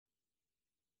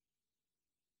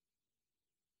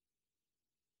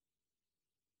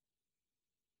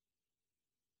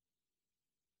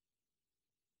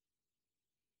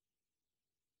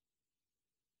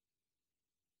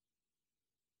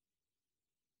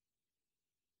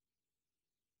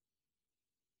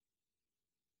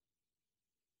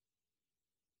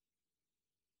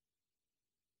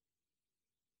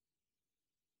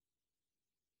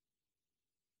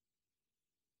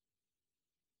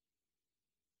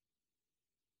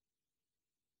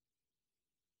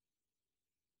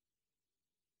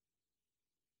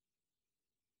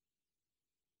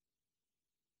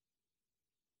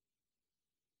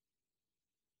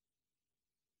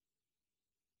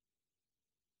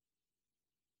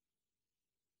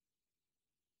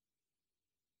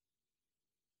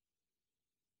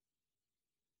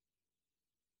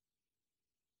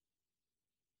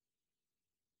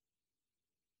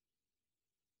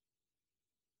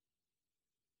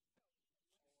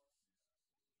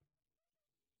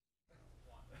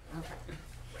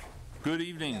Good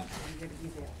evening.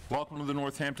 Welcome to the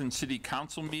Northampton City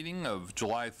Council meeting of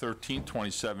July 13th,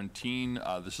 2017.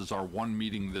 This is our one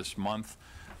meeting this month.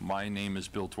 My name is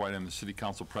Bill Dwight. I'm the City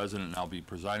Council President, and I'll be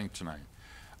presiding tonight.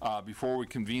 Before we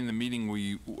convene the meeting,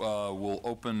 we will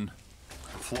open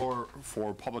the floor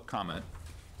for public comment.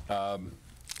 That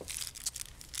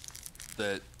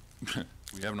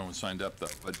we have no one signed up, though.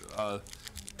 But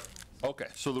okay,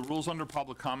 so the rules under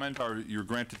public comment are you're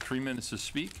granted 3 minutes to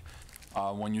speak.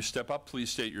 When you step up, please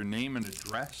state your name and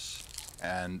address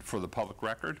and for the public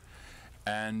record.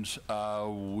 And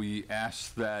we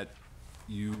ask that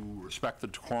you respect the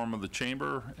decorum of the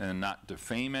chamber and not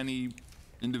defame any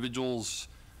individuals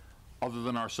other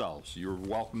than ourselves. You're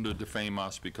welcome to defame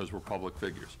us because we're public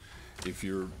figures. If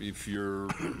you're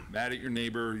mad at your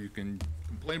neighbor, you can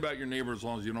complain about your neighbor as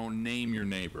long as you don't name your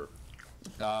neighbor.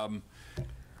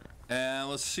 And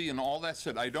let's see, and all that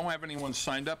said, I don't have anyone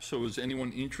signed up, so is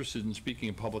anyone interested in speaking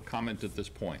in public comment at this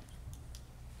point?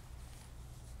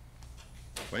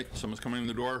 Wait, someone's coming in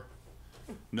the door?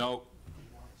 No.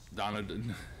 Donna didn't.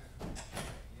 Yeah,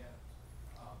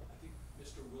 I think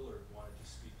Mr. Willard wanted to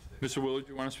speak to the... Mr. Willard,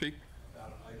 you want to speak? About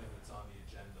an item that's on the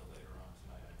agenda later on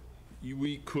tonight, I believe.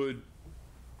 We could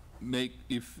make,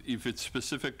 if it's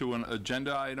specific to an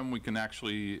agenda item, we can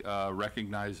actually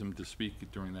recognize him to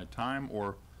speak during that time,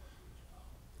 or...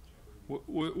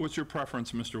 What's your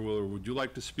preference, Mr. Willard? Would you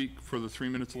like to speak for the 3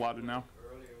 minutes allotted now?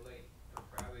 Early or late? I'm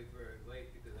probably very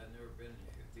late because I've never been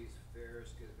at these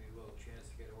fairs. Gives me a little chance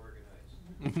to get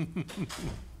organized.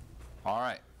 All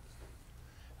right.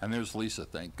 And there's Lisa,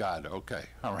 thank God. Okay.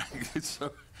 All right.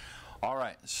 So, all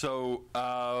right. So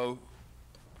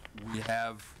we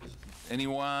have,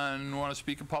 anyone want to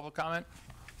speak in public comment?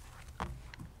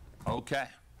 Okay.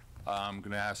 I'm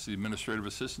going to ask the administrative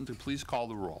assistant to please call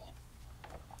the roll.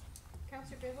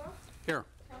 Councilor Bidwell? Here.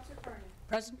 Councilor Carney?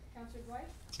 Present. Councilor Dwight?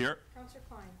 Here. Councilor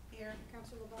Klein? Here.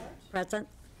 Councilor LaBarge? Present.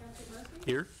 Councilor Murphy?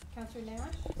 Here. Councilor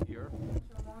Nash? Here.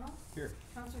 Councilor O'Donnell? Here.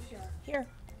 Councilor Scherer? Here.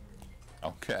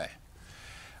 Okay.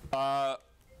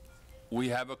 We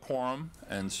have a quorum,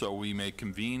 and so we may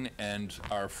convene, and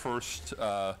our first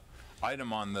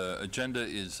item on the agenda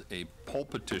is a poll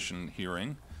petition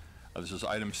hearing. This is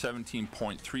item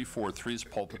 17.343, is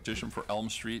poll petition for Elm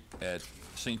Street at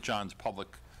St. John's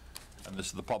Public, and this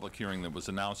is the public hearing that was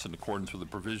announced in accordance with the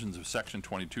provisions of Section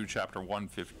 22, Chapter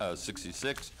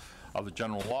 166 of the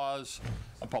general laws.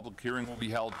 A public hearing will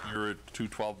be held here at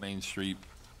 212 Main Street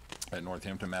at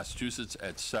Northampton, Massachusetts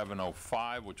at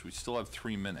 7:05, which we still have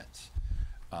 3 minutes.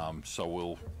 So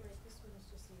we'll,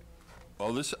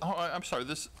 oh, this, oh, I'm sorry,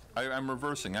 this, I'm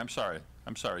reversing, I'm sorry,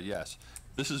 yes.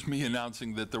 This is me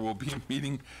announcing that there will be a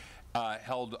meeting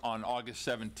held on August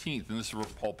 17th, and this is a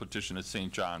poll petition at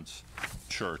St. John's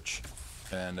Church.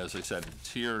 And as I said,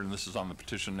 it's here, and this is on the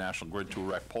petition of National Grid to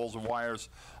erect poles and wires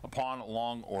upon,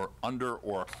 along, or under,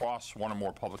 or across one or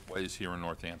more public ways here in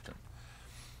Northampton.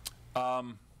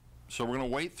 So we're going to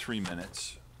wait 3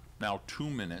 minutes, now 2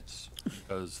 minutes,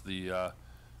 because the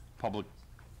public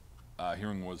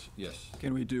hearing was, yes.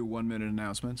 Can we do 1 minute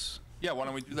announcements? Yeah, why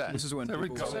don't we do that? This is when There we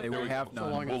people go. say we have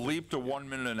none. We'll leap to 1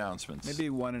 minute announcements. Maybe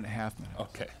 1.5 minutes.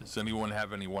 Okay. Does anyone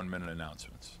have any 1 minute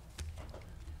announcements?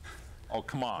 Oh,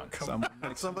 come on.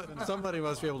 Somebody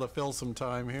must be able to fill some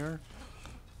time here.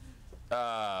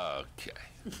 Okay.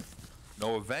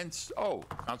 No events? Oh,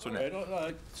 Councilor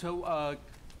Nash. So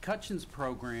Cutchin's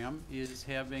program is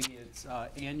having its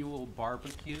annual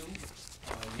barbecue.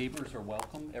 Neighbors are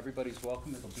welcome. Everybody's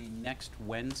welcome. It'll be next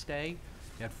Wednesday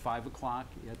at 5 o'clock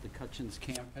at the Cutchin's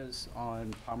campus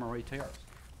on Pomeroy Terrace.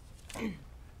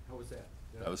 How was that?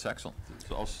 That was excellent.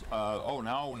 So, oh,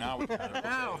 now we got it.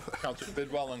 Councilor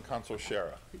Bidwell and Councilor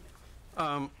Scherer.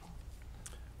 Well,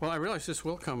 I realize this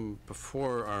will come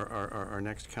before our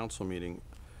next council meeting.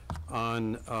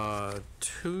 On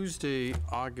Tuesday,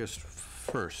 August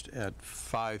 1st at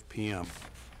 5 p.m.,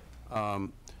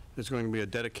 there's going to be a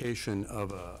dedication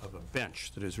of a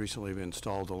bench that has recently been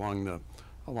installed along the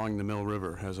Mill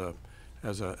River as a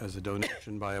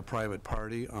donation by a private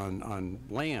party on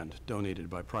land donated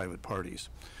by private parties.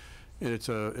 And it's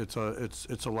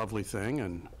a lovely thing,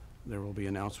 and there will be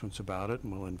announcements about it,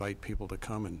 and we'll invite people to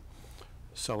come and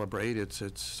celebrate.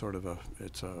 It's sort of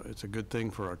it's a good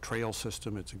thing for our trail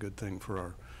system. It's a good thing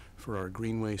for our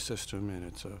greenway system, and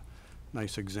it's a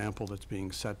nice example that's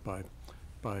being set by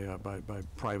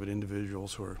private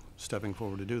individuals who are stepping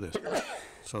forward to do this.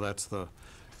 So that's the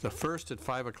first at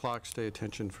 5 o'clock. Stay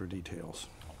attention for details.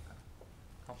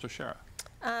 Councilor Scherer.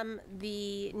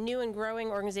 The new and growing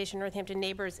organization Northampton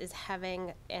Neighbors is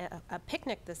having a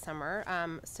picnic this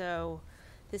summer. So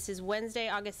this is Wednesday,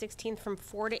 August 16th from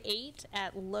 4 to 8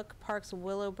 at Look Park's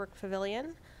Willowbrook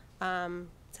Pavilion.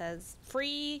 Says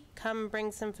free, come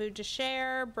bring some food to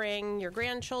share, bring your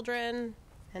grandchildren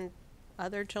and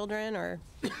other children or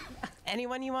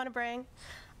anyone you want to bring.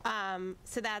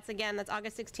 So that's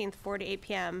August 16th, 4 to 8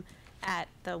 p.m. at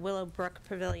the Willowbrook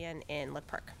Pavilion in Lick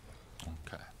Park.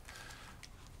 Okay.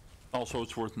 Also,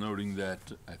 it's worth noting that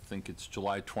I think it's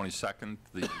July 22nd,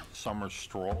 the summer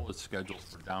stroll is scheduled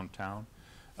for downtown.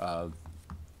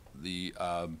 The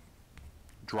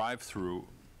drive-through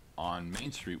on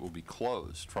Main Street will be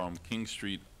closed from King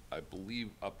Street, I believe,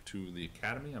 up to the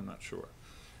Academy, I'm not sure.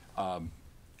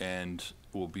 And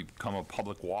will become a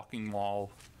public walking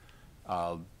mall.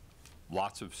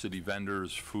 Lots of city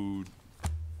vendors, food,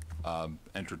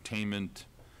 entertainment.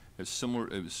 It's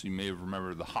similar, as you may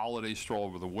remember, the holiday stroll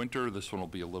over the winter. This one will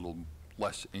be a little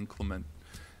less inclement.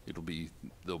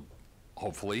 They'll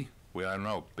hopefully, I don't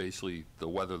know, basically the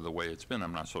weather the way it's been,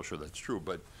 I'm not so sure that's true,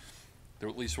 but there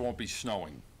at least won't be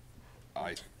snowing,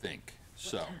 I think,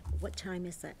 so. What time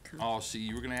is that coming? Oh, see,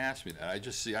 you were gonna ask me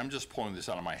that. I'm just pulling this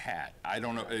out of my hat. I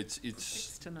don't know, it's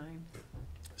 6 to 9.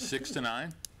 6 to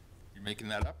 9? You're making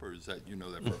that up, or is that, you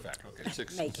know that for a fact? Okay,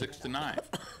 6 to 9.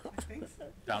 I think so.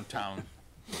 Downtown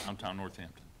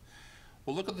Northampton.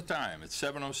 Well, look at the time. It's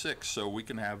 7:06, so we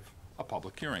can have a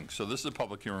public hearing. So this is a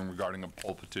public hearing regarding a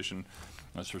poll petition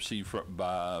that's received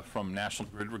from National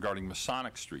Grid regarding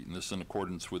Masonic Street, and this is in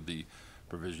accordance with the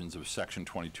provisions of Section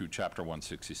 22, Chapter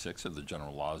 166 of the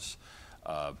General Laws.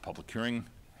 Public hearing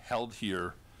held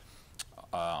here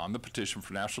on the petition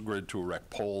for National Grid to erect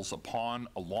poles upon,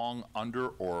 along, under,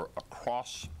 or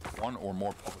across one or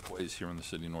more public ways here in the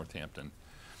city of Northampton.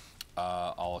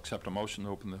 I'll accept a motion to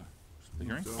open the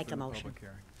hearing. Make a motion.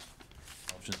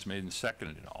 Motion's made and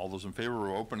seconded. All those in favor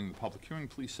of opening the public hearing,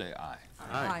 please say aye.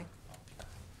 Aye.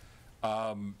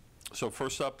 So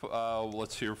first up,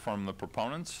 let's hear from the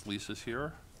proponents. Lisa's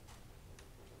here.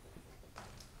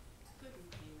 Good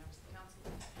evening, members of the council.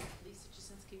 Lisa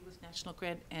Jasinski with National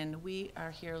Grid, and we are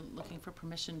here looking for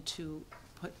permission to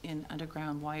put in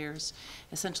underground wires.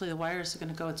 Essentially, the wires are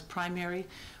going to go, it's primary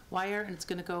wire, and it's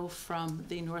going to go from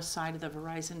the north side of the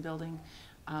Verizon building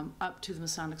up to the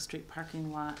Masonic Street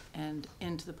parking lot and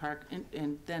into the park,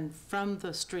 and then from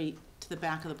the street to the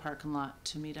back of the parking lot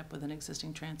to meet up with an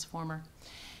existing transformer.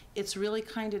 It's really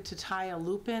kind of to tie a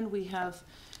loop in. We have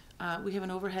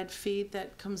an overhead feed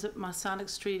that comes up Masonic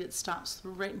Street. It stops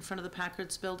right in front of the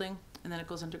Packard's building, and then it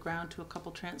goes underground to a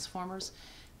couple transformers.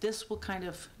 This will kind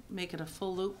of make it a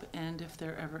full loop, and if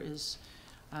there ever is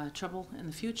trouble in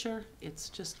the future, it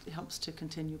helps to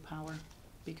continue power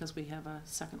because we have a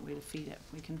second way to feed it.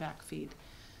 We can back feed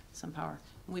some power.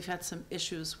 And we've had some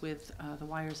issues with the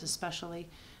wires especially,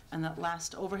 and that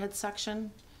last overhead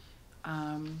section,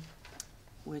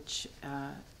 which,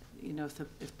 you know,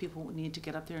 if people need to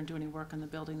get up there and do any work on the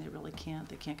building, they really can't.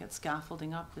 They can't get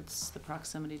scaffolding up. The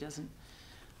proximity doesn't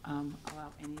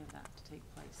allow any of that to take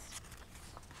place.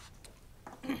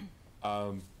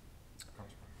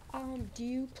 Do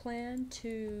you plan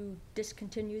to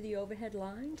discontinue the overhead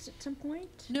lines at some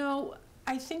point? No,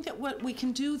 I think that what we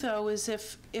can do, though, is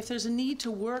if there's a need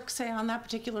to work, say, on that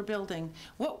particular building,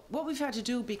 what we've had to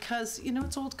do, because, you know,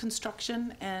 it's old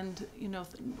construction and, you know,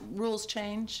 rules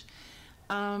change,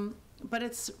 but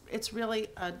it's really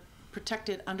a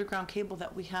protected underground cable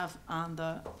that we have on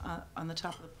the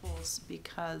top of the poles,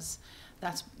 because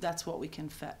that's what we can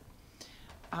fit.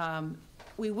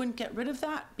 We wouldn't get rid of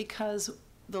that because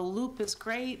the loop is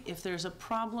great. If there's a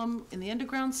problem in the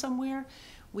underground somewhere,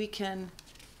 we can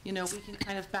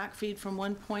kind of backfeed from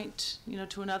one point, you know,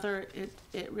 to another.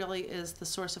 It really is the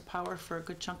source of power for a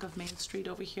good chunk of Main Street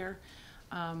over here,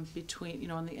 between, you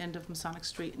know, on the end of Masonic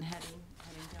Street and heading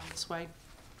down this way.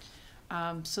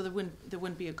 So there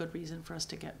wouldn't be a good reason for us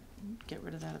to get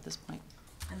rid of that at this point.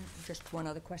 And just one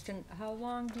other question. How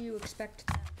long do you expect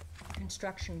that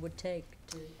construction would take?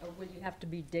 Will you have to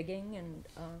be digging and?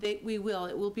 We will.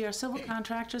 It will be our civil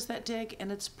contractors that dig, and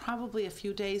it's probably a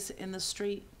few days in the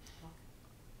street.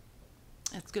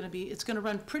 It's going to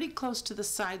run pretty close to the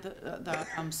side, the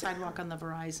sidewalk on the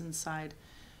Verizon side,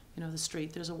 you know, the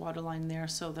street. There's a water line there,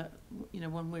 so that, you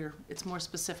know, it's more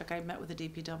specific. I met with the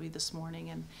DPW this morning,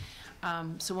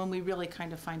 and so when we really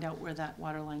kind of find out where that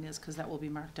water line is, because that will be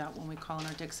marked out when we call in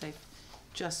our dig safe,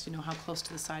 just, you know, how close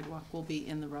to the sidewalk will be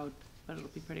in the road, but it'll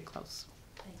be pretty close.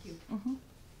 Thank you. Mm-hmm.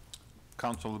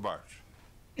 Councilor LaBarge.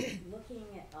 Looking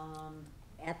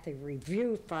at the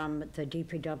review from the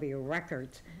DPW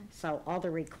records, so all the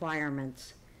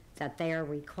requirements that they are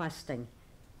requesting,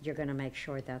 you're going to make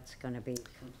sure that's going to be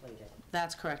completed.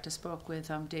 That's correct. I spoke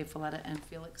with Dave Valletta and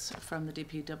Felix from the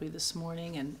DPW this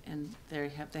morning, and they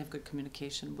have good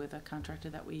communication with a contractor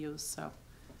that we use. So,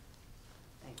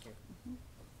 thank you.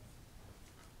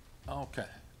 Okay.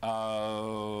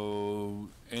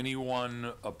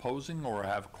 Anyone opposing or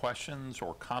have questions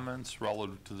or comments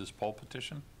relative to this poll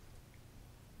petition?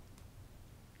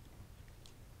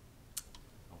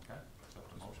 Okay. Accept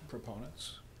the motion.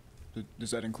 Proponents?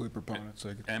 Does that include proponents?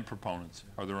 Like, And proponents.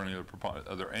 Are there any other proponents?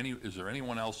 Is there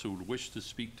anyone else who would wish to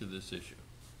speak to this issue?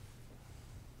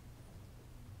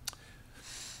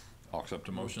 I'll accept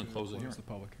a motion to close the hearing. the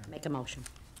public hearing. Make a motion.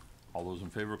 All those in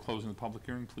favor of closing the public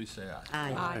hearing, please say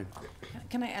aye. Aye.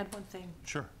 Can I add one thing?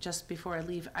 Sure. Just before I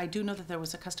leave, I do know that there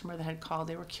was a customer that had called.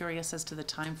 They were curious as to the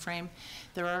time frame.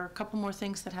 There are a couple more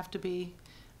things that have to be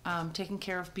taken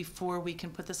care of before we can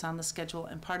put this on the schedule,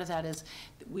 and part of that is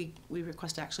we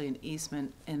request actually an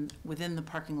easement within the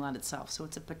parking lot itself. So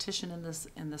it's a petition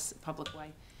in this public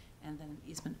way, and then an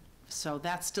easement. So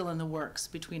that's still in the works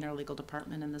between our legal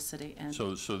department and the city. And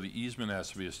So the easement has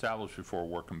to be established before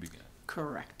work can begin?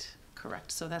 correct.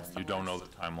 So that's the You don't know last-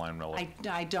 the timeline relative?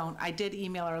 I don't. I did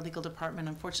email our legal department.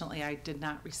 Unfortunately, I did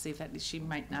not receive that. She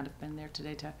might not have been there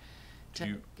today to Do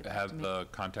you get back have to me. the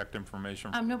contact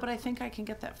information? No, but I think I can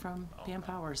get that from Pam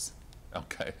Powers.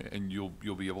 Okay, and you'll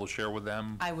be able to share with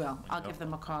them? I will. I'll know. give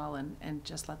them a call and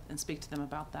just speak to them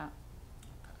about that.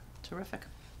 Terrific.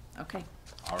 Okay.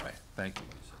 All right, thank you,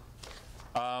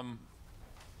 Lisa.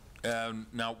 And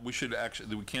now, we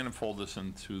can't unfold this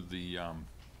into the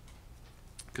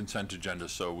consent agenda,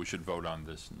 so we should vote on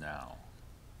this now.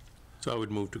 So I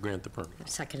would move to grant the permit.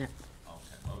 Second it.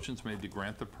 Okay, motion's made to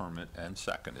grant the permit and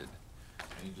seconded.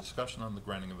 Any discussion on the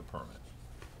granting of the permit?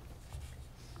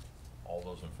 All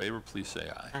those in favor, please say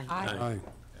aye. Aye.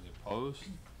 Any opposed?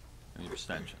 Any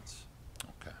abstentions?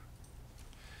 Okay.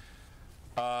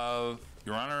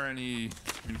 Your Honor, any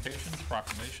communications,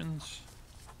 proclamations?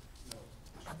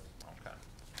 Okay.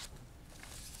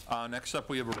 Next up,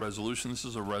 we have a resolution. This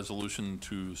is a resolution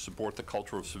to support the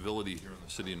culture of civility here in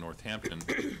the city of Northampton,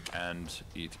 and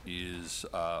it is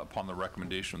upon the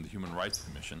recommendation of the Human Rights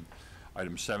Commission.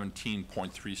 Item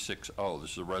 17.360,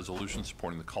 this is a resolution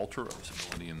supporting the culture of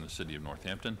civility in the city of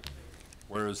Northampton.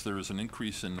 Whereas there is an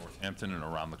increase in Northampton and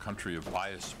around the country of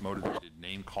bias-motivated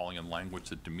name-calling and language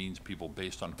that demeans people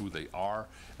based on who they are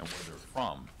and where they're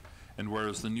from. And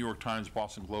whereas the New York Times,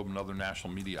 Boston Globe, and other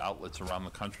national media outlets around the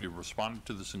country have responded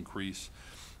to this increase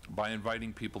by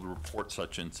inviting people to report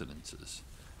such incidents.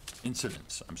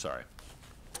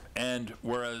 And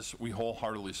whereas we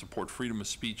wholeheartedly support freedom of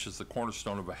speech as the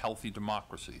cornerstone of a healthy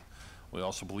democracy, we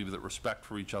also believe that respect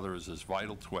for each other is as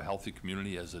vital to a healthy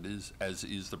community as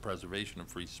is the preservation of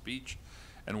free speech.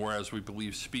 And whereas we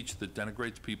believe speech that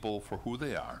denigrates people for who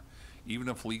they are, even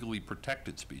if legally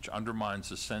protected speech, undermines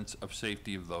the sense of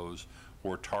safety of those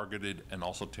who are targeted and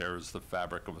also tears the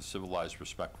fabric of a civilized,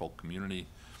 respectful community.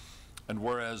 And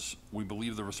whereas we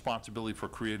believe the responsibility for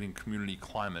creating a community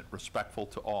climate respectful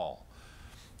to all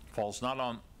falls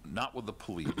not with the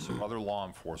police or other law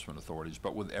enforcement authorities,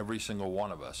 but with every single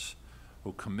one of us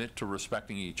who commit to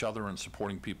respecting each other and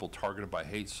supporting people targeted by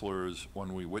hate slurs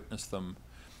when we witness them.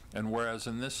 And whereas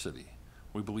in this city,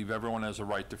 we believe everyone has a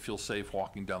right to feel safe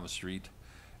walking down the street,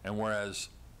 and whereas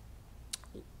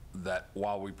that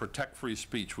while we protect free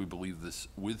speech, we believe this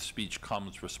with speech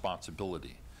comes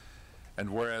responsibility. And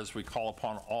whereas we call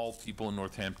upon all people in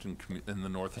the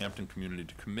Northampton community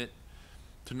to commit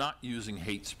to not using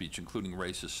hate speech, including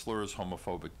racist slurs,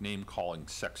 homophobic name-calling,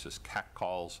 sexist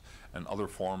catcalls, and other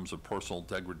forms of personal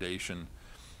degradation.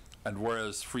 And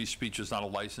whereas free speech is not a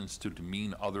license to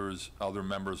demean other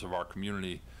members of our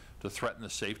community, to threaten the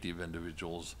safety of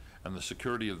individuals and the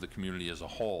security of the community as a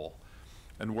whole.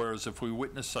 And whereas if we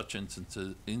witness such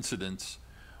incidents,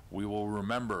 we will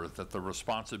remember that the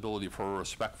responsibility for a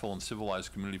respectful and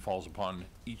civilized community falls upon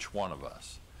each one of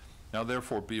us. Now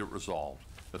therefore be it resolved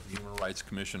that the Human Rights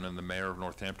Commission and the Mayor of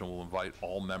Northampton will invite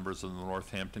all members of the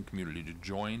Northampton community to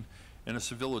join in a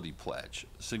civility pledge,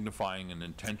 signifying an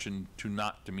intention to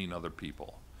not demean other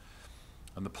people.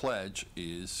 And the pledge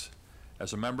is,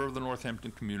 as a member of the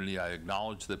Northampton community, I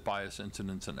acknowledge that bias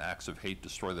incidents and acts of hate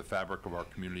destroy the fabric of our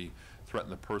community, threaten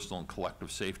the personal and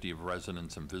collective safety of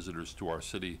residents and visitors to our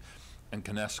city, and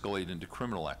can escalate into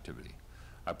criminal activity.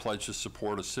 I pledge to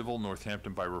support a civil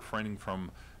Northampton by refraining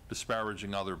from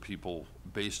disparaging other people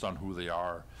based on who they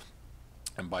are,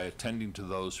 and by attending to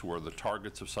those who are the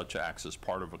targets of such acts as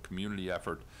part of a community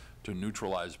effort to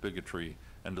neutralize bigotry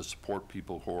and to support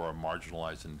people who are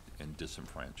marginalized and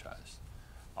disenfranchised.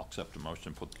 I'll accept a motion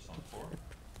and put this on the floor.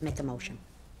 Make a motion.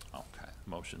 Okay,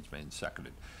 motion's made and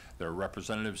seconded. There are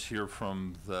representatives here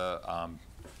from the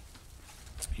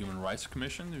Human Rights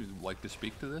Commission who would like to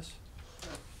speak to this.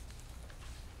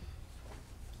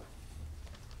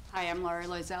 Hi, I'm Laurie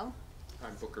Loisel.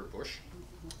 I'm Booker Bush.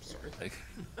 Sorry.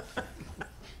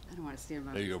 I don't want to stand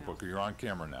by There you go, myself. Booker, you're on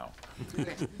camera now.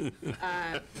 Okay.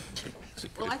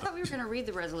 Well, I thought we were going to read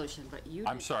the resolution, but you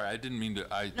I'm didn't. sorry, I didn't mean to,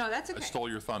 No, that's I okay. stole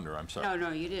your thunder, I'm sorry. No,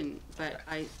 no, you didn't, but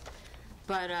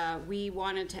we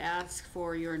wanted to ask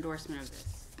for your endorsement of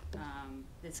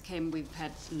this. We've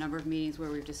had a number of meetings where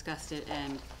we've discussed it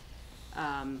and,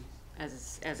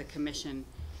 as a commission,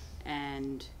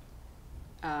 and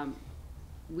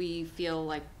we feel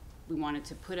like we wanted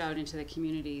to put out into the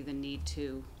community the need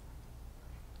to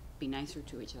be nicer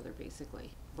to each other,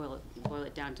 basically, boil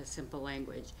it down to simple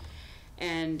language.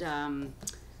 And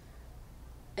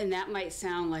that might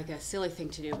sound like a silly thing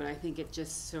to do, but I think it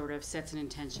just sort of sets an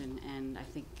intention, and I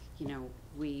think,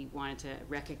 we wanted to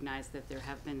recognize that there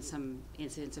have been some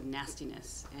incidents of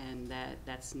nastiness, and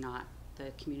that's not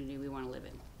the community we want to live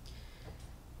in.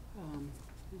 Can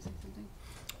you say something?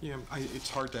 Yeah, it's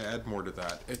hard to add more to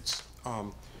that. It's,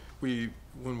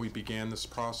 when we began this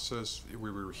process,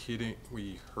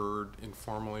 we heard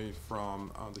informally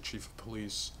from the chief of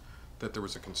police that there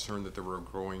was a concern that there were a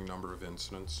growing number of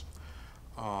incidents,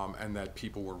 and that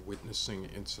people were witnessing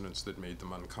incidents that made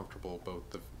them uncomfortable, both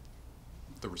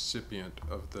the recipient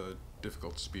of the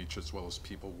difficult speech as well as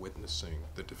people witnessing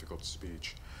the difficult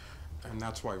speech. And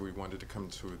that's why we wanted to come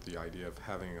to the idea of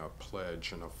having a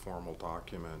pledge and a formal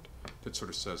document that sort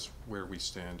of says where we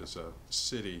stand as a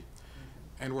city.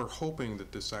 And we're hoping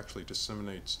that this actually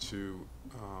disseminates to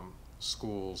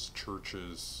schools,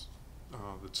 churches,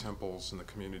 the temples in the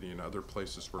community, and other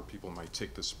places where people might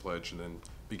take this pledge and then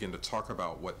begin to talk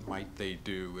about what might they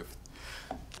do if,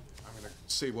 I'm going to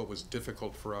say what was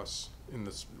difficult for us in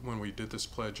this, when we did this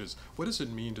pledge, is what does it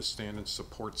mean to stand and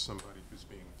support somebody who's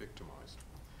being victimized?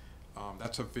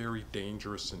 That's a very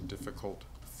dangerous and difficult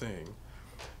thing.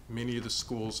 Many of the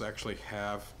schools actually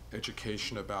have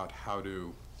education about how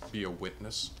to be a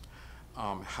witness,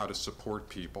 how to support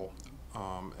people,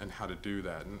 and how to do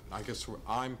that. And I guess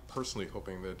I'm personally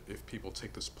hoping that if people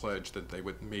take this pledge, that they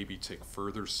would maybe take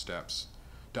further steps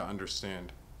to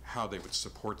understand how they would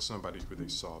support somebody who they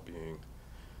saw being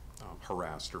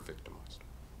harassed or victimized.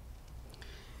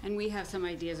 And we have some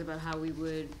ideas about how we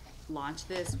would launch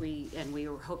this. We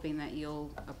were hoping that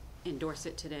you'll endorse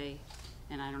it today.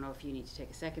 And I don't know if you need to take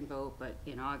a second vote, but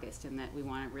in August, and that we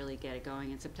want to really get it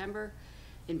going in September.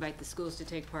 Invite the schools to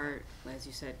take part, as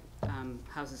you said,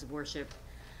 houses of worship.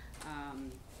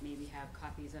 Maybe have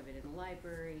copies of it in the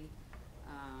library.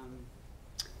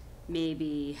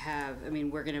 Maybe have,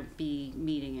 we're going to be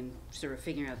meeting and sort of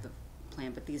figuring out the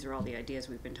plan, but these are all the ideas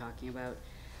we've been talking about.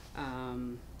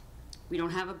 We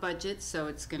don't have a budget, so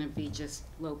it's going to be just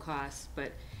low cost,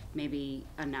 but maybe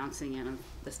announcing it on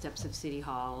the steps of City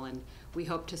Hall. And we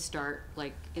hope to start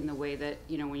like in the way that,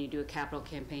 when you do a capital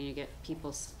campaign, you get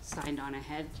people signed on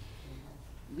ahead.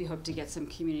 We hope to get some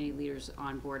community leaders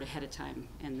on board ahead of time,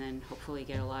 and then hopefully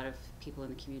get a lot of people in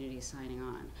the community signing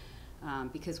on.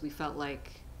 Because we felt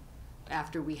like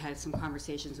after we had some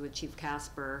conversations with Chief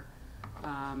Casper,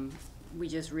 we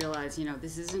just realized,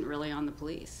 this isn't really on the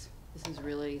police. This is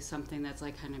really something that's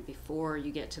like kind of before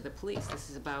you get to the police. This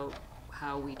is about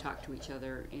how we talk to each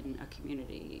other in a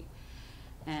community.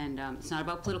 And it's not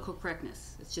about political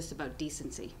correctness. It's just about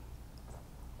decency.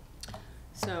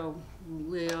 So,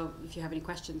 if you have any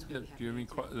questions, we'll be happy Do you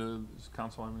have any, does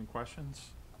council have any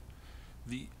questions?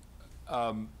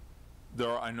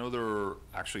 I know there are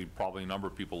actually probably a number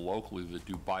of people locally that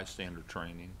do bystander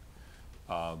training.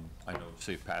 I know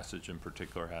Safe Passage in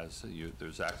particular has,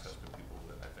 there's access to people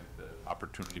that I think the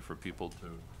opportunity for people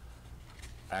to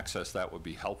access that would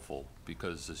be helpful,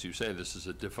 because as you say, this is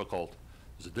a difficult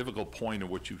point in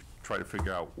which you try to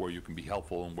figure out where you can be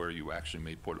helpful and where you actually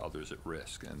may put others at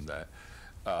risk. And that,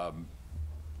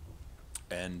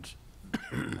 and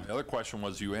the other question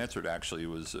was, you answered actually,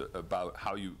 was about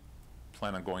how you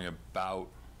plan on going about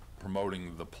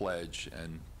promoting the pledge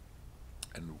and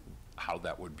how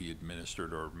that would be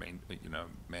administered or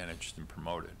managed and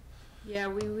promoted. Yeah,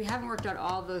 we haven't worked out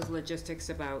all those logistics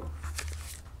about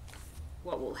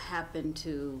what will happen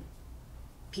to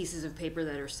pieces of paper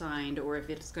that are signed, or if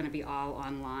it's going to be all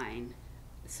online.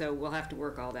 So we'll have to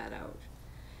work all that out.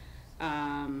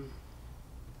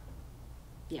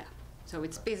 Yeah, so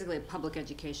it's basically a public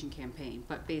education campaign,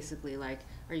 but basically like,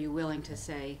 are you willing to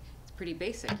say, it's pretty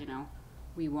basic,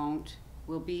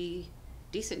 we'll be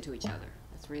decent to each other.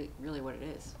 That's really what it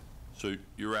is. So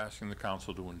you're asking the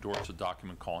council to endorse a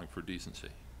document calling for decency?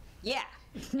 Yeah,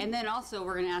 and then also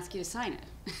we're going to ask you to sign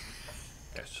it.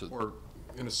 Yes, so Or,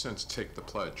 in a sense, take the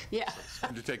pledge. Yeah.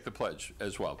 and to take the pledge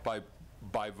as well.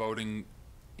 By voting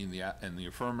in the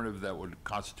affirmative, that would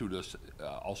constitute us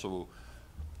also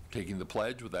taking the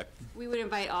pledge. Would that? We would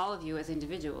invite all of you as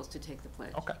individuals to take the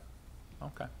pledge. Okay.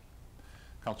 Okay.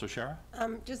 Counselor Shara?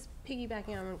 Just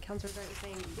piggybacking on what Councilor Wright was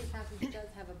saying, this passage does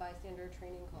have a bystander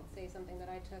training called Say Something that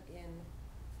I took in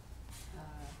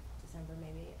December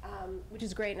maybe, which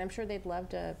is great, and I'm sure they'd love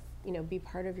to, be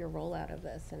part of your rollout of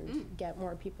this and get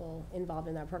more people involved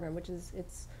in that program, which is, I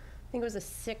think it was a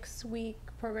 6-week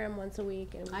program, once a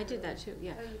week. And I did that too,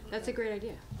 yeah. That's a great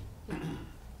idea. Yeah.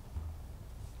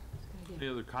 Any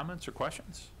other comments or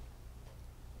questions?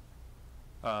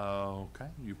 Okay,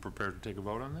 you prepared to take a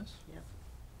vote on this? Yep.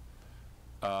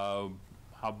 How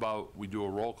about we do a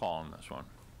roll call on this one?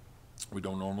 We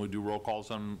don't normally do roll calls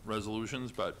on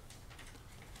resolutions, but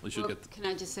at least you get. Can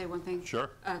I just say one thing? Sure.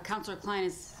 Counselor Klein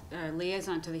is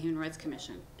liaison to the Human Rights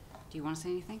Commission. Do you want to say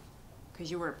anything?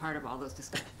 Because you were a part of all those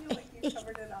discussions. I feel like you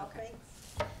covered it all, thanks.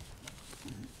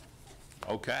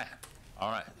 Okay,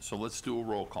 all right, so let's do a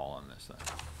roll call on this then.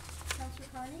 Counselor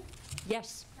Carney?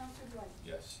 Yes. Counselor Dwight?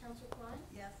 Yes. Counselor Klein?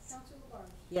 Yes. Counselor LaBarge?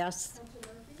 Yes.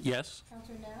 Counselor Murphy? Yes.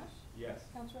 Counselor Nash? Yes.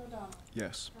 Counselor O'Donnell?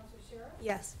 Yes. Counselor Shara?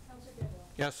 Yes. Counselor Bidwell?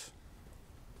 Yes.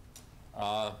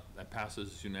 That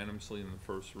passes unanimously in the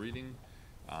first reading.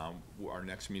 Our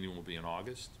next meeting will be in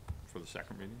August for the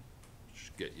second reading.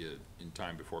 Should get you in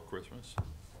time before Christmas.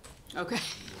 Okay.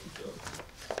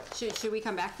 Should we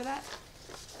come back for that?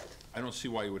 I don't see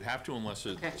why you would have to unless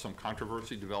there's Okay. some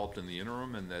controversy developed in the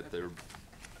interim and that they're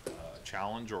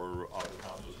challenge or other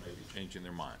councils may be changing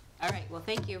their mind. All right, well,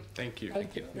 thank you. Thank you.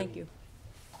 Thank you. Thank you.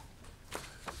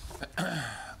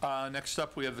 Next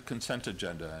up, we have the consent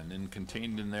agenda, and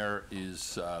contained in there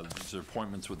is these are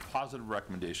appointments with positive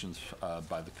recommendations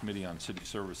by the Committee on City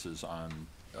Services on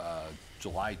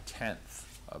July 10th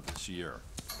of this year.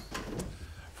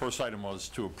 First item was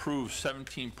to approve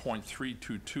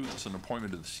 17.322. It's an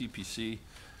appointment to the CPC.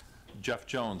 Jeff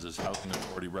Jones is Housing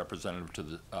Authority Representative to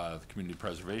the Community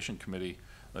Preservation Committee.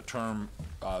 The term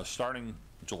starting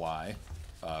July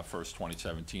 1st,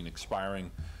 2017,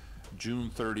 expiring June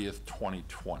 30th,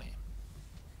 2020.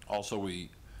 Also, we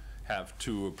have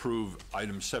to approve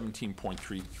item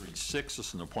 17.336. This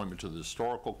is an appointment to the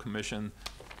Historical Commission.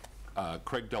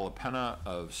 Craig Della Penna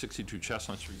of 62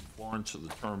 Chestnut Street, Florence, the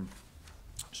term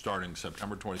starting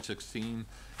September 2016,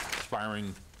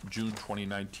 expiring June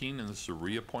 2019, and this is a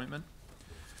reappointment.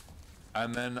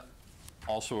 And then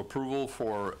also approval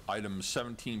for item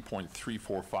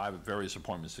 17.345 of various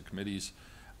appointments to committees.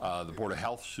 The Board of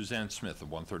Health, Suzanne Smith of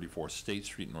 134 State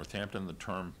Street, Northampton, the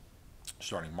term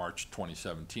starting March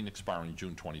 2017, expiring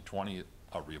June 2020,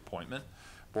 a reappointment.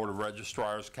 Board of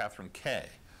Registrars, Catherine Kay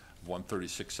of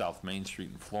 136 South Main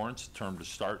Street in Florence, term to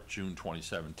start June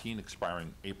 2017,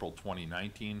 expiring April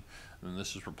 2019, and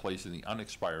this is replacing the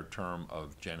unexpired term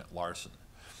of Janet Larson.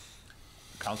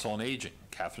 Council on Aging,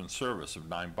 Catherine Service of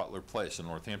 9 Butler Place in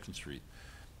Northampton,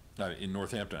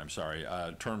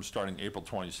 term starting April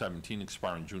 2017,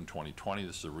 expiring June 2020.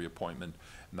 This is a reappointment.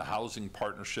 And the Housing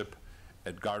Partnership,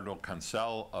 Edgardo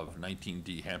Cancel of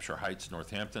 19D Hampshire Heights,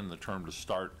 Northampton, the term to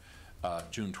start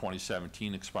June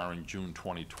 2017, expiring June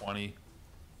 2020.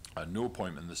 A new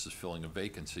appointment, this is filling a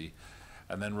vacancy.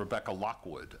 And then Rebecca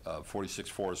Lockwood of 46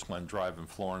 Forest Glen Drive in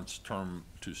Florence, term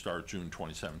to start June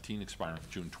 2017, expiring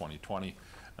June 2020.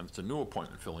 And it's a new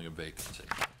appointment filling a vacancy.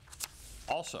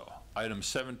 Also, item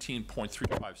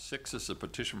 17.356 is a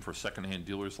petition for secondhand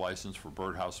dealer's license for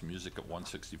Birdhouse Music at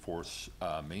 164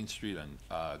 Main Street, and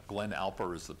Glenn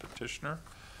Alper is the petitioner.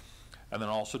 And then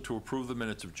also to approve the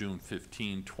minutes of June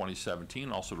 15,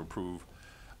 2017, also to approve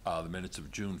the minutes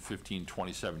of June 15,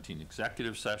 2017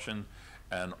 executive session,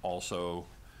 and also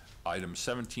item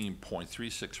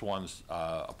 17.361,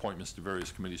 appointments to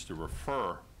various committees to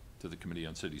refer to the Committee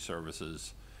on City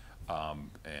Services.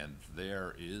 And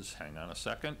there is, hang on a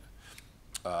second,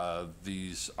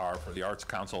 these are for the Arts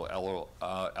Council,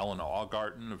 Ellen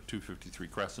Augarten of 253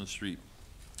 Crescent Street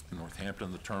in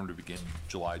Northampton, the term to begin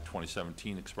July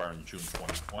 2017, expiring June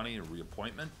 2020, a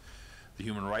reappointment. The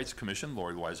Human Rights Commission,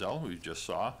 Lori Wiesel, who you just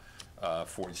saw,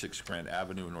 46 Grant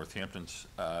Avenue in Northampton,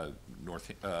 the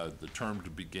term to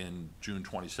begin June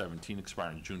 2017,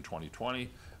 expiring June 2020,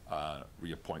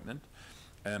 reappointment.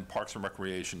 And Parks and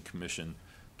Recreation Commission,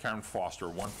 Karen Foster,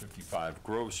 155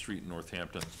 Grove Street in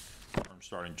Northampton, term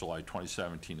starting July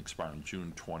 2017, expiring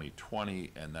June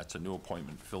 2020, and that's a new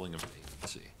appointment filling a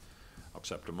vacancy. I'll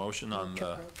accept a motion on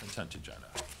the consent agenda.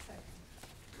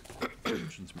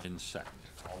 Motion's made and seconded.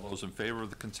 All those in favor of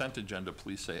the consent agenda,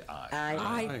 please say aye.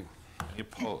 Aye. Any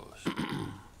opposed?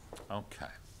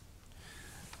 Okay.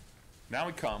 Now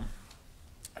we come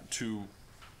to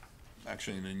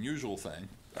actually an unusual thing.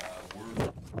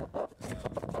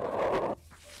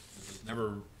 This has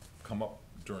never come up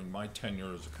during my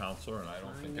tenure as a counselor, and I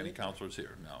don't think any counselors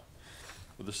here, no.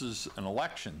 But this is an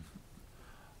election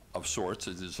of sorts.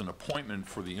 It is an appointment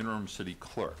for the interim city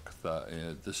clerk.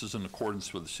 This is in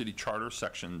accordance with the city charter,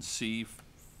 section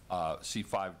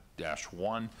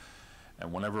C5-1,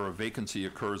 and whenever a vacancy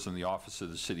occurs in the office of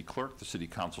the city clerk, the city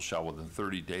council shall, within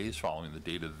 30 days following the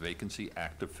date of the vacancy,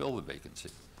 act to fill the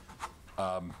vacancy.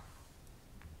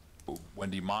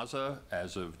 Wendy Mazza,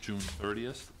 as of June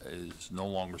 30th, is no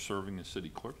longer serving as city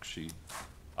clerk. She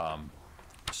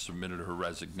submitted her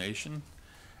resignation,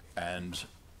 and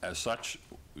as such,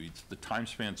 the time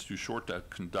span's too short to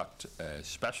conduct a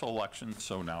special election,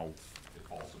 so now it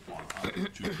falls upon us to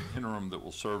choose an interim that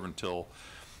will serve until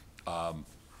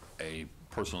a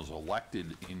person is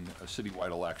elected in a citywide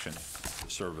election to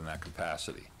serve in that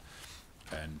capacity,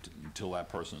 and until that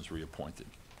person is reappointed.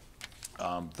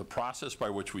 The process by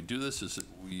which we do this is that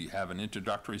we have an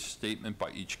introductory statement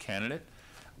by each candidate.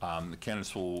 The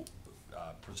candidates will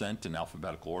present in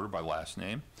alphabetical order by last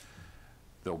name.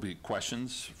 There'll be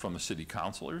questions from the city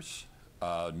councilors.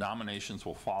 Nominations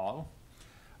will follow.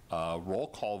 Roll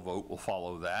call vote will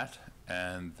follow that,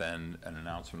 and then an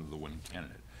announcement of the winning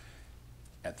candidate.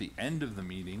 At the end of the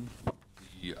meeting,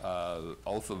 the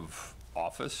oath of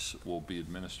office will be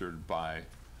administered by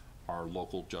our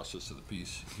local justice of the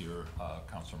peace here,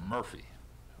 Councilor Murphy,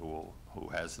 who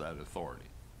has that authority.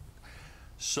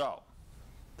 So,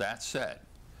 that said,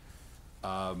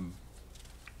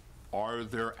 are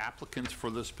there applicants for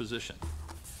this position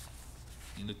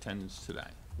in attendance today?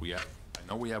 I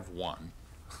know we have one.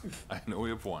 I know we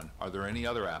have one. Are there any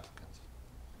other applicants?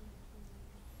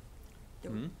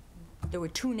 There were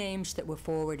two names that were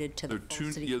forwarded to the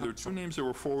full city council. There are two names that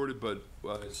were forwarded, but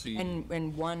see.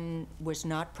 And one was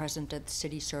not present at the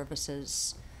city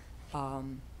services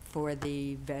for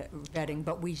the vetting,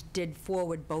 but we did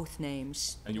forward both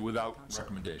names. And you without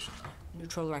recommendation?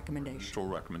 Neutral recommendation. Neutral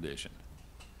recommendation.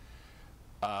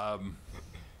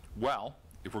 Well,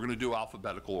 if we're going to do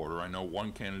alphabetical order, I know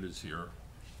one candidate is here,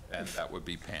 and that would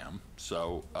be Pam.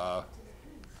 So,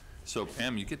 so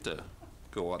Pam, you get to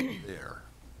go up there.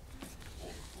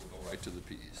 We'll go right to the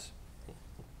P's.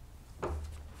 We're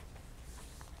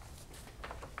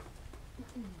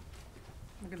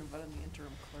going to vote on the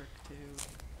interim clerk, too.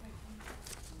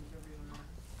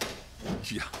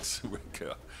 Yes, we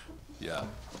go. Yeah.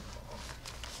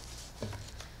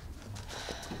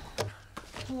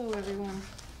 Hello, everyone.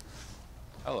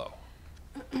 Hello.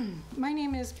 My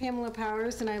name is Pamela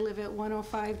Powers, and I live at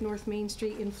 105 North Main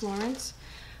Street in Florence.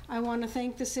 I want to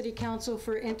thank the City Council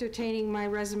for entertaining my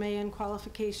resume and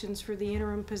qualifications for the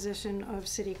interim position of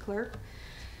City Clerk.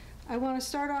 I want to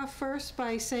start off first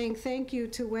by saying thank you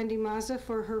to Wendy Mazza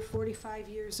for her 45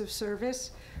 years of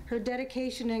service. Her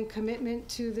dedication and commitment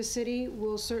to the city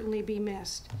will certainly be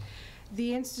missed.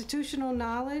 The institutional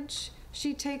knowledge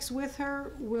she takes with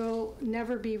her will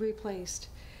never be replaced.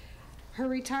 Her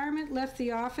retirement left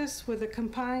the office with a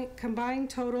combined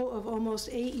total of almost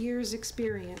 8 years'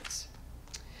 experience.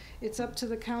 It's up to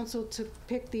the council to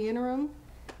pick the interim.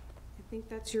 I think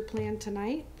that's your plan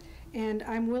tonight, and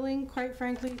I'm willing, quite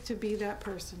frankly, to be that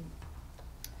person.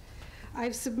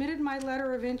 I've submitted my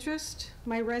letter of interest,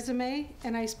 my resume,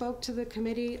 and I spoke to the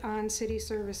Committee on City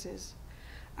Services.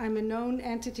 I'm a known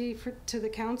entity to the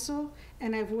council,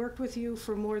 and I've worked with you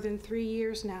for more than 3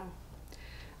 years now.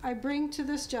 I bring to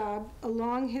this job a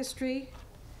long history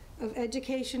of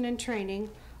education and training,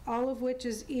 all of which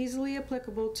is easily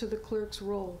applicable to the clerk's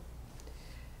role.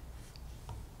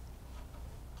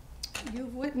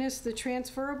 You've witnessed the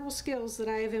transferable skills that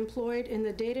I have employed in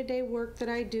the day-to-day work that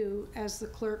I do as the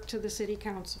clerk to the City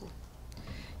Council.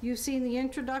 You've seen the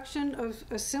introduction of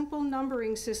a simple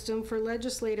numbering system for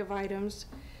legislative items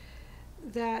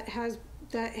that has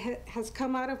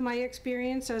come out of my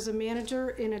experience as a manager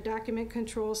in a document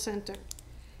control center.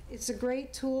 It's a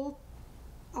great tool,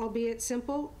 albeit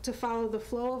simple, to follow the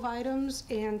flow of items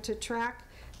and to track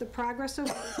the progress of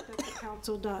work that the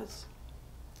council does.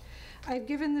 I've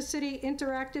given the city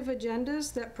interactive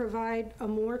agendas that provide a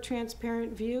more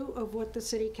transparent view of what the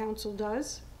city council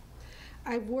does.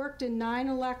 I've worked in 9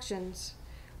 elections.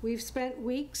 We've spent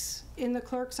weeks in the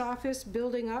clerk's office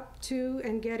building up to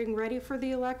and getting ready for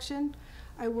the election.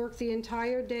 I worked the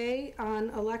entire day on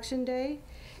election day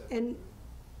and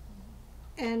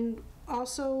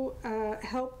also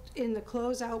helped in the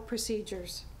closeout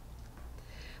procedures.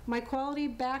 My quality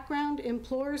background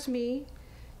implores me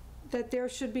that there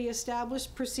should be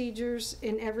established procedures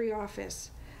in every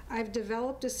office. I've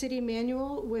developed a city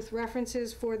manual with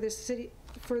references for the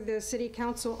city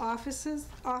council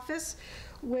office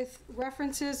with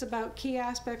references about key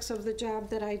aspects of the job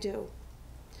that I do.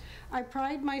 I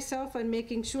pride myself on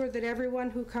making sure that everyone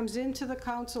who comes into the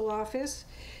council office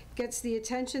gets the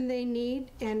attention they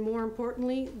need, and more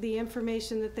importantly, the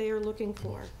information that they are looking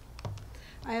for.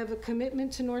 I have a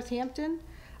commitment to Northampton.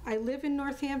 I live in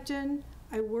Northampton,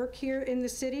 I work here in the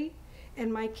city,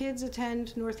 and my kids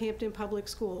attend Northampton Public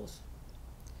Schools.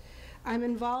 I'm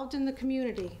involved in the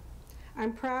community.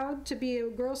 I'm proud to be a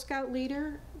Girl Scout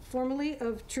leader, formerly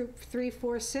of Troop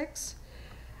 346.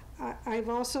 I've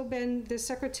also been the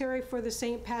secretary for the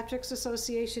St. Patrick's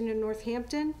Association in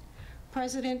Northampton,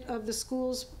 president of the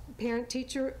school's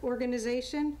parent-teacher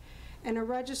organization, and a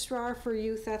registrar for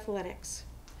youth athletics.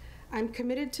 I'm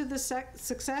committed to the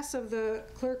success of the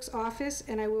clerk's office,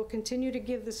 and I will continue to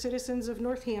give the citizens of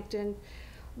Northampton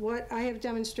what I have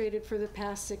demonstrated for the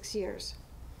past 6 years.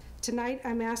 Tonight,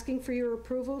 I'm asking for your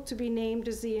approval to be named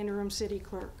as the interim city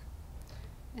clerk.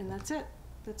 And that's it.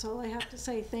 That's all I have to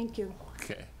say. Thank you.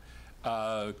 Okay.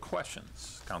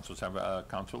 Questions? Councilors have,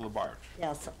 Councilor Labarge.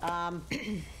 Yes. Pam,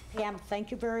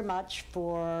 thank you very much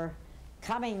for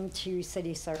coming to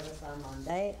city service on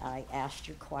Monday. I asked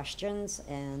you questions,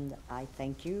 and I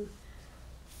thank you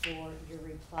for your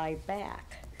reply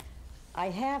back. I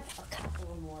have a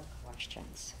couple of more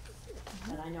questions,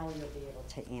 and I know you'll be able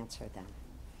to answer them.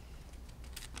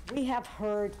 We have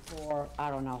heard for,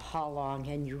 I don't know how long,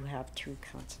 and you have too,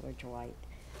 Councilor Dwight,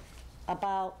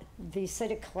 about the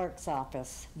city clerk's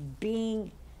office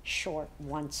being short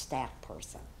one staff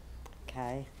person,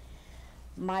 okay?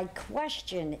 My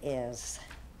question is,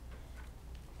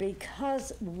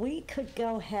 because we could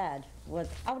go ahead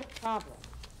without a problem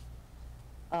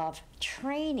of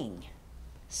training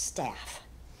staff,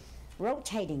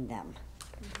 rotating them,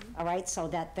 all right, so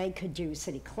that they could do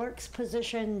city clerk's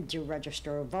position, do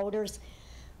register of voters.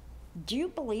 Do you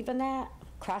believe in that,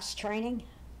 cross-training?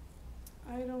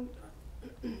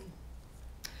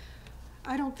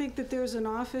 I don't think that there's an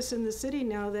office in the city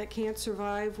now that can't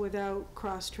survive without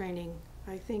cross-training.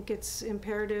 I think it's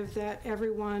imperative that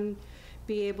everyone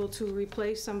be able to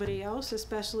replace somebody else,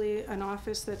 especially an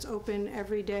office that's open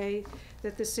every day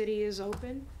that the city is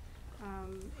open.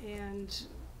 And,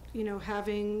 you know,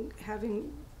 having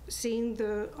seen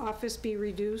the office be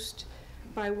reduced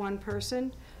by one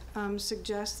person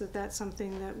suggests that that's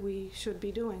something that we should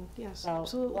be doing. Yes, so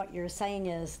absolutely. What you're saying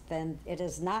is then it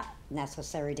is not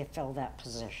necessary to fill that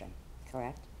position,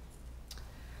 correct?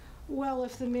 Well,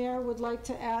 if the mayor would like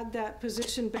to add that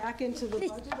position back into the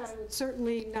budget, I would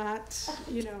certainly not,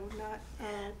 you know,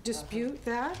 dispute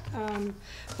that.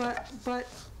 But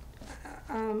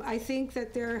I think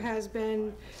that there has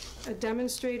been a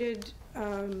demonstrated,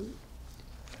 a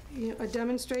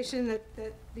demonstration that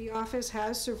the office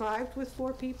has survived with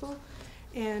 4 people,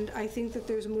 and I think that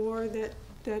there's more that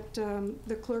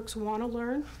the clerks want to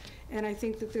learn, and I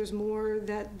think that there's more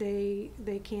that they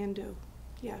can do.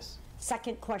 Yes.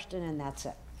 Second question, and that's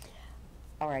it.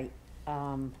 All right.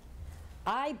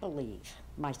 I believe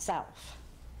myself,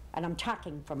 and I'm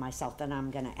talking for myself, then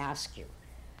I'm going to ask you.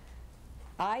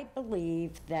 I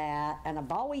believe that, and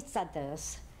I've always said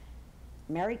this,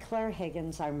 Mary Claire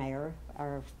Higgins, our mayor,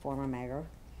 our former mayor,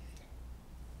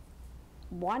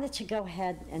 wanted to go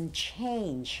ahead and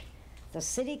change the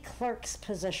city clerk's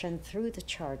position through the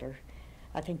charter.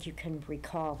 I think you can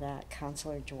recall that,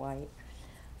 Councilor Dwight,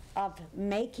 of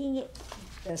making it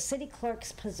the city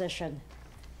clerk's position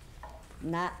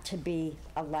not to be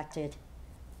elected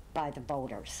by the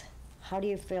voters. How do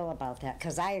you feel about that?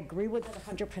 Because I agree with it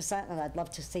 100%, and I'd love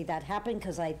to see that happen,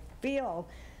 because I feel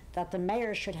that the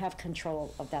mayor should have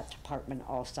control of that department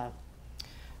also.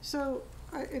 So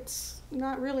it's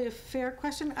not really a fair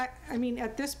question. I mean,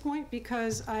 at this point,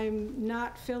 because I'm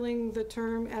not filling the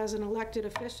term as an elected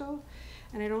official,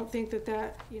 and I don't think that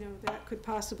that could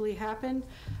possibly happen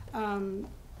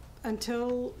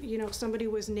until, somebody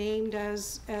was named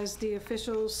as the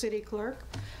official city clerk.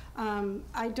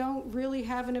 I don't really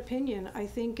have an opinion. I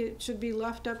think it should be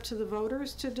left up to the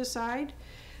voters to decide.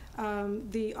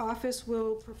 The office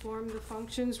will perform the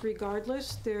functions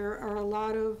regardless. There are a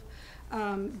lot of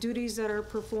duties that are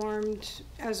performed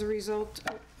as a result,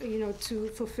 to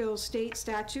fulfill state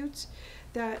statutes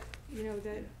that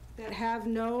have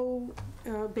no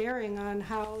bearing on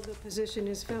how the position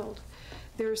is filled.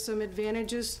 There's some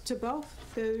advantages to both.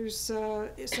 There's some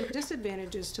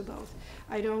disadvantages to both.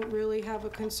 I don't really have a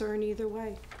concern either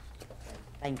way.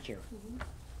 Thank you.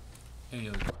 Any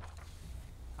other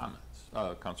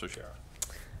comments? Councilor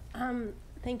Shara.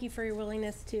 Thank you for your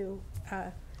willingness to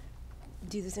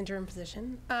do this interim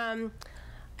position. I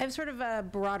have sort of a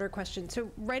broader question. So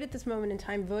right at this moment in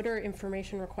time, voter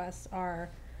information requests are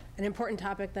an important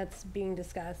topic that's being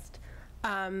discussed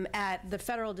at the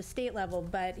federal to state level,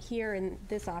 but here in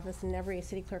this office, in every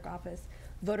city clerk office,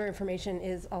 voter information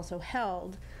is also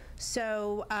held.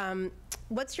 So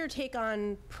what's your take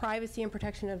on privacy and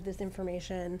protection of this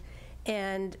information?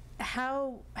 And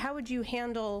how would you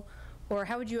handle, or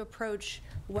how would you approach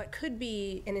what could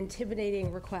be an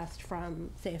intimidating request from,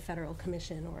 say, a federal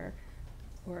commission or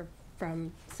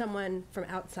from someone from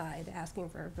outside asking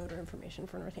for voter information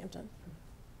for Northampton?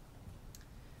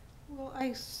 Well,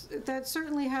 that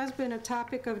certainly has been a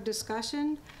topic of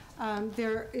discussion.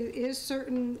 There is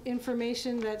certain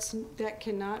information that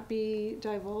cannot be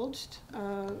divulged.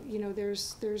 You know,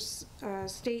 there's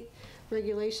state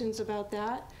regulations about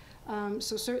that.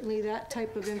 So certainly that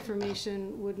type of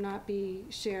information would not be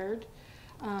shared.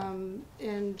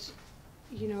 And,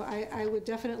 you know, I would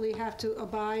definitely have to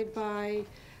abide by,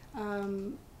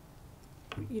 you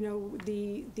know,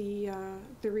 the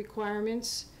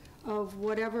requirements of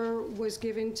whatever was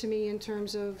given to me in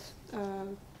terms of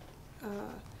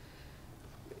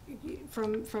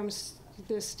from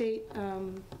the state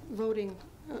voting,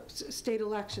 state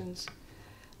elections.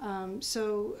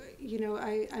 So, you know,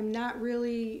 I'm not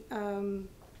really,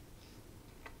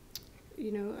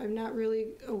 you know, I'm not really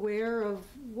aware of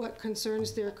what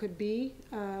concerns there could be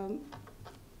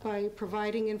by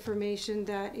providing information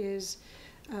that is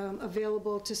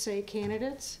available to, say,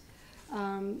 candidates.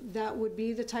 That would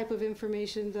be the type of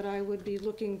information that I would be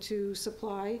looking to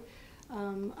supply.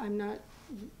 I'm not,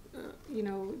 you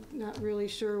know, not really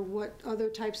sure what other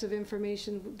types of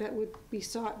information that would be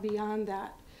sought beyond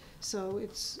that. So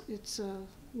it's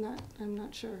not, I'm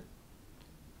not sure.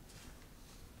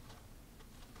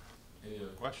 Any other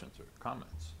questions or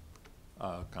comments?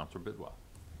 Councilor Bidwell.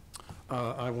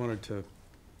 I wanted to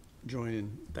join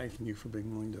in thanking you for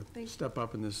being willing to step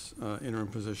up in this interim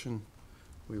position.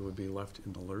 We would be left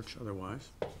in the lurch otherwise.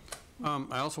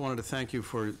 I also wanted to thank you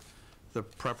for the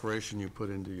preparation you put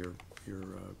into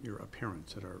your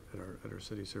appearance at our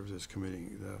City Services Committee.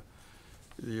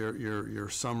 Your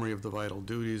summary of the vital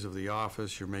duties of the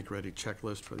office, your make-ready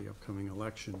checklist for the upcoming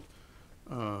election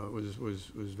was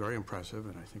very impressive,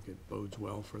 and I think it bodes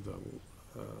well for the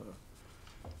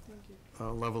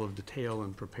level of detail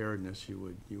and preparedness you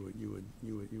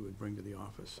would bring to the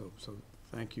office. So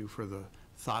thank you for the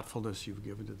thoughtfulness you've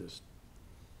given to this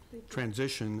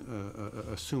transition,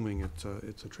 assuming it's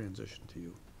a transition to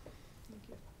you. Thank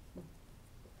you.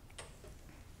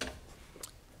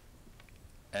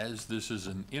 As this is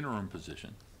an interim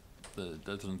position, that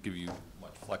doesn't give you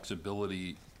much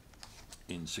flexibility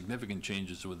in significant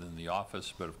changes within the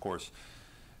office, but of course,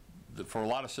 for a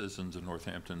lot of citizens in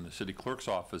Northampton, the city clerk's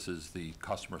office is the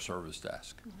customer service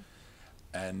desk.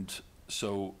 And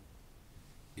so,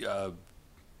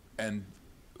 and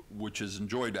which has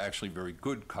enjoyed actually very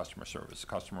good customer service,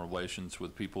 customer relations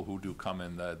with people who do come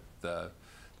in that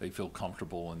they feel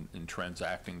comfortable in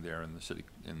transacting there in the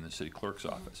city clerk's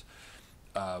office.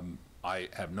 I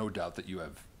have no doubt that you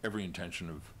have every intention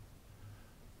of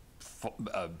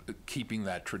keeping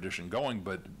that tradition going,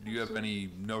 but do you have any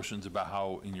notions about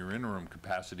how, in your interim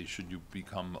capacity, should you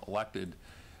become elected,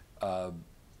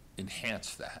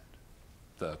 enhance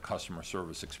the customer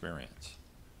service experience?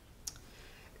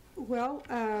 Well,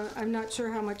 I'm not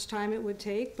sure how much time it would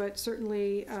take, but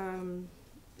certainly,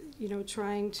 you know,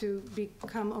 trying to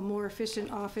become a more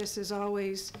efficient office is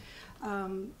always,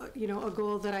 you know, a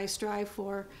goal that I strive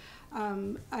for.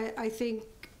 I think,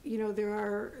 you know,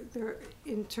 there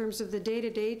in terms of the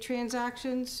day-to-day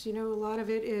transactions, you know, a lot of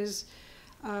it is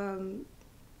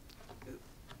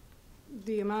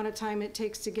the amount of time it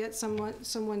takes to get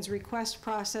someone's request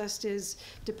processed is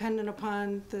dependent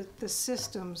upon the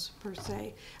systems per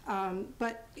se.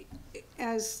 But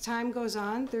as time goes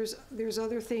on, there's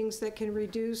other things that can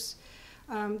reduce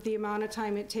the amount of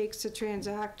time it takes to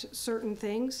transact certain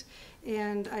things.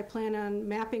 And I plan on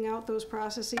mapping out those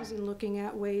processes and looking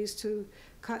at ways to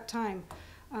cut time.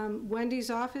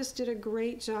 Wendy's office did a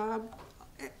great job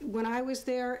when I was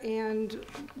there, and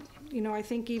you know, I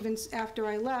think even after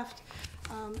I left,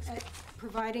 at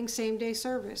providing same-day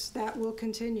service. That will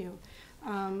continue.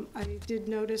 I did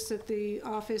notice that the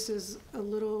office is a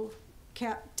little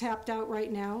tapped out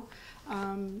right now.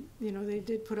 You know, they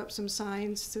did put up some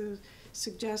signs to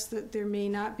suggest that there may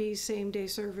not be same-day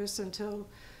service until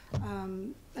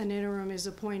an interim is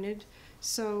appointed.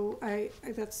 So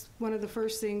that's one of the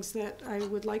first things that I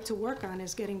would like to work on,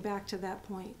 is getting back to that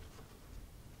point.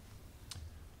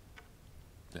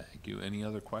 Thank you. Any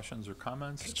other questions or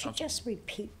comments? Could you just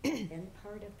repeat the end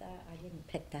part of that? I didn't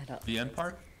pick that up. The end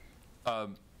part?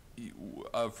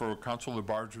 For Councilor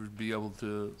Barge would be able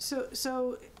to...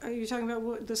 So are you talking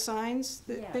about the signs?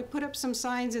 Yeah. They put up some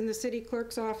signs in the city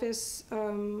clerk's office,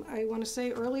 I want to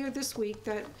say earlier this week,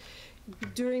 that,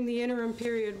 during the interim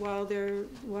period while they're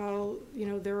without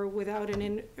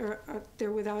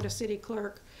they're without a city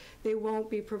clerk, they won't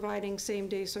be providing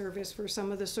same-day service for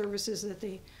some of the services that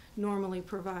they normally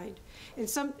provide. And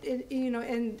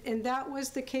and that was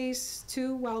the case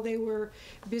too while they were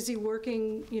busy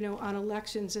working, on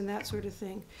elections and that sort of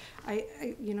thing.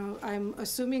 I'm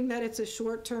assuming that it's a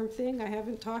short-term thing. I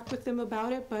haven't talked with them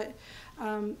about it, but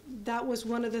that was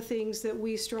one of the things that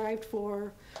we strived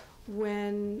for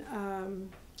when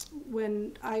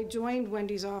I joined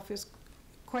Wendy's office.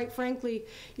 Quite frankly,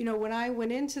 when I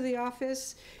went into the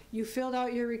office, you filled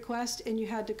out your request and you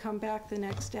had to come back the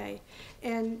next day.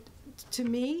 And to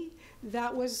me,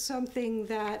 that was something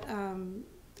that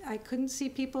I couldn't see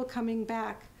people coming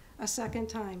back a second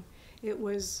time. It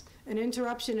was an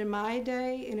interruption in my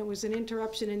day, and it was an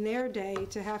interruption in their day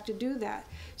to have to do that.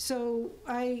 So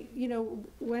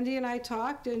Wendy and I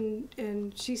talked,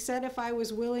 and she said if I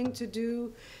was willing to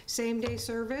do same-day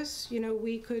service,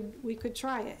 we could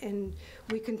try it. And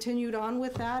we continued on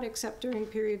with that, except during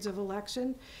periods of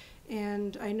election.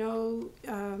 And I know,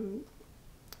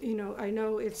 I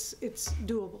know it's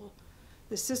doable.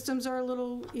 The systems are a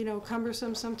little,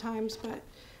 cumbersome sometimes, but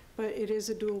it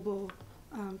is a doable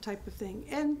type of thing.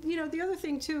 And, the other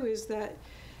thing too is that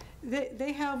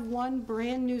they have one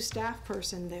brand new staff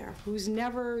person there who's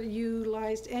never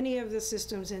utilized any of the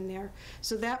systems in there.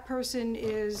 So that person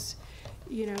is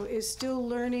still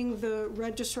learning the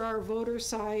registrar voter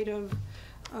side of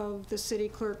the city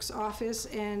clerk's office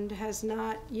and has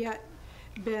not yet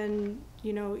been,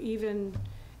 even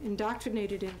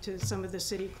indoctrinated into some of the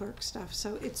city clerk stuff.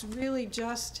 So it's really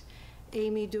just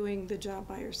Amy doing the job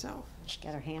by herself. She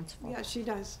got her hands full. Yeah, she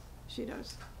does. She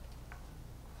does.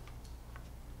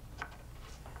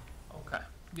 Okay.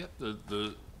 Yep,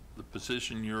 the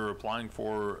position you're applying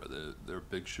for, there are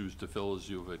big shoes to fill, as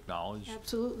you've acknowledged.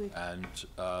 Absolutely. And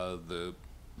the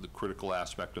critical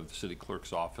aspect of the city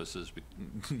clerk's office has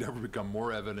never become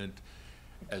more evident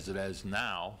as it has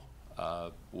now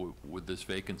with this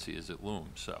vacancy as it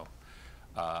looms. So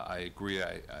I agree.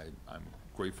 I'm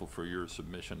grateful for your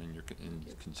submission and your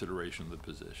consideration of the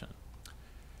position.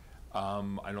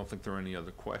 I don't think there are any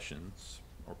other questions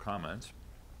or comments.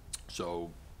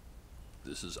 So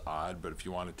this is odd, but if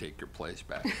you want to take your place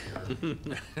back here.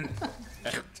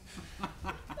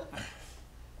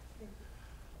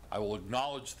 I will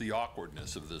acknowledge the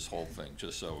awkwardness of this whole thing,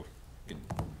 just so you can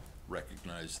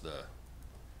recognize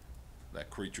that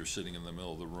creature sitting in the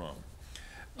middle of the room.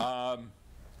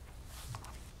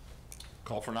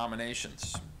 Call for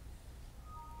nominations.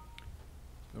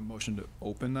 A motion to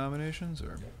open nominations,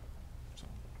 or?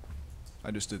 I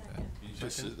just did that. You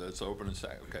just said that's open and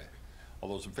second. Okay. All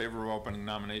those in favor of opening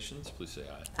nominations, please say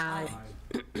aye.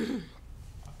 Aye.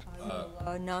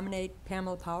 I will nominate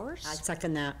Pamela Powers I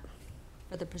second that.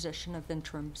 for the position of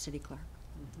interim city clerk.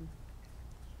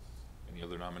 Any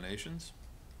other nominations?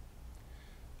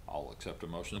 I'll accept a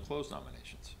motion to close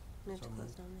nominations. Move to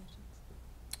close nominations.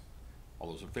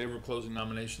 All those in favor of closing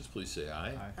nominations, please say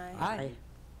aye. Aye. Any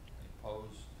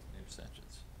opposed? Any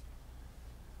abstentions?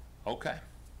 Okay.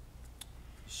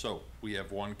 So we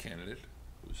have one candidate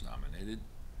who's nominated.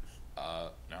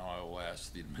 Now I will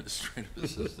ask the administrative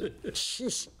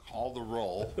assistant, call the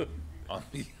roll on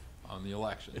the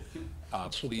election.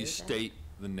 Please state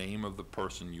the name of the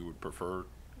person you would prefer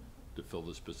to fill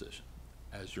this position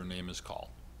as your name is called.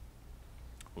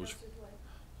 Who's?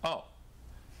 Oh,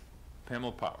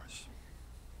 Pamela Powers.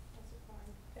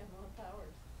 Pamela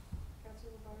Powers.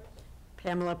 Councilor Powers.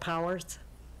 Pamela Powers.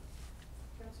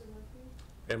 Councilor Murphy.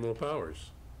 Pamela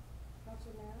Powers.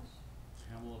 Councilor Nash.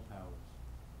 Pamela Powers.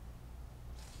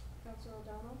 Councilor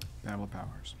O'Donnell. Pamela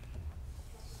Powers.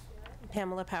 Councilor Starrett.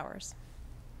 Pamela Powers.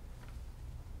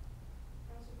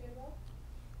 Councilor Bidwell.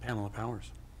 Pamela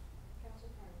Powers. Councilor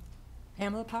Carney.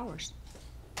 Pamela Powers.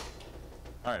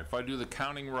 All right, if I do the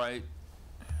counting right,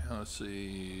 let's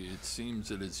see, it seems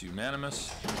that it's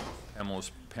unanimous.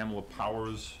 Pamela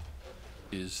Powers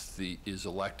is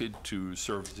elected to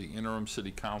serve as the interim city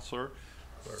councilor.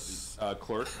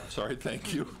 Clerk, I'm sorry,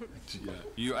 thank you. Yeah,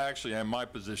 you actually have my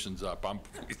positions up.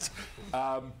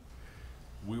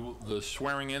 The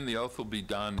swearing in, the oath will be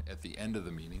done at the end of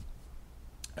the meeting.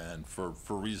 And for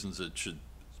reasons that should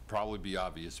probably be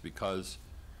obvious, because,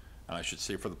 and I should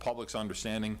say for the public's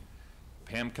understanding,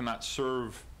 Pam cannot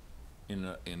serve in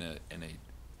a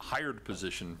hired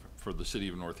position for the city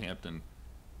of Northampton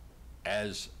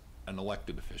as an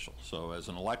elected official. So as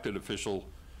an elected official,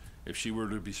 if she were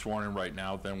to be sworn in right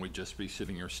now, then we'd just be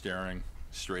sitting here staring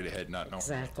straight ahead, not knowing.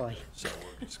 Exactly. So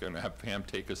we're just going to have Pam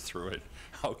take us through it.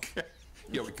 Okay.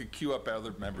 Yeah, we could queue up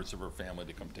other members of her family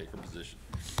to come take her position.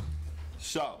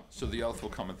 So the oath will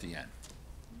come at the end.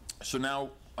 So now,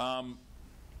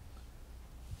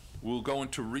 we'll go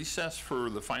into recess for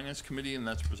the Finance Committee, and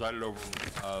that's presided over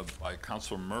by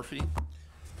Councilor Murphy.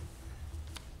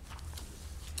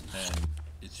 And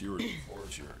it's yours, the floor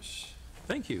is yours.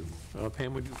 Thank you.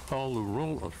 Pam, would you call the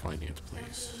roll of finance,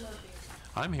 please?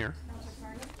 I'm here.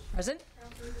 Present?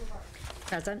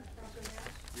 Present?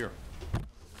 Here.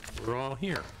 We're all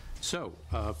here. So,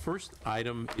 first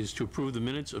item is to approve the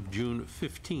minutes of June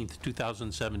 15th,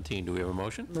 2017. Do we have a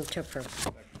motion? Move to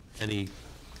approve. Any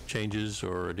changes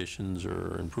or additions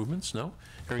or improvements? No?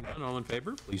 Hearing none, all in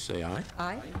favor, please say aye.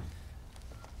 Aye.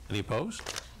 Any opposed?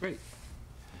 Great.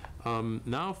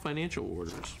 Now, financial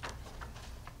orders.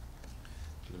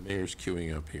 The mayor's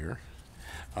queuing up here.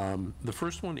 The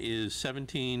first one is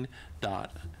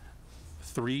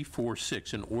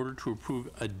 17.346, in order to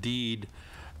approve a deed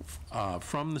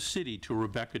from the city to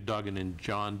Rebecca Duggan and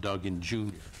John Duggan Jr.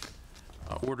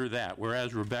 Order that,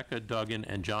 whereas Rebecca Duggan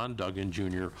and John Duggan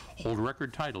Jr. hold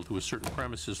record title to a certain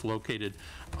premises located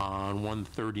on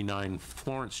 139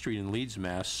 Florence Street in Leeds,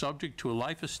 Mass., subject to a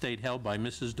life estate held by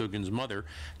Mrs. Duggan's mother,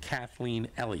 Kathleen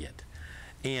Elliott.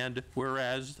 And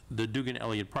whereas the Duggan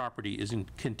Elliott property is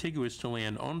contiguous to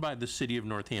land owned by the city of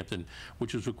Northampton,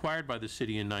 which was acquired by the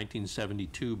city in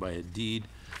 1972 by a deed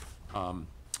of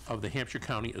the Hampshire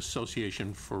County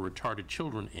Association for Retarded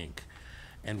Children, Inc.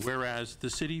 And whereas the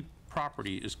city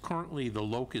property is currently the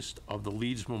locus of the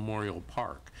Leeds Memorial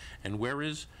Park, and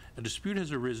whereas a dispute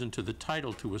has arisen to the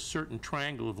title to a certain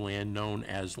triangle of land known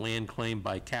as land claimed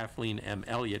by Kathleen M.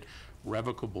 Elliott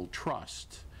Revocable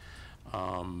Trust.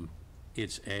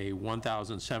 It's a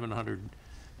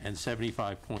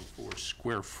 1,775.4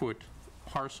 square foot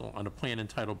parcel on a plan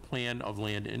entitled Plan of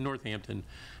Land in Northampton,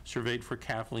 surveyed for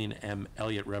Kathleen M.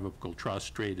 Elliott Revocable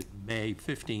Trust, dated May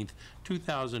 15th,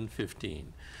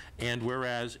 2015. And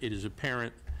whereas it is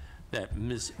apparent that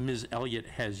Ms. Elliott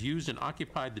has used and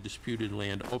occupied the disputed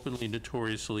land openly,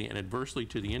 notoriously, and adversely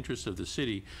to the interests of the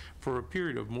city for a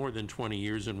period of more than 20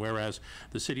 years, and whereas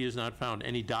the city has not found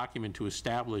any document to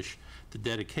establish the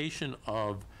dedication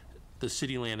of the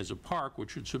city land as a park,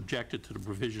 which would subject it to the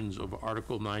provisions of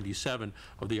Article 97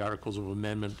 of the Articles of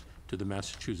Amendment to the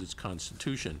Massachusetts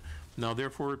Constitution. Now,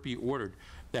 therefore, it be ordered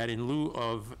that in lieu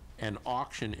of an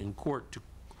auction in court to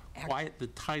quiet the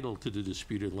title to the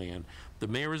disputed land, the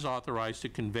mayor is authorized to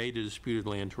convey the disputed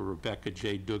land to Rebecca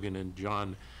J. Duggan and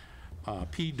John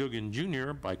P. Duggan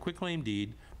Jr. by quitclaim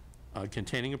deed,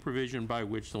 containing a provision by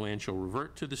which the land shall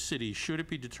revert to the city should it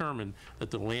be determined that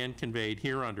the land conveyed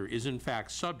hereunder is in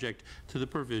fact subject to the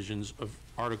provisions of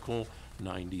Article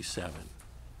 97.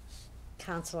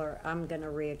 Counselor, I'm going to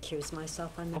recuse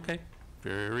myself on that. Okay,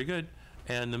 very good.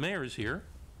 And the mayor is here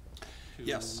to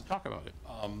Yes. talk about it.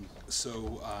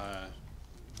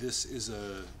 This is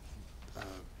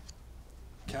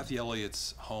Kathy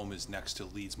Elliott's home is next to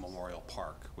Leeds Memorial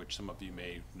Park, which some of you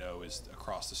may know is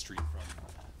across the street from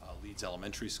Leeds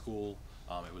Elementary School.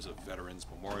 It was a Veterans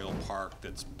Memorial Park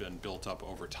that's been built up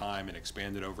over time and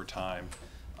expanded over time.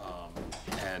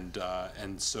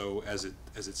 And so as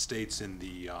it states in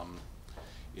the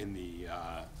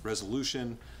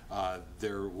resolution,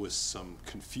 there was some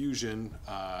confusion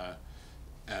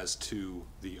as to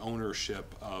the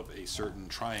ownership of a certain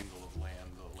triangle of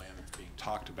land, the land that's being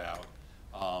talked about,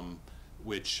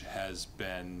 which has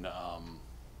been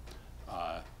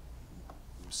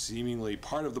seemingly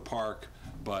part of the park,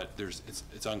 but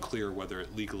it's unclear whether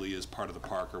it legally is part of the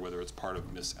park or whether it's part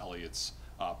of Miss Elliott's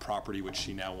property, which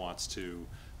she now wants to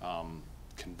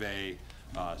convey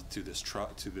to this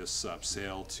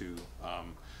sale to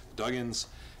Duggans.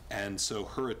 And so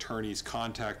her attorneys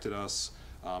contacted us.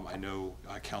 I know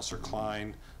Councilor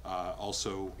Klein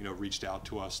also, reached out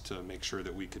to us to make sure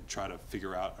that we could try to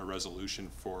figure out a resolution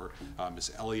for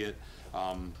Miss Elliott.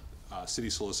 City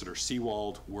Solicitor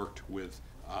Seawald worked with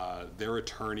their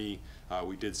attorney.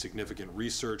 We did significant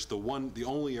research. The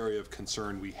only area of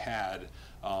concern we had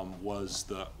was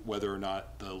whether or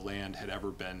not the land had ever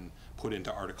been put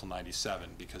into Article 97,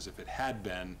 because if it had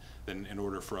been, then in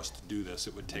order for us to do this,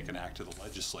 it would take an act of the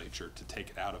legislature to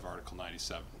take it out of Article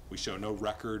 97. We show no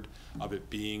record of it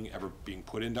ever being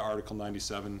put into Article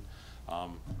 97. I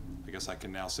guess I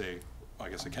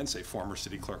can say former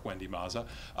City Clerk Wendy Mazza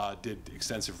did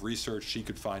extensive research. She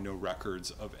could find no records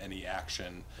of any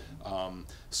action.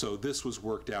 So this was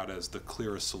worked out as the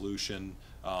clearest solution,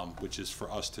 which is for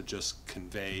us to just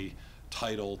convey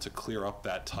title, to clear up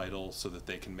that title so that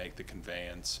they can make the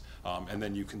conveyance. And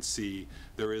then you can see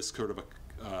there is sort of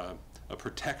a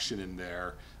protection in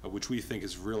there, which we think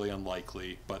is really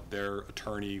unlikely, but their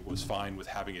attorney was fine with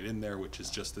having it in there, which is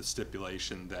just the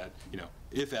stipulation that,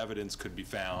 if evidence could be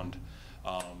found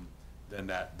then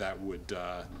that would,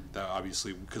 that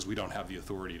obviously, because we don't have the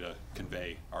authority to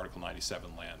convey Article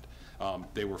 97 land.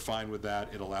 They were fine with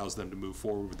that. It allows them to move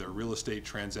forward with their real estate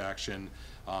transaction.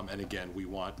 And again, we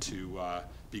want to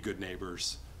be good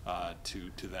neighbors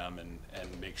to them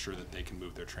and make sure that they can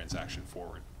move their transaction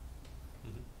forward.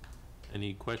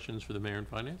 Any questions for the Mayor and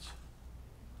Finance?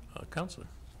 Counselor?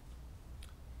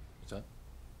 What's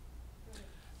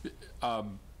that?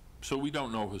 So we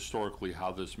don't know historically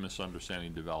how this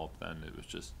misunderstanding developed then? It was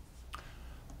just...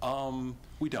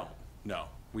 We don't. No,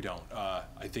 we don't.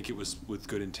 I think it was with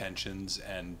good intentions,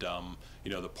 and,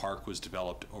 you know, the park was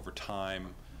developed over time.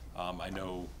 I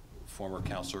know former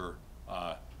Councilor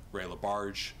Ray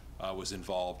LaBarge was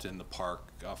involved in the park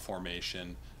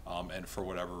formation, and for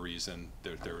whatever reason,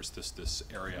 there was this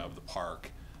area of the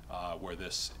park where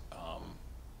this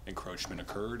encroachment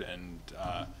occurred, and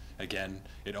again,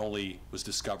 it only was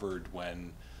discovered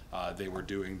when they were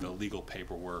doing the legal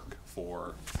paperwork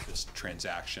for this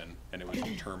transaction, and it was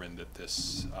determined that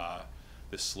this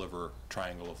this sliver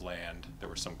triangle of land, there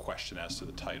was some question as to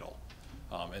the title,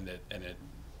 and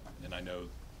I know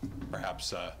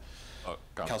perhaps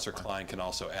Councilor Klein can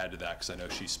also add to that, because I know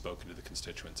she's spoken to the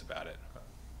constituents about it.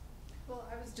 Well,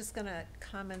 I was just going to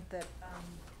comment that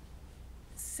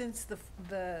since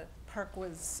the park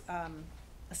was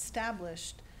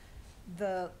established,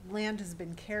 the land has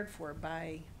been cared for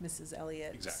by Mrs.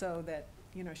 Elliott. Exactly. So that,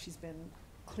 you know, she's been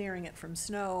clearing it from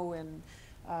snow and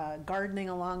gardening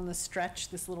along the stretch,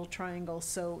 this little triangle.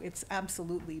 So it's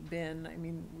absolutely been, I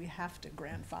mean, we have to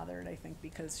grandfather it, I think,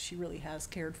 because she really has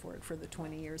cared for it for the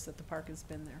 20 years that the park has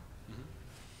been there. Mm-hmm.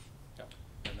 Yeah,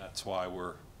 and that's why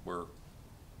we're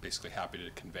basically happy to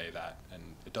convey that, and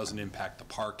it doesn't impact the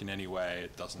park in any way.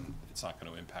 It's not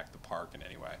going to impact the park in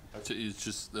any way. It's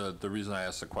just the reason I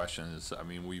asked the question is, I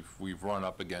mean, we've run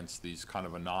up against these kind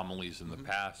of anomalies in the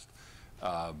past,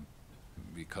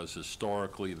 because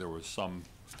historically there was some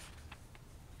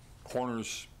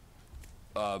corners,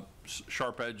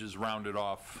 sharp edges rounded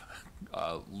off,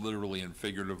 literally and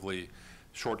figuratively.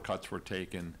 Shortcuts were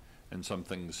taken, and some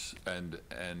things, and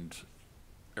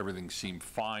everything seemed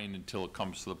fine until it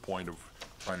comes to the point of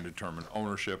trying to determine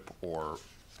ownership or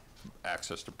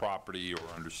access to property or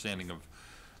understanding of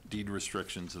deed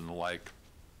restrictions and the like.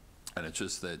 And it's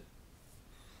just that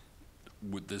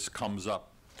this comes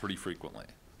up pretty frequently.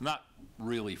 Not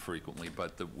really frequently,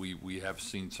 but that we have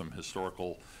seen some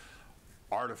historical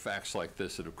artifacts like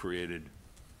this that have created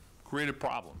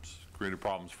problems. Created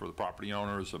problems for the property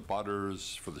owners, the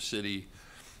abutters, for the city.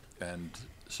 And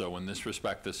so in this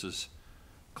respect, this is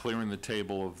clearing the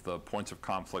table of the points of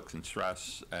conflict and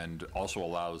stress, and also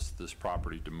allows this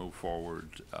property to move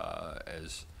forward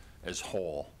as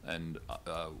whole and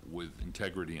with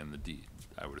integrity in the deed,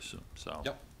 I would assume. So.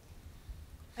 Yep.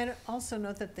 And also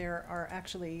note that there are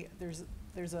actually, there's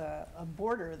a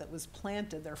border that was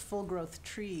planted. There are full-growth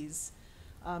trees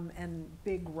and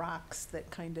big rocks that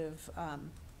kind of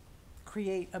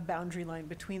create a boundary line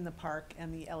between the park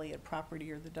and the Elliott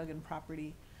property or the Duggan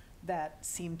property that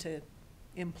seem to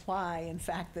imply, in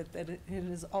fact, that it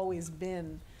has always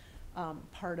been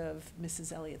part of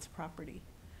Mrs. Elliott's property.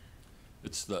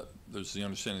 There's the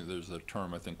understanding, there's a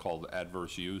term I think called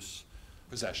adverse use.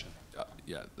 Possession.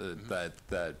 Yeah,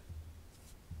 that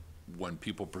when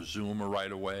people presume a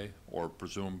right of way or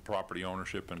presume property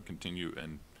ownership and continue,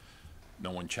 and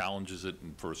no one challenges it,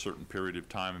 and for a certain period of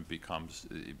time it becomes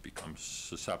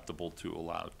susceptible to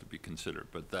allow it to be considered.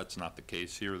 But that's not the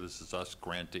case here. This is us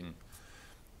granting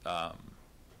a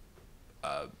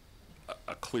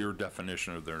clear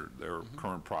definition of their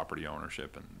current property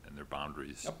ownership and their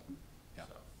boundaries. Yep. Yeah.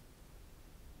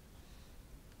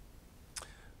 So.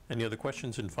 Any other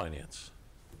questions in finance?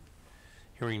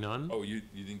 Hearing none? Oh, you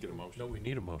didn't get a motion? No, we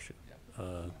need a motion.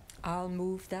 I'll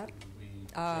move that.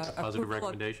 Positive Approval of-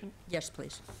 recommendation? Yes,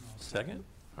 please. Second?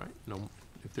 All right, no,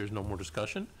 if there's no more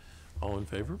discussion, all in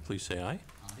favor, please say aye.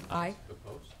 Aye.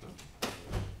 Opposed?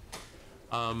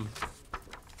 I'll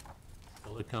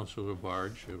let Councilor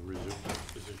Barge resume his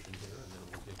position here, and then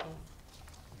we'll get going.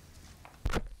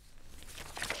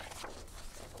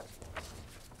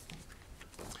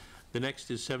 The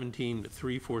next is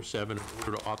 17347,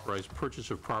 order to authorize purchase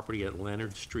of property at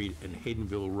Leonard Street and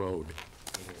Haydenville Road,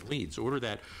 Leeds. Order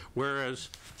that, whereas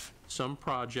some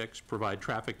projects provide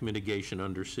traffic mitigation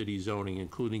under city zoning,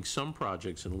 including some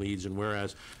projects in Leeds, and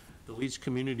whereas the Leeds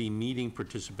community meeting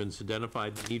participants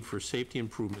identified the need for safety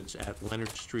improvements at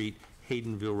Leonard Street,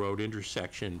 Haydenville Road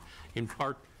intersection, in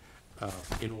part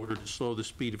in order to slow the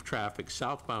speed of traffic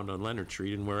southbound on Leonard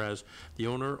Street, and whereas the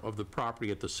owner of the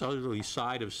property at the southerly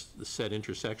side of the said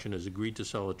intersection has agreed to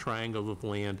sell a triangle of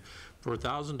land for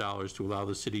 $1,000 to allow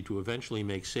the city to eventually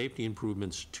make safety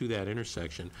improvements to that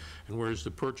intersection, and whereas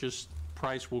the purchase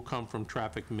price will come from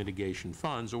traffic mitigation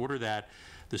funds, order that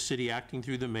the city acting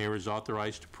through the mayor is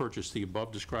authorized to purchase the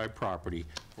above-described property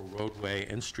for roadway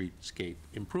and streetscape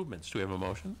improvements. Do we have a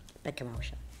motion? Make a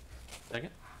motion. Second?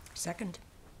 Second.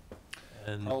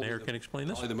 And the mayor can explain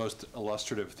this? Probably the most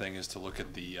illustrative thing is to look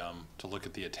at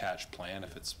the attached plan,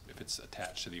 if it's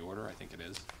attached to the order. I think it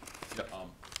is.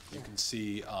 You can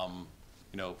see,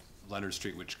 you know, Leonard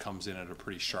Street, which comes in at a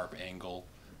pretty sharp angle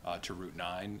to Route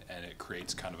 9, and it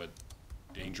creates kind of a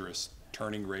dangerous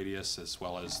turning radius, as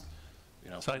well as,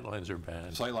 you know, Sightlines are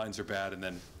bad. Sightlines are bad, and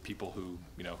then people who,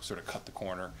 you know, sort of cut the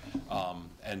corner.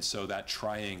 And so that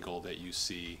triangle that you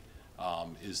see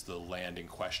is the land in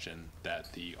question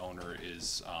that the owner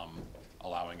is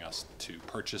allowing us to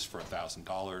purchase for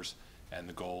 $1,000. And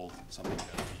the goal, something that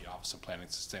the Office of Planning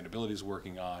and Sustainability is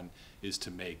working on, is to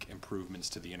make improvements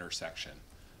to the intersection.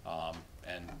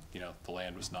 And, you know, the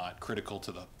land was not critical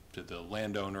to the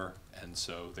landowner, and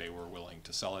so they were willing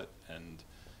to sell it, and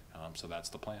so that's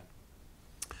the plan.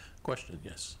 Question,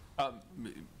 yes.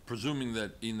 Presuming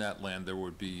that in that land there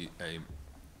would be a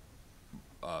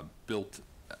built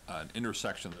an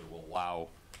intersection that will allow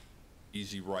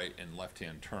easy right and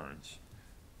left-hand turns,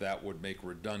 that would make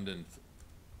redundant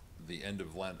the end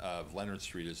of Leonard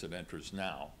Street as it enters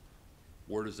now.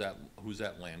 Where does that, who's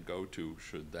that land go to?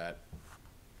 Should that,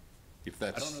 if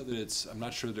that's... I don't know that I'm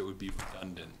not sure that it would be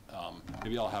redundant.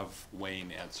 Maybe I'll have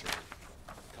Wayne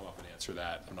come up and answer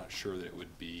that. I'm not sure that it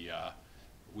would be,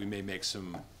 we may make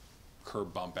some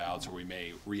curb bump outs, or we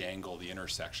may re-angle the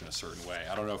intersection a certain way.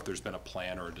 I don't know if there's been a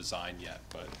plan or a design yet,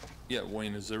 but... Yeah,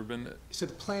 Wayne, has there been... So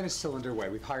the plan is still underway.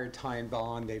 We've hired Ty and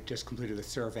Bond. They've just completed the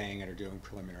surveying and are doing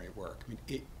preliminary work. I mean,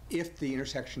 if the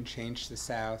intersection changed to the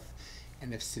south,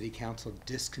 and if City Council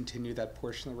discontinued that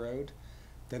portion of the road,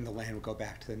 then the land will go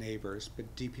back to the neighbors.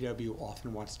 But DPW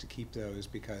often wants to keep those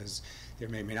because there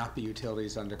may not be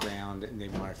utilities underground, and they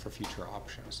want it for future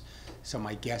options. So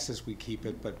my guess is we keep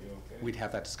it, but we'd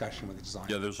have that discussion with the design.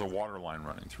 Yeah, there's a water line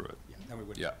running through it. Yeah, then we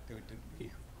would. Yeah.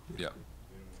 Yeah.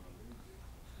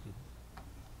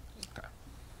 Okay.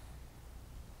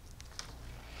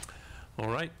 All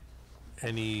right.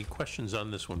 Any questions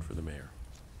on this one for the mayor?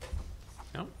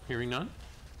 No? Hearing none?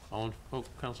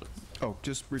 Counselor. Oh,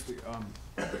 just briefly,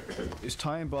 is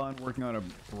Ty and Bond working on a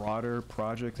broader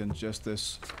project than just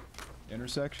this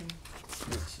intersection?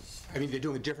 I mean, they're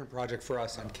doing a different project for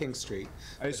us on King Street.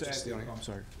 I'm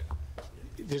sorry.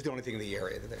 There's the only thing in the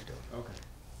area that they're doing. Okay.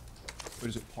 But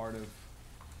is it part of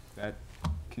that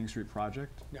King Street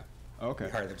project? No. Okay.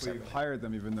 We hired them So you've separately. hired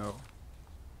them even though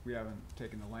we haven't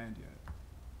taken the land yet?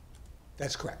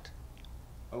 That's correct.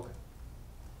 Okay.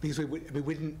 Because we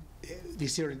wouldn't,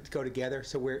 these sort of go together,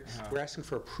 so we're asking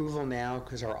for approval now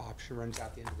because our option runs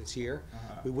out the end of this year.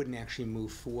 We wouldn't actually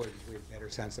move forward with a better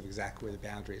sense of exactly where the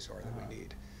boundaries are that we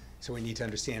need. So we need to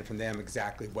understand from them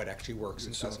exactly what actually works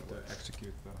and doesn't work. To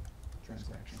execute the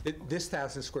transaction. This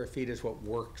 1,000 square feet is what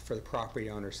worked for the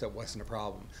property owner, so it wasn't a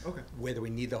problem. Okay. Whether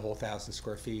we need the whole 1,000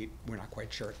 square feet, we're not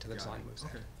quite sure until the design moves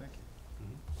ahead. Okay, thank you.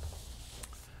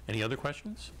 Any other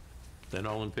questions? Then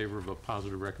all in favor of a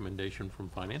positive recommendation from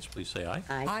finance, please say aye.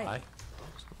 Aye. Aye.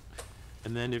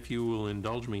 And then if you will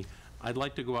indulge me, I'd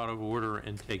like to go out of order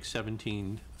and take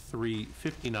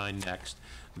 17-359 next.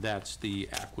 That's the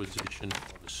acquisition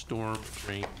of a storm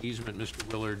drain easement. Mr.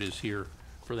 Willard is here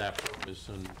for that purpose,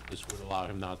 and this would allow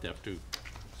him not to have to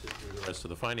sit through the rest of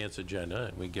the finance agenda,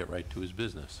 and we get right to his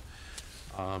business.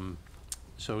 So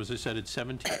as I said, it's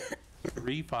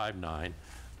 17-359.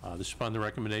 This is upon the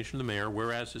recommendation of the mayor,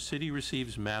 whereas the city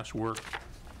received a mass work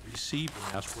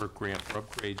grant for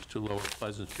upgrades to Lower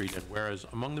Pleasant Street, and whereas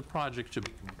among the projects to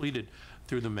be completed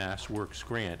through the Mass Works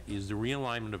grant is the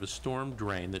realignment of a storm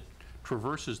drain that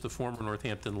traverses the former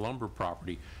Northampton lumber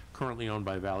property currently owned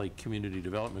by Valley Community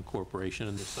Development Corporation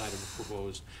and the site of a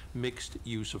proposed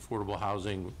mixed-use affordable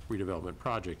housing redevelopment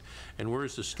project. And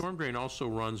whereas the storm drain also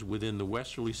runs within the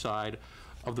westerly side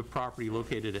of the property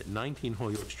located at 19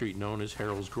 Holyoke Street, known as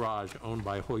Harold's Garage, owned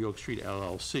by Holyoke Street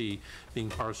LLC, being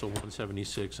parcel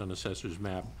 176 on Assessor's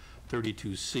Map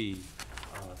 32C.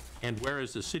 And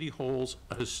whereas the city holds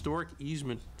a historic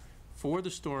easement for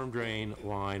the storm drain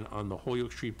line on the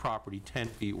Holyoke Street property 10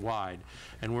 feet wide,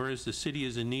 and whereas the city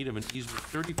is in need of an easement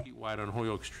 30 feet wide on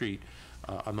Holyoke Street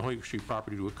on the Holyoke Street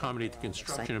property to accommodate the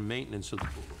construction and maintenance of the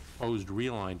proposed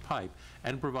realigned pipe,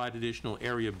 and provide additional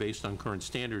area based on current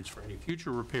standards for any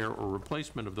future repair or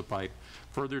replacement of the pipe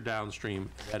further downstream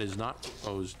that is not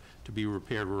proposed to be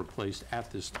repaired or replaced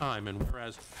at this time. And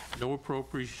whereas no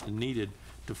appropriation needed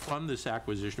to fund this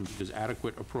acquisition because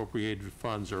adequate appropriated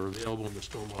funds are available in the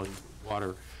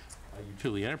Stormwater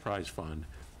Utility Enterprise Fund,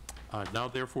 now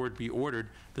therefore it be ordered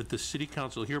that the City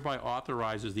Council hereby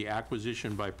authorizes the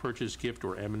acquisition by purchase, gift,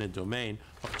 or eminent domain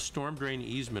of a storm drain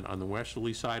easement on the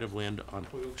westerly side of land on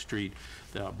Holyoke Street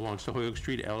that belongs to Holyoke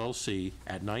Street LLC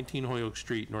at 19 Holyoke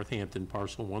Street, Northampton,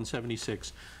 parcel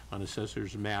 176 on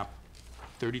Assessor's Map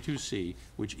 32C,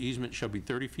 which easement shall be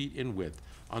 30 feet in width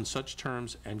on such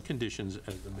terms and conditions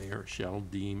as the mayor shall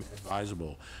deem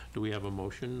advisable. Do we have a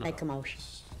motion? Make a motion.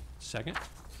 Second?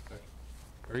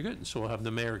 Very good. So we'll have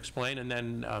the mayor explain, and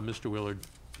then Mr. Willard.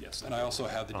 Yes, and I also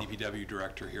have the DPW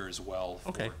director here as well for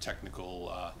Okay.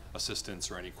 technical assistance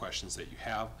or any questions that you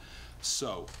have.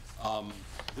 So,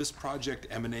 this project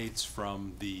emanates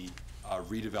from the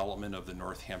redevelopment of the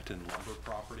Northampton lumber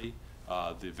property.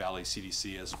 The Valley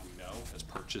CDC, as we know, has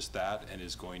purchased that and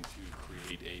is going to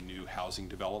create a new housing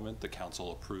development. The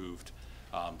council approved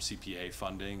CPA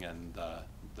funding, and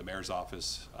the mayor's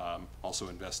office also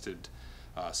invested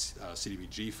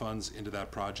CDBG funds into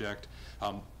that project.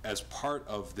 As part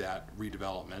of that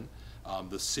redevelopment,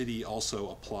 the city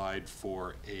also applied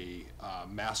for a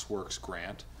MassWorks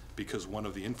grant because one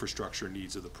of the infrastructure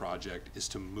needs of the project is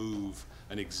to move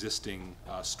an existing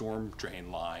storm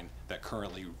drain line that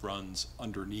currently runs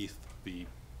underneath the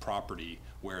property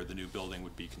where the new building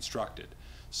would be constructed.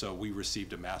 So we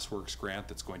received a MassWorks grant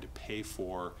that's going to pay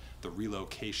for the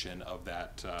relocation of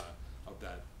that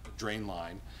drain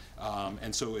line.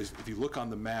 And so if you look on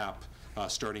the map,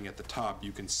 starting at the top,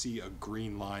 you can see a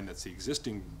green line that's the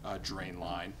existing drain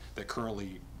line that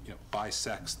currently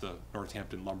bisects the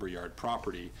Northampton Lumberyard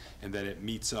property, and then it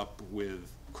meets up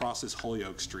with, crosses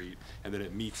Holyoke Street, and then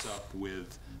it meets up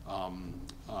with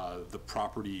the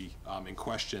property in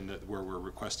question where we're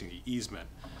requesting the easement.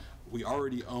 We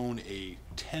already own a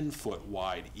 10-foot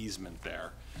wide easement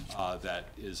there that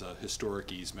is a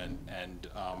historic easement,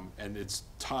 and it's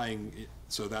tying.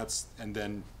 So that's, and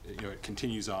then it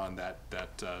continues on that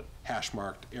hash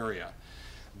marked area.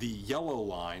 The yellow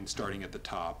line starting at the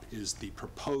top is the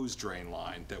proposed drain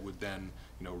line that would then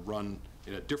run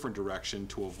in a different direction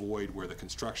to avoid where the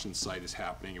construction site is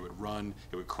happening. It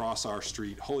would cross our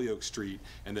street, Holyoke Street,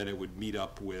 and then it would meet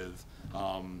up with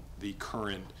the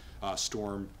current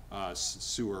storm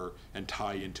sewer and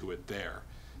tie into it there.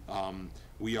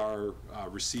 We are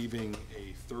receiving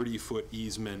a 30-foot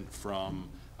easement from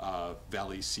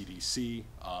Valley CDC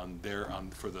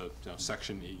for the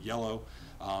section in yellow,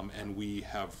 and we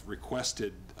have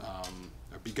requested,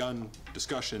 begun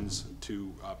discussions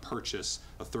to purchase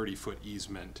a 30-foot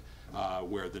easement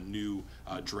where the new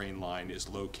drain line is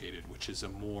located, which is a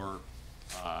more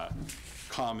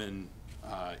common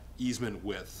easement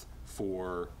width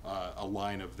for a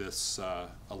line of this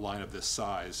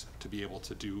size to be able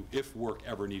to do, if work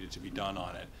ever needed to be done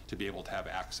on it, to be able to have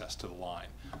access to the line.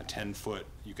 A 10-foot,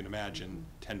 you can imagine,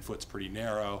 10 foot's pretty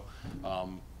narrow.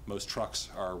 Most trucks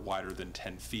are wider than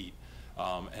 10 feet,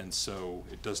 and so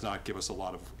it does not give us a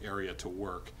lot of area to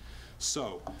work.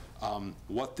 So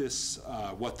what this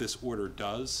order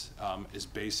does is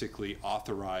basically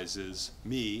authorizes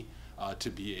me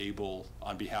to be able,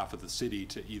 on behalf of the city,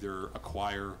 to either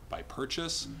acquire by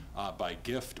purchase, by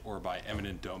gift, or by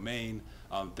eminent domain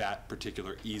that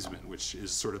particular easement, which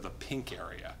is sort of the pink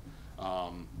area.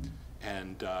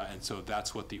 And so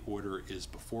that's what the order is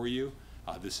before you.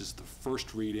 This is the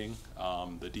first reading.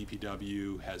 The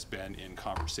DPW has been in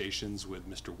conversations with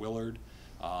Mr. Willard,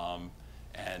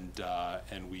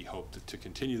 and we hope to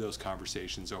continue those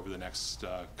conversations over the next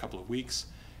couple of weeks.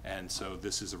 And so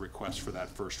this is a request for that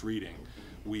first reading.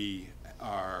 We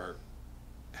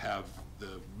have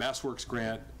the MassWorks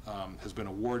grant has been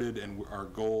awarded, and our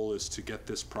goal is to get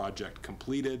this project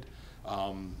completed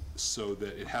so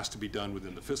that it has to be done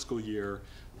within the fiscal year,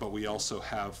 but we also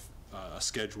have a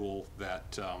schedule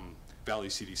that Valley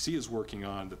CDC is working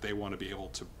on that they want to be able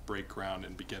to break ground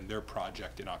and begin their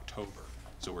project in October.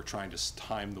 So we're trying to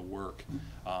time the work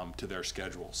to their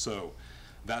schedule. So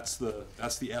that's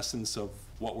the essence of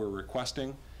what we're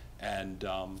requesting, and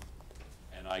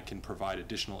I can provide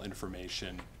additional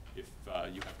information if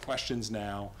you have questions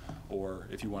now, or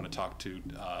if you want to talk to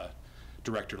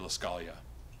Director LaScalia.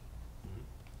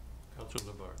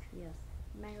 Councilor Labarge. Yes,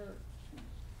 Mayor,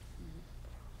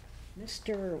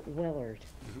 Mr. Willard,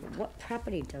 what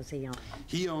property does he own?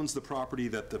 He owns the property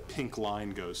that the pink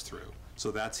line goes through,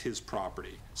 so that's his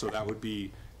property. So that would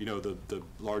be, you know, the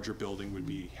larger building would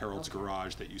be Harold's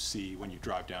Garage that you see when you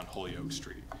drive down Holyoke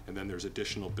Street. And then there's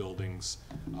additional buildings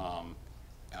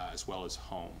as well as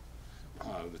home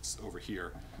that's over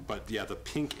here. But yeah, the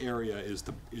pink area is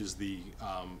the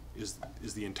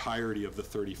entirety of the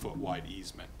 30-foot wide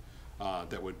easement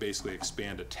that would basically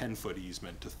expand a 10-foot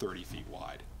easement to 30 feet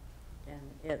wide. And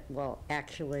it will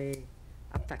actually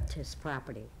affect his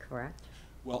property, correct?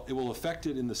 Well, it will affect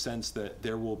it in the sense that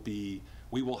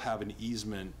we will have an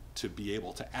easement to be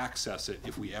able to access it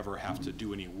if we ever have to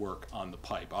do any work on the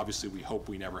pipe. Obviously, we hope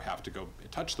we never have to go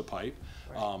touch the pipe,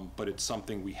 but it's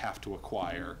something we have to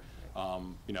acquire.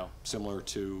 You know, similar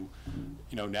to,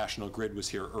 you know, National Grid was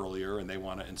here earlier and they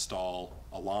want to install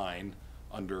a line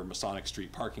under Masonic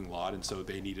Street parking lot, and so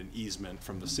they need an easement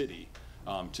from the city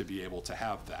to be able to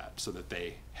have that so that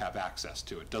they have access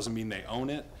to it. Doesn't mean they own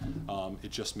it.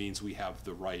 It just means we have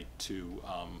the right to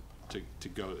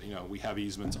go, you know, we have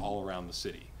easements all around the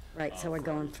city. Right, so we're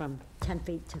going from 10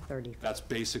 feet to 30 feet. That's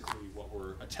basically what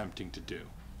we're attempting to do.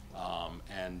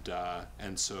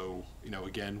 And so, you know,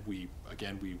 again, we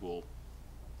will,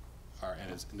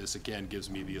 and this again gives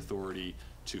me the authority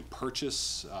to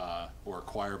purchase or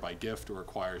acquire by gift or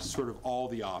acquire sort of all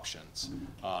the options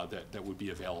that would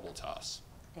be available to us.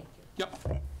 Thank you.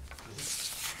 Yep.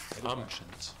 Any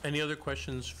questions? Any other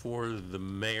questions for the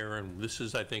mayor? And this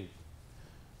is, I think,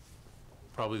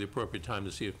 probably the appropriate time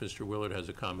to see if Mr. Willard has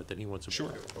a comment that he wants to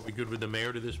make. Are we good with the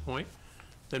mayor to this point?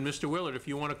 Then, Mr. Willard, if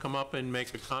you want to come up and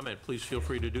make a comment, please feel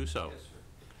free to do so. Yes, sir.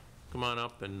 Come on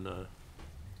up and...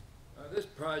 This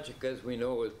project, as we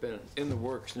know, has been in the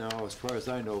works now, as far as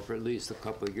I know, for at least a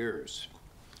couple of years.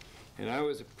 And I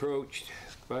was approached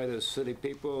by the city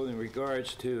people in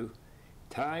regards to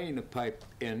tying the pipe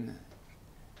in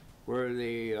where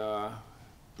the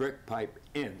brick pipe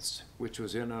ends, which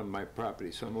was in on my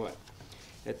property somewhat.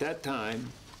 At that time,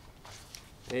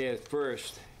 they at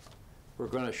first were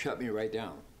going to shut me right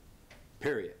down,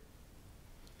 period.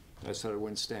 I said I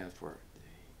wouldn't stand for it.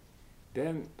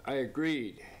 Then I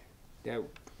agreed that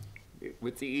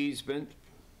with the easement,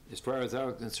 as far as I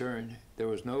was concerned, there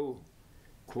was no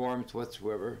quorums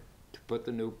whatsoever to put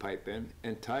the new pipe in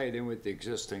and tie it in with the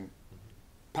existing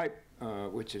pipe,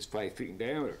 which is 5 feet in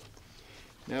diameter.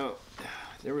 Now,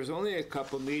 there was only a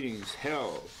couple meetings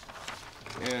held,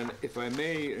 and if I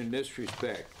may, in this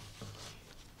respect,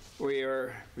 we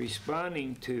are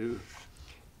responding to,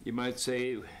 you might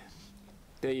say,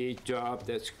 the job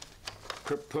that's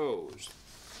proposed.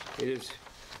 It is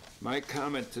my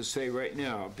comment to say right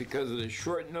now, because of the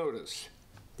short notice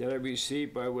that I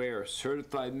received by way of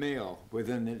certified mail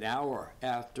within an hour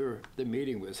after the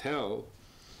meeting was held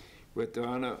with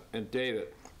Donna and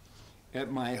David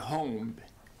at my home,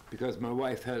 because my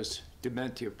wife has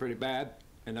dementia pretty bad,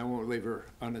 and I won't leave her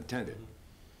unattended.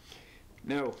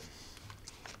 Now,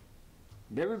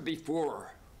 never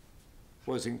before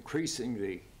was increasing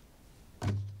the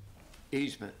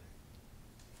easement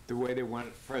the way they want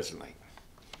it presently.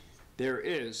 There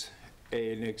is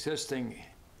an existing,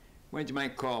 what you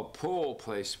might call pole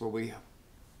place where we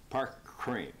park a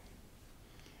crane.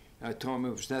 I told them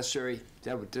it was necessary,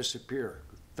 that would disappear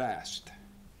fast.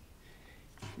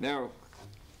 Now,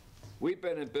 we've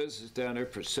been in business down there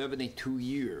for 72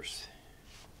 years.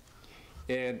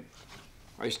 And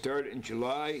I started in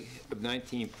July of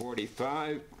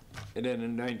 1945, and then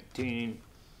in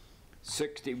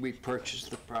 1960 we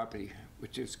purchased the property,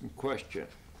 which is in question.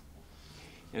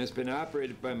 And it's been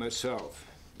operated by myself,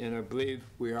 and I believe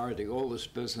we are the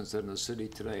oldest business in the city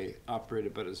today,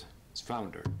 operated by its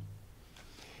founder.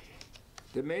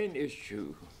 The main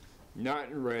issue, not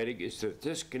in writing, is the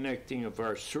disconnecting of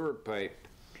our sewer pipe,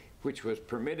 which was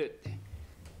permitted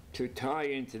to tie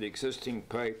into the existing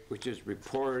pipe, which is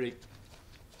reported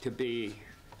to be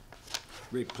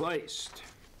replaced.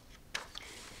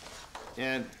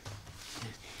 And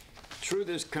through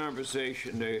this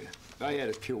conversation, I had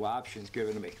a few options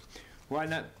given to me. Why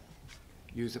not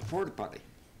use a porta potty?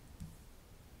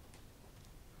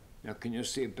 Now, can you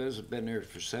see a business been there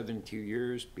for 72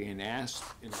 years being asked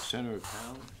in the center of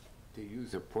town to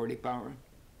use a porta potty?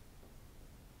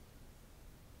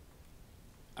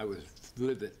 I was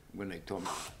livid when they told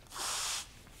me.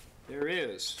 There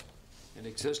is an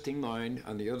existing line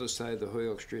on the other side of the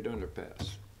Holyoke Street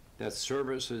underpass that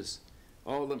services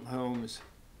all them homes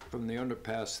from the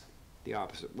underpass the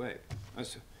opposite way. I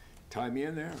said, tie me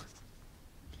in there.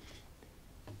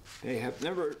 They have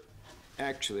never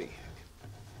actually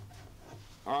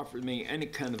offered me any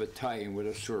kind of a tie-in with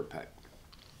a sewer pipe.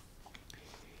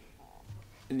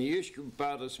 And the issue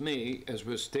bothers me, as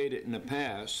was stated in the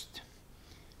past,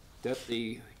 that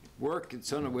the work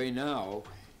that's underway now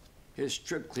is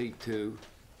strictly to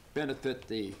benefit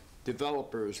the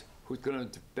developers who's going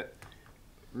to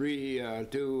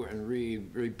redo and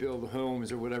rebuild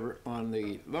homes or whatever on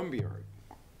the lumberyard.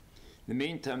 In the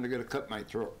meantime, they're going to cut my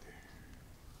throat.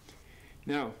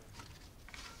 Now,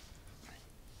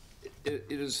 it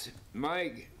is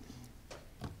my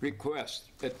request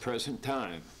at present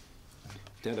time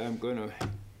that I'm going to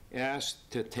ask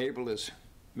to table this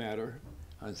matter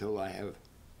until I have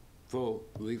full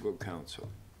legal counsel.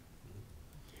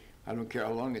 I don't care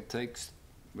how long it takes,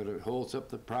 but it holds up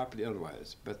the property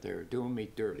otherwise, but they're doing me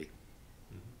dirty.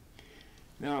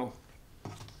 Now,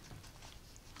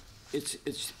 it's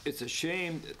a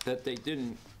shame that they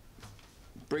didn't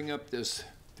bring up this,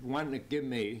 wanting to give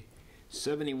me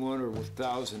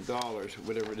 $71,000 or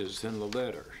whatever it is in the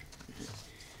letter.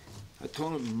 I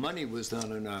told them money was not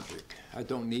an object. I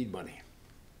don't need money.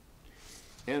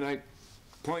 And I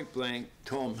point blank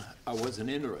told them I wasn't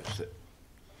interested.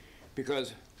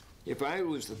 Because if I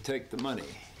was to take the money,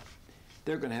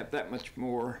 they're going to have that much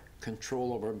more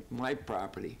control over my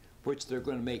property, which they're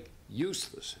going to make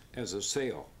useless as a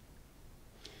sale.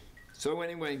 So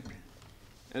anyway,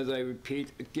 as I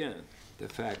repeat again, the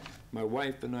fact my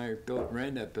wife and I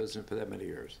ran that business for that many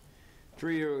years.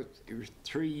 3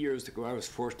 years ago, I was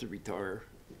forced to retire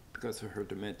because of her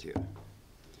dementia.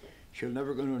 She'll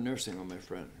never go to a nursing home, my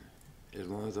friend, as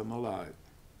long as I'm alive.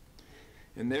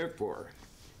 And therefore,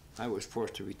 I was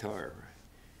forced to retire.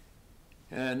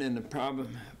 And in the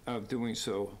problem of doing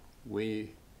so,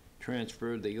 we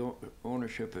transferred the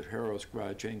ownership of Harold's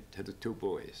Garage Inc. to the two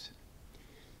boys.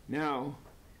 Now,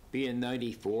 being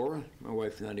 94, my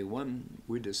wife 91,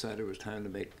 we decided it was time to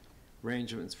make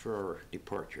arrangements for our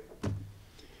departure.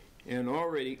 And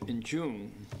already in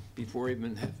June, before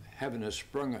even having it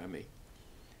sprung on me,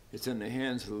 it's in the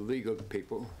hands of the legal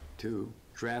people to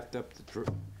draft up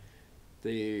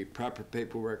the proper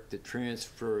paperwork to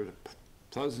transfer the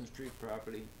Pleasant Street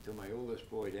property to my oldest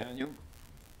boy, Daniel,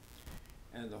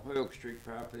 and the Hoyok Street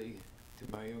property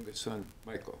to my youngest son,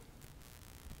 Michael.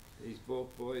 These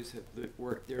both boys have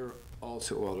worked there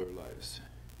also all their lives.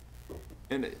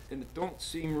 And it don't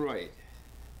seem right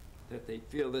that they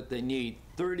feel that they need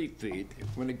 30 feet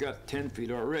when they got 10 feet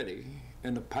already,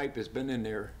 and the pipe has been in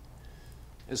there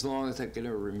as long as I can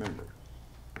ever remember.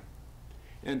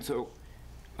 And so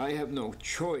I have no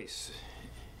choice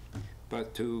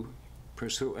but to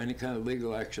pursue any kind of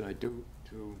legal action I do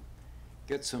to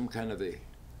get some kind of a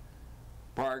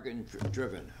bargain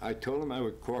driven. I told them I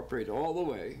would cooperate all the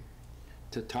way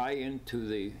to tie into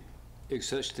the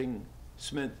existing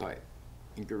cement pipe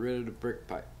and get rid of the brick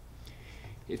pipe.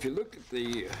 If you look at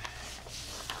the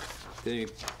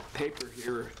paper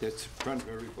here that's in front of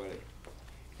everybody,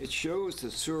 it shows the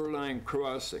sewer line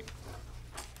crossing,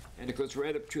 and it goes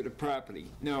right up to the property.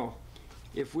 Now,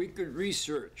 if we could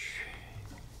research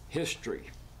history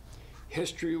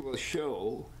will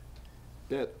show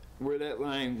that where that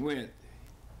line went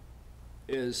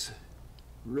was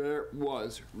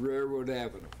Railroad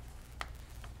Avenue.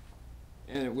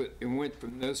 And it went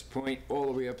from this point all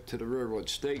the way up to the railroad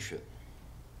station.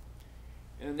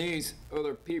 And these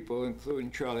other people,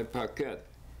 including Charlie Paquette,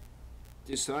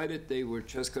 decided they were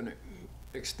just going to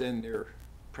extend their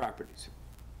properties.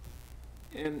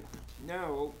 And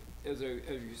now, as you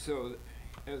saw,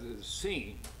 as a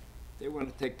scene, they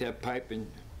want to take that pipe and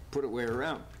put it way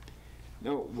around.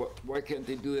 No, why can't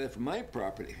they do that for my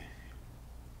property?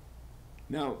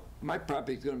 Now, my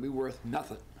property is going to be worth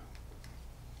nothing.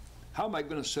 How am I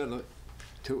going to sell it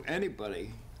to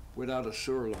anybody without a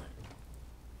sewer line?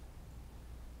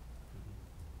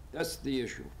 That's the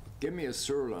issue. Give me a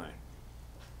sewer line.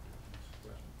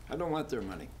 I don't want their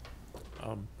money.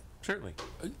 Certainly.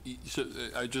 So,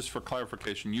 just for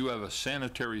clarification, you have a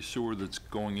sanitary sewer that's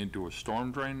going into a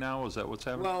storm drain now? Is that what's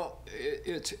happening? Well,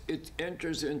 it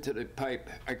enters into the pipe.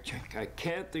 I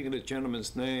can't think of the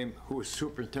gentleman's name who was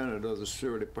superintendent of the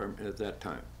sewer department at that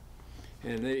time.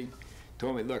 And they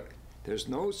told me, look, there's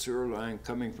no sewer line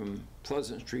coming from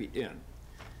Pleasant Street in,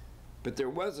 but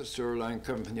there was a sewer line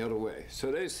coming from the other way.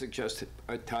 So they suggested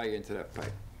I tie into that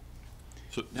pipe.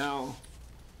 So now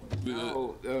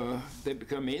they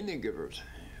become Indian givers.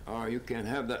 Oh, you can't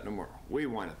have that no more. We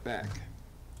want it back.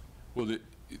 Well,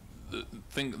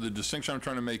 the distinction I'm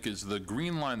trying to make is the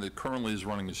green line that currently is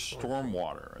running is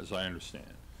stormwater, as I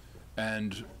understand.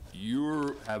 And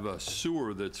you have a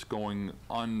sewer that's going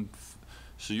on,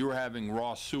 so you're having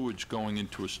raw sewage going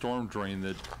into a storm drain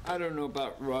that... I don't know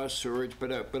about raw sewage,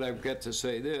 but I've got to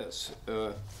say this.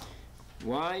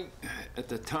 Why, at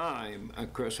the time,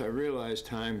 of course, I realized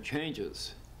time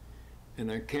changes. And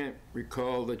I can't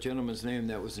recall the gentleman's name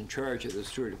that was in charge of the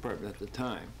sewer department at the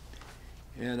time.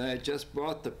 And I had just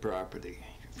bought the property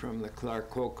from the Clark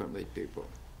Coal Company people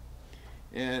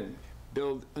and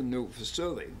build a new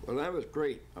facility. Well, that was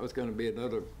great. I was going to be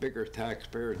another bigger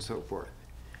taxpayer and so forth.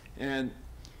 And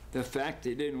the fact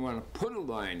they didn't want to put a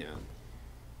line in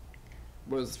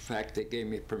was the fact they gave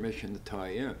me permission to tie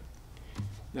in.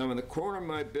 Now, in the corner of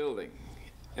my building,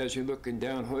 as you're looking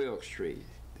down Hoyle Street,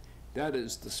 that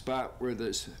is the spot where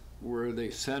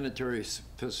the sanitary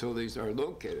facilities are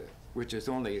located, which is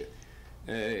only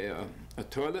a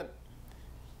toilet,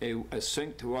 a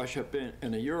sink to wash up in,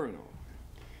 and a urinal.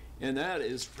 And that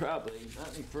is probably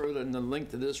not any further than the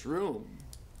length of this room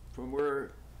from where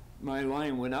my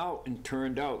line went out and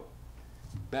turned out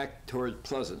back towards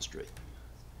Pleasant Street.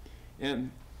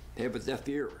 And they have a deaf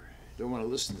ear. Don't want to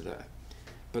listen to that.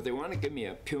 But they want to give me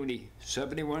a puny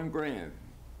 71 grand.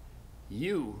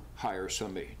 You hire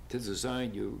somebody to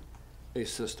design you a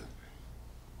system.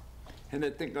 And they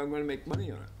think I'm going to make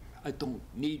money on it. I don't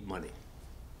need money.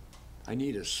 I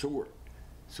need a sewer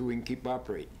so we can keep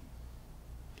operating.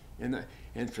 And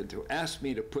to ask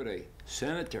me to put a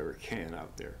sanitary can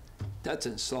out there, that's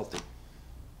insulting.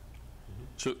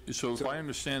 So if I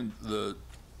understand the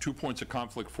 2 points of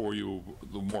conflict for you,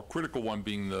 the more critical one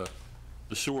being the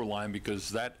sewer line, because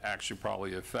that actually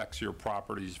probably affects your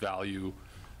property's value,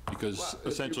 because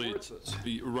essentially it's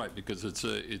right, because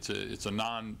it's a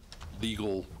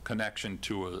non-legal connection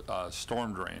to a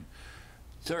storm drain.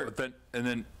 Sir. But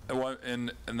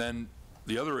then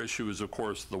the other issue is, of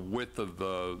course, the width of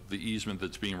the easement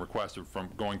that's being requested, from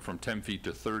going from 10 feet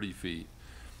to 30 feet,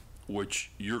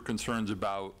 which your concerns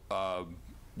about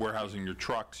warehousing your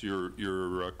trucks,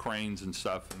 your cranes and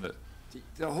stuff. And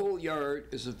the whole yard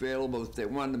is available if they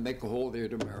wanted to make a hole there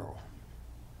tomorrow.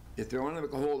 If they want to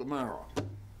make a hole tomorrow.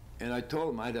 And I told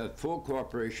them I'd have full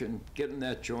cooperation, getting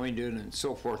that joined in and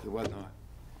so forth and whatnot.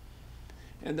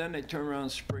 And then they turn around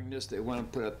and spring this, they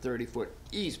want to put a 30-foot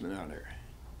easement on there.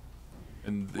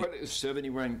 And what is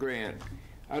 71 grand?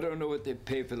 I don't know what they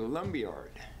pay for the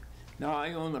lumberyard. Now,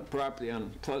 I own the property on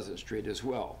Pleasant Street as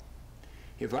well.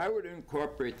 If I were to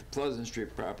incorporate the Pleasant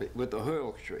Street property with the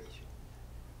Hoyle Street,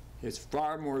 it's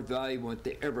far more valuable than what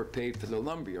they ever paid for the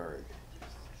lumberyard.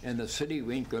 And the city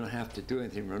ain't gonna have to do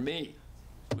anything for me.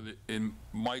 In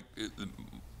my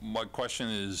question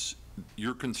is,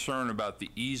 your concern about the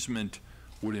easement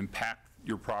would impact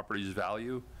your property's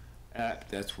value?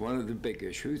 That's one of the big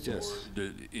issues, yes.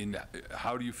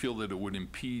 How do you feel that it would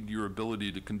impede your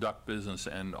ability to conduct business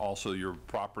and also your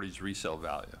property's resale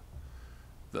value?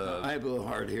 I have a little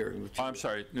hard hearing. I'm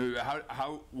sorry.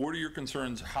 What are your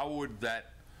concerns? How would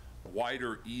that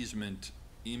wider easement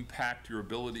impact your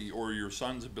ability or your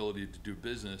son's ability to do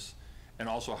business? And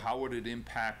also, how would it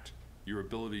impact your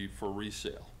ability for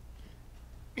resale?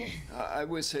 I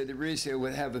would say the resale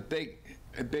would have a big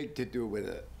to do with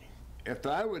it. If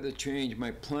I were to change my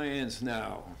plans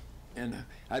now, and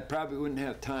I probably wouldn't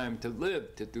have time to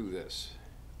live to do this.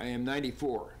 I am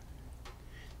 94.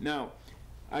 Now,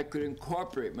 I could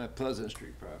incorporate my Pleasant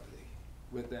Street property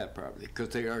with that property, because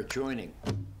they are joining,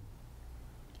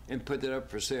 and put it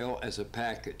up for sale as a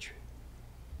package.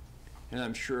 And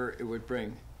I'm sure it would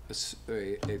bring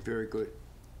a very good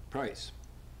price.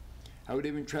 I would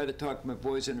even try to talk my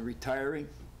boys into retiring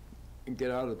and get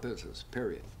out of the business,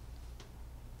 period.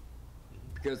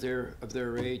 Because they're of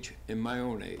their age and my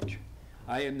own age.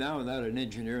 I am now not an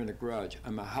engineer in the garage.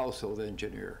 I'm a household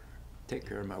engineer. Take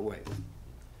care of my wife.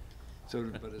 So,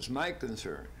 but it's my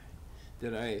concern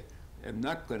that I am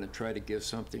not going to try to give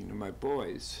something to my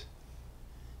boys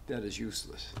that is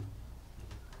useless.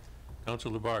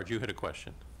 Councilor Labarge, you had a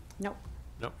question. No.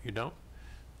 No, you don't?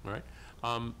 All right.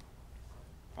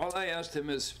 All I asked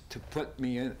him is to put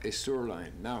me in a sewer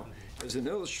line. Now, as an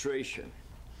illustration,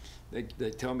 they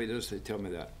tell me this, they tell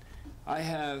me that. I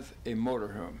have a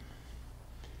motorhome,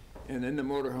 and in the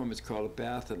motorhome it's called a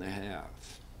bath and a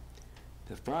half.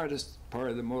 The farthest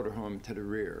part of the motorhome to the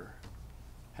rear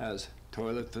has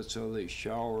toilet facilities,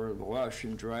 shower,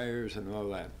 washing dryers, and all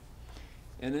that.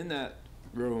 And in that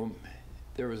room,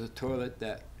 there was a toilet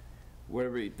that,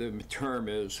 whatever the term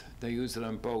is, they use it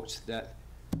on boats, that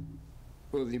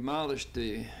will demolish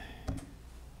the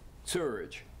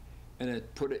sewerage and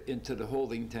it put it into the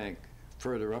holding tank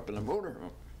further up in the motorhome.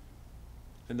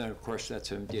 And then, of course,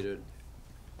 that's emptied at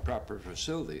proper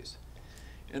facilities.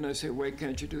 And I say, why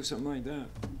can't you do something like that?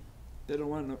 They don't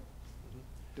want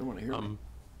to hear me.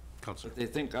 Councilor. But they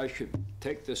think I should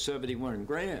take the 71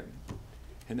 grand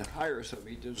and hire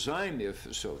somebody to design me a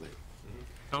facility.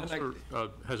 Councilor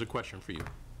has a question for you,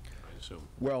 I assume.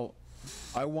 Well,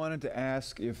 I wanted to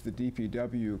ask if the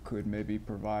DPW could maybe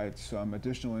provide some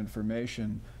additional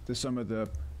information to some of the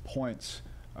points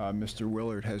Mr.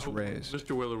 Willard has raised.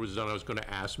 Mr. Willard was done. I was going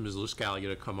to ask Ms. Lascalia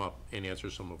to come up and answer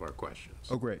some of our questions.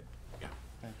 Oh, great. Yeah.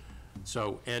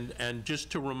 So, and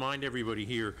just to remind everybody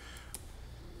here,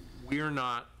 we're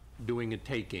not doing a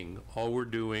taking. All we're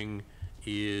doing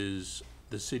is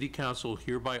the City Council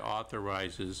hereby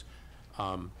authorizes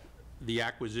the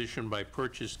acquisition by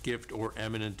purchase, gift, or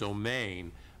eminent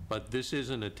domain, but this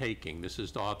isn't a taking. This is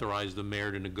to authorize the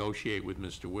mayor to negotiate with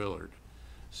Mr. Willard.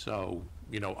 So,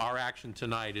 you know, our action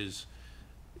tonight is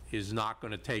not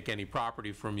going to take any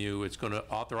property from you. It's going to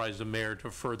authorize the mayor to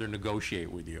further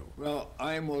negotiate with you. Well,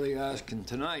 I'm only asking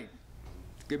tonight,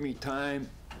 give me time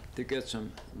to get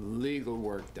some legal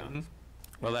work done. Mm-hmm.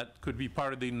 Well, that could be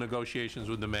part of the negotiations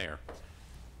with the mayor.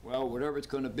 Well, whatever it's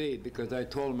going to be, because I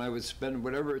told him I would spend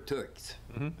whatever it takes.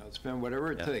 I'll spend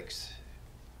whatever it takes.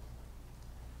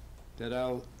 That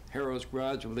Harold's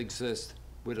Garage will exist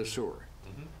with a sewer.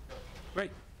 Great,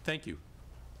 thank you.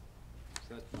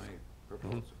 That's my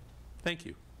proposal. Thank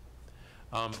you.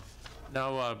 Now,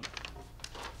 I'd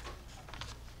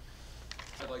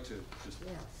like to just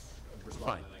respond.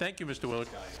 fine. Thank you, Mr. Willard.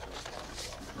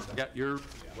 Yeah, you're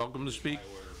welcome to speak.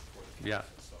 Yeah.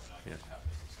 Yeah.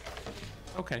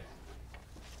 Okay.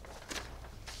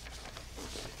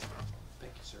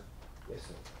 Thank you, sir. Yes,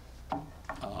 sir.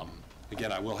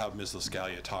 Again, I will have Ms.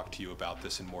 Lascalia talk to you about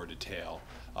this in more detail.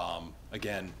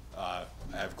 Again, I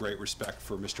have great respect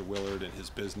for Mr. Willard and his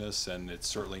business, and it's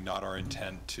certainly not our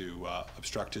intent to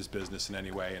obstruct his business in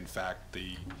any way. In fact,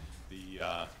 the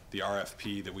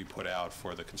RFP that we put out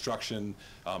for the construction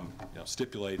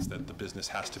stipulates that the business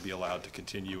has to be allowed to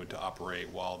continue and to operate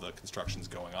while the construction's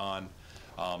going on.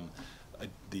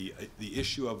 The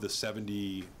issue of the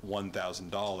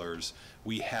 $71,000,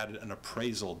 we had an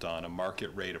appraisal done, a market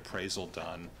rate appraisal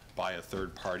done by a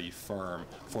third-party firm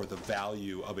for the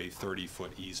value of a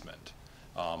 30-foot easement,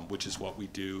 which is what we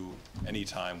do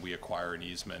anytime we acquire an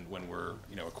easement when we're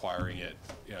acquiring it.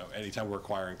 Anytime we're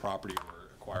acquiring property, we're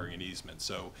acquiring an easement.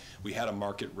 So we had a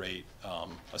market rate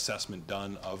assessment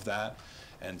done of that,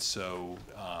 and so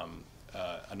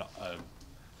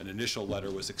an initial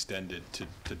letter was extended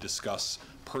to discuss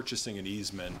purchasing an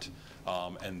easement,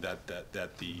 and that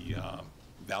the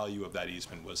value of that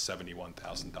easement was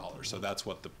 $71,000. So that's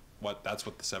what the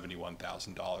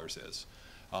 $71,000 is.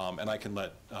 And I can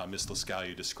let Ms.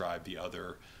 Lascalia describe the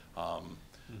other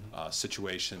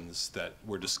situations that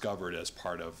were discovered as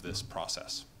part of this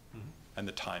process and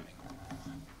the timing.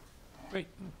 Great.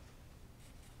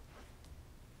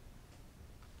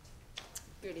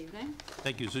 Good evening.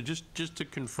 Thank you. So just to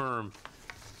confirm,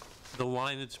 the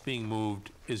line that's being moved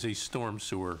is a storm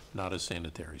sewer, not a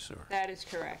sanitary sewer. That is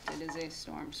correct. It is a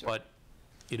storm sewer. But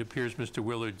it appears Mr.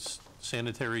 Willard's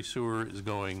sanitary sewer is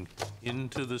going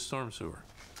into the storm sewer.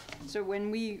 So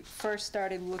when we first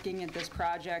started looking at this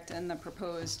project and the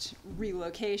proposed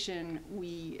relocation,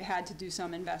 we had to do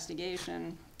some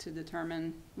investigation to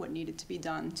determine what needed to be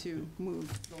done to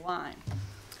move the line.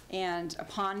 And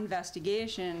upon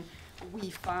investigation,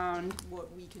 we found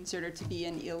what we consider to be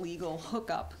an illegal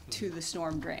hookup to the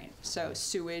storm drain. So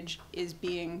sewage is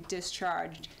being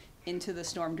discharged into the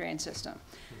storm drain system.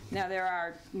 Now, there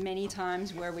are many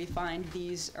times where we find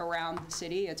these around the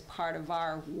city. It's part of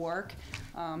our work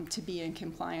to be in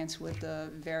compliance with the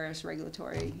various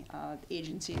regulatory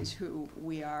agencies who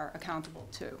we are accountable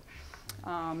to.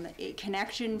 A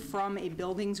connection from a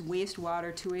building's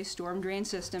wastewater to a storm drain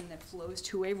system that flows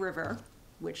to a river,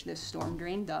 which this storm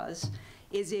drain does,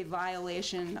 is a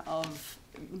violation of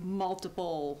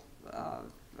multiple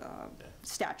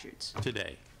statutes.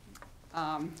 Today.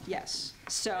 Yes.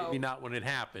 So Maybe not when it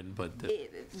happened, but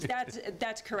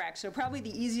that's correct. So probably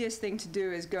the easiest thing to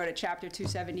do is go to Chapter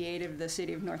 278 of the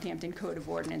City of Northampton Code of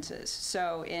Ordinances.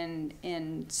 So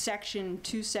in Section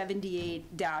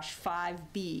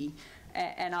 278-5B,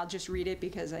 and I'll just read it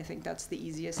because I think that's the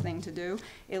easiest thing to do.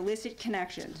 Illicit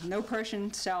connections. No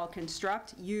person shall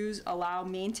construct, use, allow,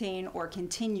 maintain, or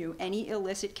continue any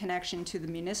illicit connection to the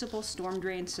municipal storm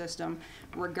drain system,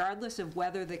 regardless of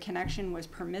whether the connection was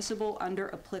permissible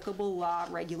under applicable law,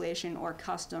 regulation, or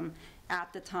custom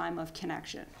at the time of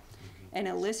connection. An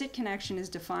illicit connection is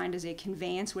defined as a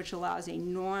conveyance which allows a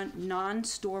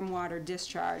non-stormwater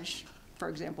discharge, for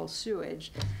example,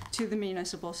 sewage, to the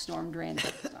municipal storm drain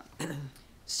system.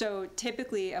 So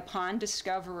typically, upon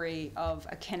discovery of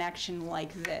a connection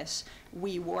like this,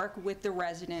 we work with the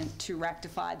resident to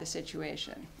rectify the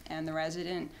situation, and the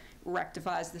resident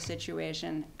rectifies the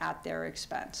situation at their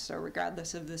expense. So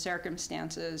regardless of the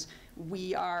circumstances,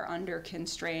 we are under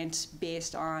constraints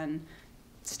based on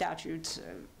statutes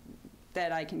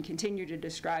that I can continue to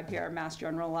describe here, Mass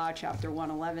General Law, Chapter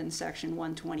 111, Section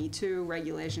 122,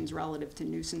 regulations relative to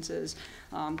nuisances.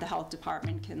 The Health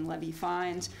Department can levy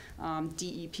fines.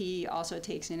 DEP also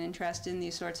takes an interest in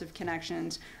these sorts of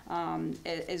connections,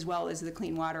 as well as the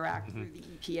Clean Water Act through the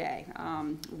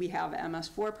EPA. We have an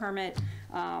MS4 permit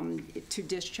to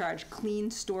discharge clean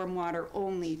stormwater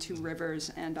only to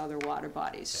rivers and other water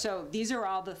bodies. So these are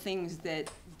all the things that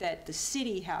the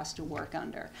city has to work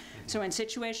under. So in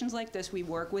situations like this, we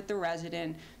work with the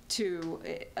resident to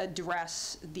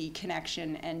address the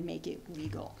connection and make it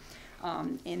legal.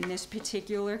 In this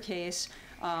particular case,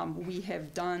 we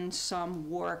have done some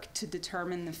work to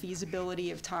determine the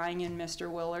feasibility of tying in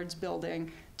Mr. Willard's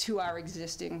building to our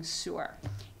existing sewer.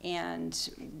 And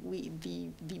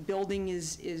the building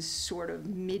is sort of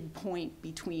midpoint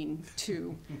between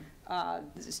two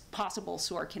possible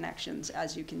sewer connections,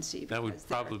 as you can see. That would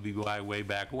probably be why way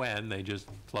back when they just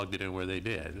plugged it in where they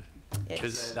did.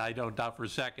 Because I don't doubt for a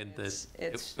second that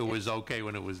it was okay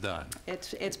when it was done.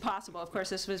 It's possible. Of course,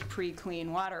 this was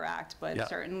pre-Clean Water Act, but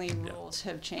certainly rules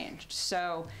have changed.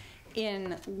 So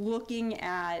in looking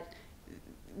at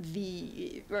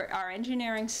our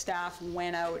engineering staff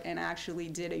went out and actually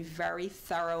did a very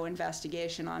thorough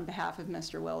investigation on behalf of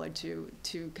Mr. Willard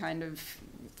to kind of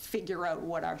figure out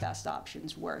what our best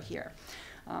options were here.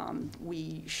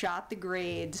 We shot the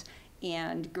grades,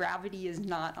 and gravity is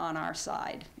not on our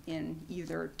side in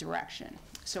either direction.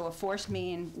 So a force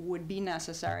main would be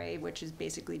necessary, which is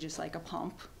basically just like a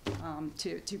pump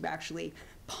to actually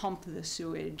pump the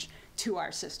sewage to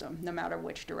our system, no matter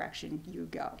which direction you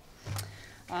go.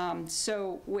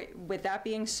 So with that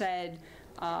being said,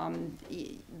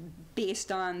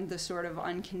 based on the sort of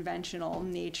unconventional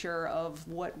nature of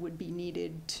what would be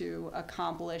needed to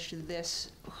accomplish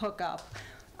this hookup,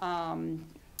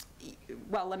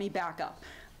 well, let me back up.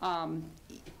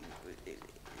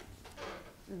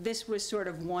 This was sort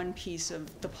of one piece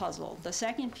of the puzzle. The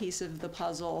second piece of the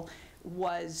puzzle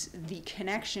was the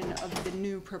connection of the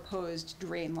new proposed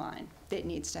drain line that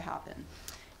needs to happen.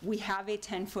 We have a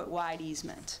 10-foot wide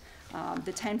easement.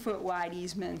 The 10-foot wide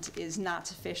easement is not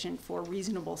sufficient for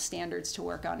reasonable standards to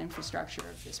work on infrastructure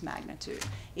of this magnitude.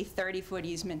 A 30-foot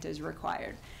easement is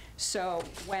required. So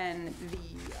when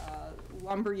the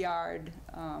lumberyard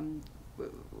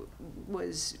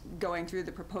was going through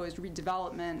the proposed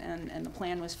redevelopment and the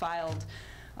plan was filed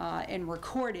and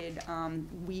recorded,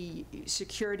 we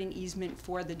secured an easement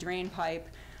for the drain pipe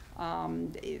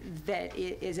that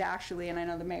is actually, and I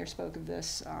know the mayor spoke of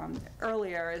this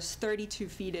earlier, is 32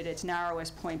 feet at its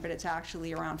narrowest point, but it's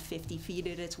actually around 50 feet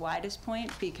at its widest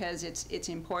point, because it's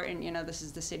important, you know, this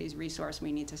is the city's resource,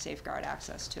 we need to safeguard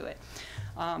access to it.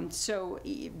 So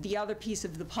the other piece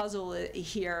of the puzzle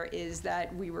here is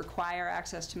that we require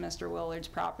access to Mr. Willard's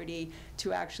property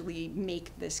to actually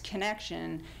make this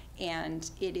connection, and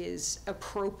it is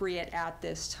appropriate at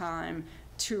this time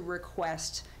to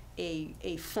request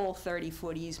a full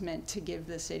 30-foot easement to give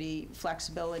the city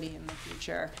flexibility in the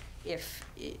future if,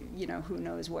 you know, who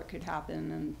knows what could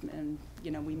happen, and you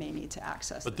know, we may need to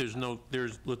access But it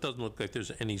doesn't look like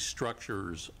there's any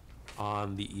structures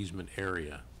on the easement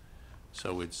area.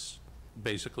 So it's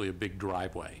basically a big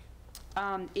driveway.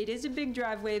 It is a big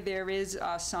driveway. There is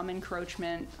some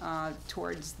encroachment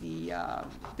towards the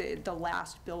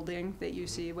last building that you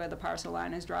see where the parcel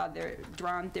line is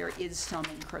drawn. There is some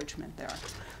encroachment there.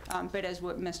 But as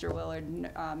what Mr. Willard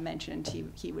mentioned,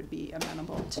 he would be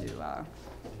amenable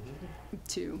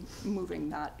to moving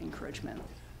that encroachment.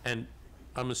 And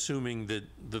I'm assuming that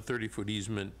the 30-foot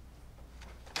easement,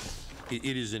 it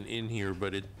isn't in here,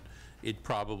 but it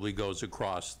probably goes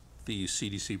across the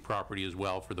CDC property as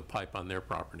well for the pipe on their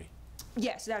property.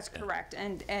 Yes, that's correct.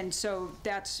 And so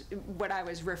that's what I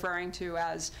was referring to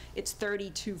as it's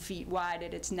 32 feet wide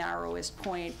at its narrowest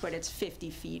point, but it's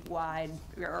 50 feet wide,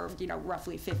 or, you know,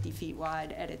 roughly 50 feet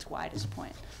wide at its widest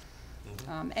point.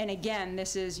 And again,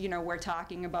 this is, you know, we're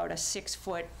talking about a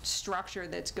 6-foot structure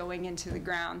that's going into the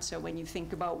ground. So when you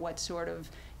think about what sort of,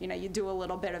 you know, you do a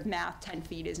little bit of math, 10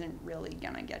 feet isn't really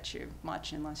going to get you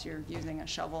much unless you're using a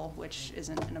shovel, which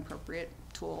isn't an appropriate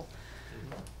tool.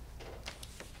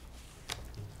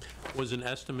 Was an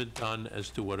estimate done as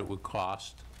to what it would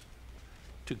cost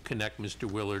to connect Mr.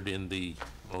 Willard in the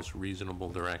most reasonable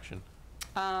direction?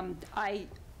 I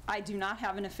do not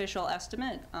have an official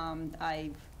estimate.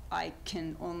 I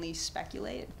can only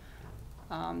speculate.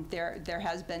 There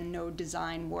has been no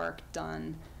design work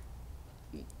done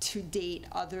to date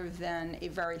other than a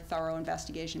very thorough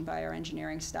investigation by our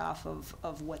engineering staff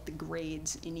of what the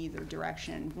grades in either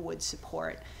direction would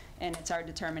support. And it's our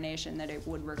determination that it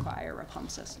would require a pump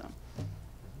system.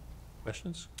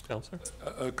 Questions, Councilor?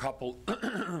 A couple.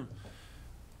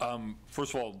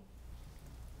 First of all,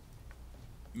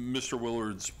 Mr.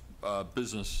 Willard's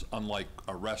business, unlike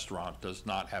a restaurant, does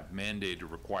not have mandated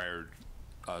required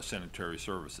sanitary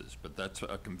services, but that's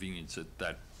a convenience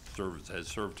that service has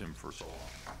served him for so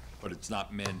long. But it's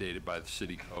not mandated by the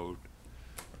city code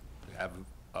to have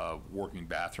a working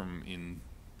bathroom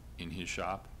in his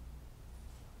shop.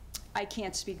 I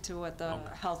can't speak to what the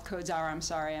health codes are, I'm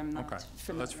sorry, I'm not Okay,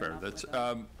 familiar that's fair. enough That's, with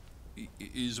that.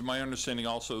 is my understanding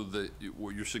also that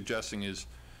what you're suggesting is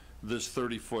this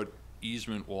 30-foot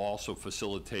easement will also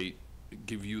facilitate,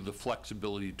 give you the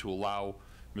flexibility to allow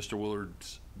Mr.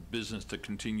 Willard's business to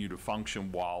continue to function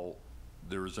while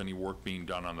there is any work being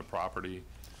done on the property?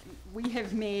 We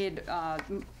have made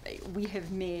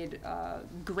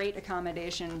great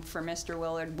accommodation for Mr.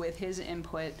 Willard with his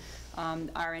input.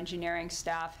 Our engineering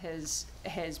staff has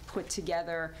put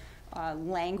together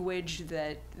language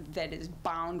that is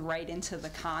bound right into the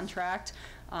contract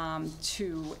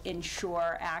to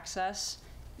ensure access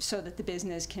so that the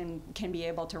business can be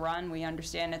able to run. We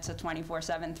understand it's a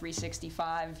 24/7,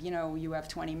 365, you know, you have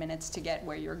 20 minutes to get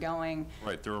where you're going.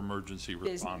 Right, they're emergency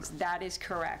responders. That is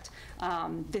correct.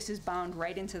 This is bound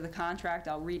right into the contract.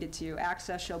 I'll read it to you.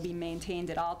 Access shall be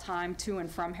maintained at all time to and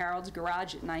from Harold's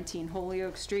Garage at 19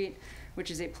 Holyoke Street,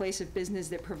 which is a place of business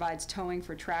that provides towing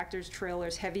for tractors,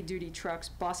 trailers, heavy-duty trucks,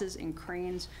 buses, and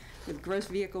cranes with gross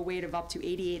vehicle weight of up to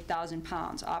 88,000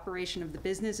 pounds. Operation of the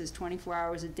business is 24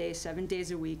 hours a day, 7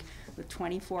 days a week, with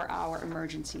 24-hour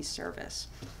emergency service.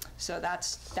 So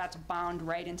that's bound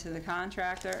right into the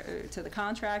contractor, to the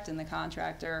contract, and the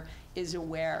contractor is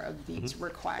aware of these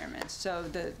requirements. So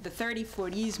the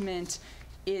 30-foot easement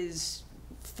is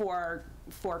for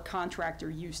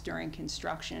contractor use during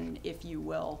construction, if you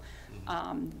will,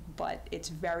 but it's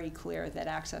very clear that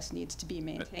access needs to be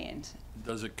maintained.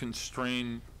 Does it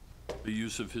constrain the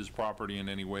use of his property in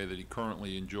any way that he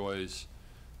currently enjoys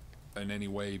in any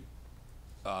way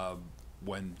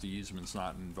when the easement's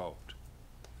not invoked?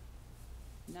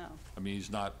 No. I mean,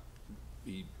 he's not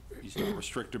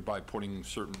restricted by putting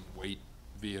certain weight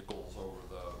vehicles over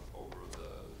the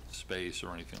space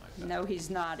or anything like that? No, he's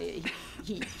not.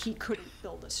 He couldn't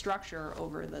build a structure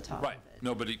over the top Right. of it.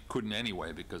 No, but he couldn't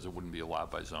anyway because it wouldn't be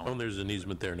allowed by zone. Oh, there's an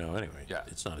easement there now anyway. Yeah.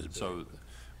 It's not as big. So,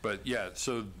 but yeah,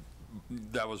 so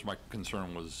that was my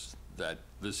concern, was that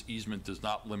this easement does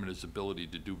not limit his ability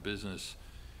to do business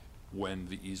when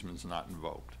the easement's not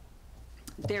invoked.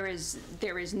 There is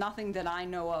nothing that I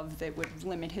know of that would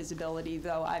limit his ability,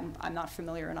 though I'm not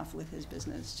familiar enough with his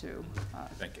business to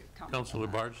Thank you. comment. Councilor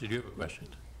Barge, did you have a question?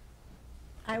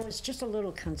 I was just a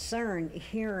little concerned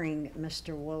hearing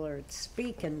Mr. Willard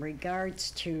speak in regards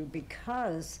to,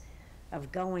 because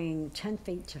of going 10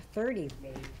 feet to 30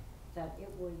 feet, that it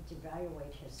would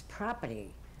devaluate his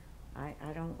property. I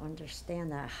don't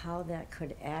understand that, how that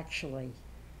could actually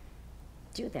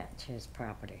do that to his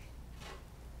property.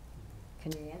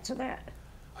 Can you answer that?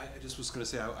 I just was going to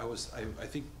say, I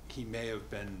think he may have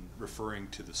been referring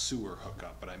to the sewer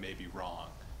hookup, but I may be wrong.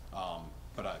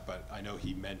 But I know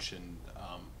he mentioned,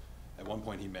 at one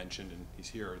point he mentioned, and he's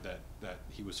here, that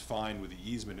he was fine with the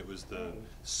easement. It was the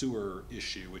sewer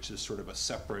issue, which is sort of a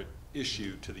separate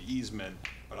issue to the easement,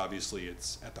 but obviously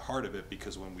it's at the heart of it,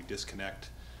 because when we disconnect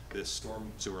this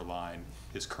storm sewer line,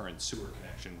 his current sewer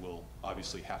connection will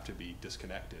obviously have to be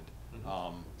disconnected.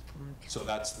 So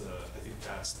I think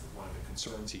that's one of the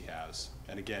concerns he has.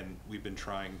 And again, we've been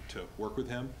trying to work with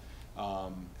him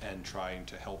and trying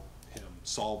to help him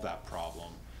solve that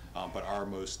problem. But our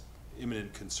most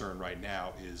imminent concern right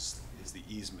now is the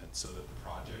easement, so that the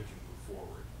project can move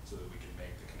forward, so that we can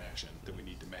make the connection that we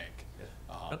need to make.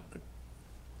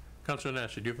 Councilor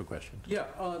Nash, do you have a question? Yeah,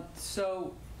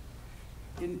 so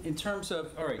in terms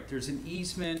of, all right, there's an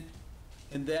easement,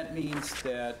 and that means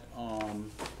that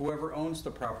whoever owns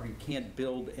the property can't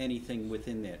build anything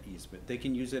within that easement. They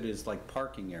can use it as like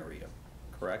parking area,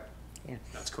 correct? Yeah.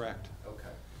 That's correct. Okay.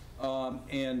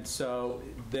 And so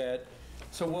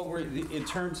what we're, in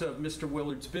terms of Mr.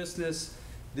 Willard's business,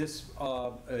 this,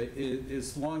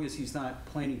 as long as he's not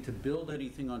planning to build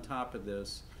anything on top of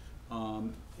this,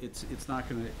 it's not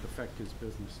going to affect his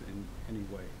business in any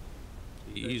way.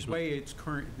 The way it's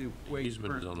current, the way it's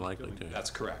Easement is currently unlikely doing to.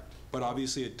 That's correct. But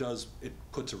obviously it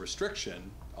puts a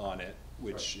restriction on it,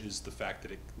 which is the fact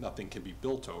that nothing can be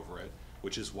built over it,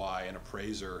 which is why an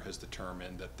appraiser has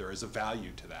determined that there is a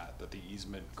value to that the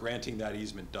easement, granting that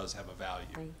easement does have a value.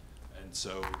 Right. And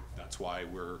so that's why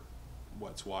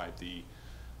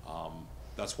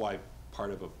that's why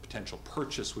part of a potential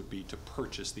purchase would be to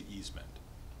purchase the easement.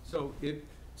 So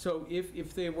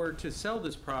if they were to sell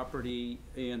this property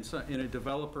and a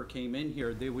developer came in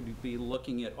here, they would be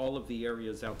looking at all of the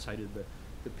areas outside of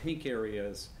the pink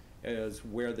areas as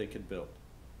where they could build.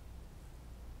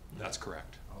 That's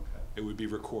correct. Okay. It would be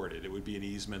recorded. It would be an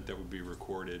easement that would be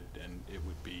recorded, and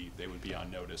they would be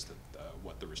on notice that,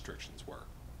 what the restrictions were.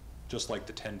 Just like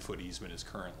the 10-foot easement is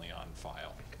currently on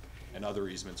file, and other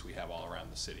easements we have all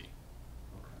around the city.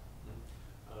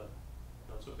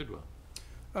 Councilor Bidwell.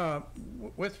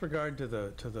 With regard to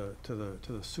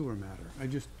the sewer matter, I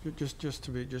just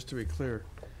to be clear,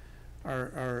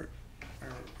 are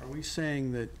we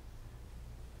saying that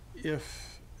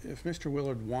if Mr.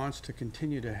 Willard wants to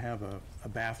continue to have a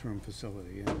bathroom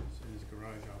facility in his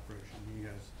garage operation, he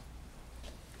has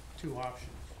two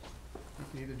options.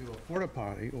 He can either do a porta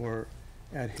potty, or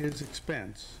at his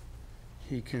expense,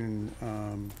 he can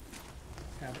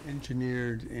have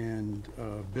engineered and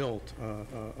built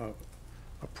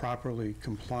a properly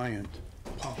compliant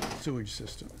pump sewage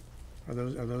system. Are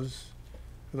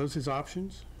those his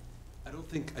options? I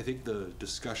think the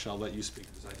discussion, I'll let you speak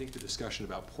to this, I think the discussion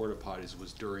about porta potties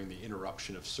was during the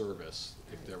interruption of service.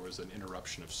 If there was an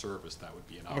interruption of service, that would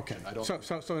be an option. Okay. I don't,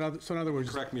 So in other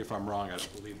words, correct me if I'm wrong, I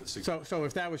don't believe the so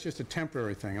if that was just a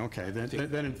temporary thing, okay,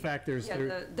 then in fact there's.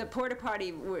 Yeah, the porta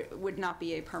potty would not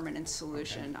be a permanent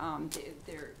solution.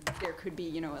 There could be,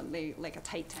 you know, like a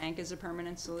tight tank is a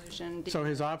permanent solution. So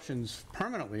his options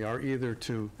permanently are either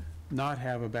to not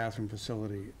have a bathroom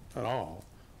facility at all,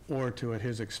 or to, at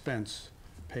his expense,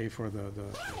 pay for the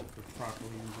properly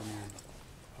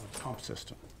engineered pump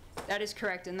system. That is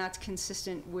correct, and that's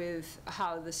consistent with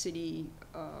how the city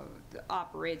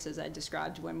operates, as I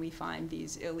described, when we find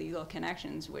these illegal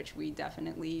connections, which we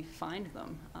definitely find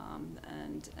them,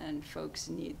 and folks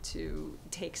need to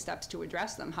take steps to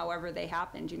address them. However they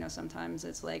happened, you know, sometimes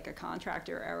it's like a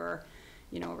contractor error.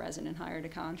 You know, a resident hired a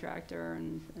contractor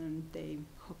and they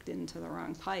hooked into the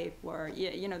wrong pipe, or,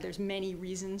 you know, there's many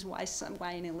reasons why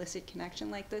an illicit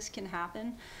connection like this can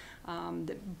happen.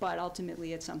 But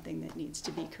ultimately, it's something that needs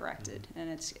to be corrected, and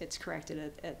it's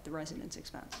corrected at the resident's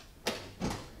expense.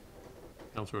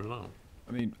 Councilor Long.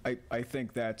 I mean, I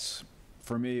think that's,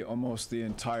 for me, almost the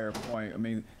entire point. I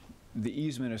mean, the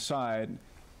easement aside,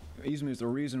 easement is the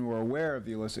reason we're aware of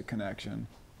the illicit connection,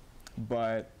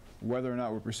 but whether or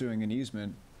not we're pursuing an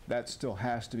easement, that still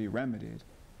has to be remedied,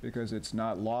 because it's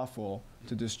not lawful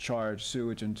to discharge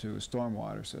sewage into a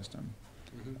stormwater system.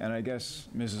 And I guess,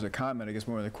 this is a comment, I guess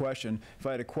more of the question, if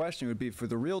I had a question, it would be for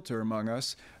the realtor among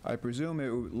us. I presume it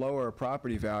would lower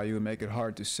property value and make it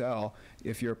hard to sell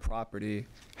if your property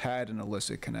had an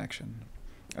illicit connection.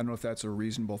 I don't know if that's a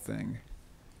reasonable thing,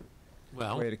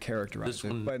 way to characterize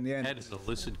it. But in the end, had an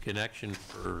illicit connection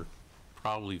for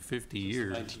probably 50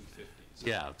 years. 1950s.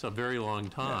 Yeah, it's a very long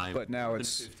time. but now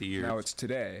it's 50 years. now it's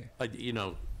today. You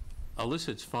know,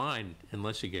 illicit's fine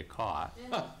unless you get caught.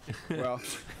 Well,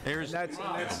 There's that's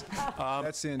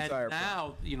the entire and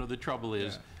now, you know, the trouble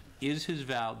is his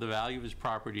the value of his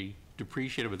property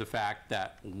depreciated with the fact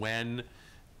that when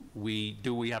we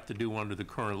have to do under the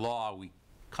current law, we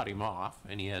cut him off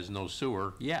and he has no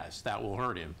sewer, yes, that will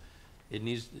hurt him. It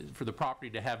needs, for the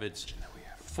property to have its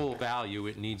full value,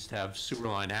 it needs to have sewer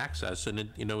line access, and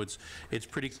you know, it's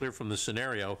pretty clear from the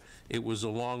scenario, it was a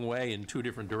long way in two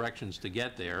different directions to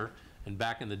get there, and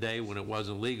back in the day when it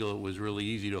wasn't legal, it was really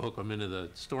easy to hook them into the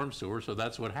storm sewer, so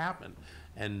that's what happened.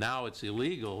 And now it's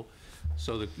illegal,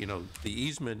 so that, you know, the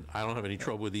easement, I don't have any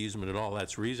trouble with the easement at all,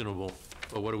 that's reasonable,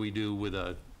 but what do we do with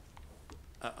a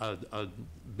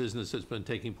business that's been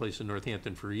taking place in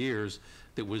Northampton for years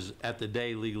that was at the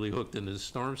day legally hooked into the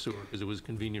storm sewer because it was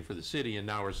convenient for the city, and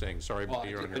now we're saying, sorry, Well, but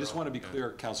you're on your I just own. want to be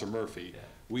clear, Councilor Murphy,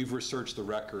 we've researched the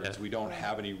records. We don't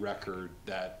have any record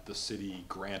that the city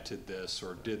granted this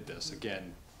or did this.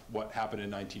 Again, what happened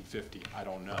in 1950, I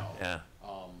don't know. Yeah.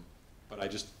 But I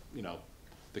just, you know,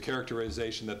 the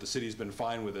characterization that the city's been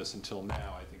fine with this until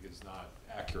now, I think is not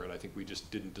accurate. I think we just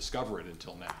didn't discover it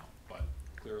until now. But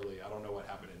clearly, I don't know what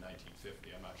happened in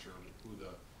 1950. I'm not sure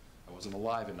I wasn't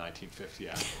alive in 1950,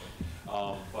 actually.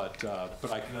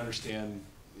 But I can understand,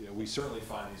 you know, we certainly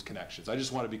find these connections. I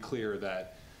just want to be clear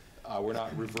that we're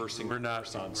not reversing We're not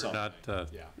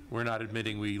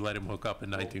admitting we let him hook up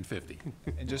in 1950.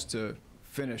 And just to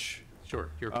finish. Sure.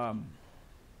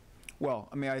 Well,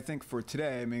 I mean, I think for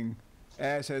today, I mean,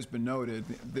 as has been noted,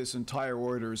 this entire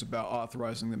order is about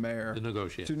authorizing the mayor to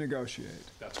negotiate.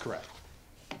 That's correct.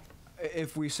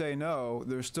 If we say no,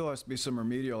 there still has to be some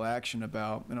remedial action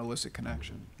about an illicit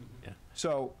connection. Yeah.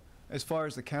 So, as far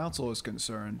as the council is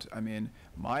concerned, I mean,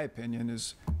 my opinion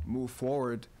is move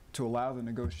forward to allow the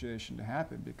negotiation to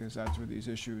happen, because that's where these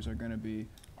issues are going to be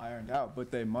ironed out, but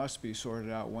they must be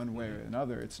sorted out one way or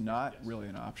another. It's not really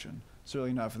an option.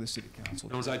 certainly not for the city council.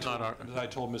 As I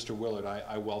told Mr. Willard,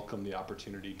 I welcome the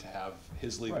opportunity to have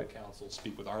his legal counsel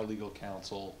speak with our legal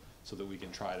counsel so that we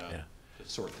can try to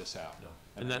sort this out.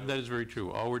 And that is very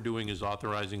true. All we're doing is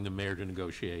authorizing the mayor to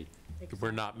negotiate.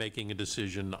 We're not making a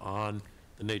decision on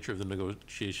the nature of the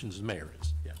negotiations. The mayor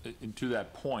is. Yeah. And to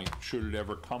that point, should it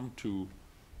ever come to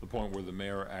the point where the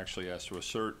mayor actually has to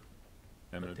assert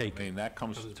eminent domain, that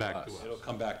comes back to us. It'll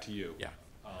come back to you. Yeah.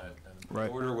 The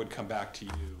order would come back to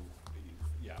you.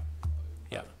 Yeah.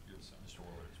 Yeah.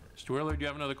 Mr. Willard, do you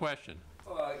have another question?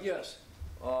 Yes.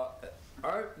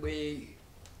 Aren't we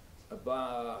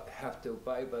have to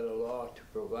abide by the law to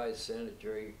provide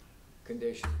sanitary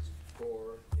conditions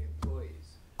for the employees?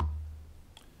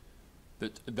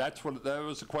 That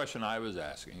was the question I was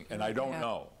asking, and I don't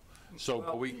know. So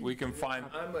but we can find.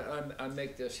 I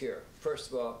make this here.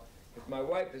 First of all, if my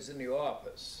wife is in the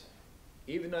office,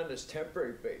 even on this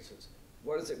temporary basis,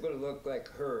 what is it going to look like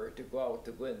her to go out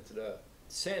to go into the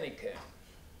sanding camp?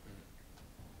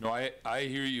 No, I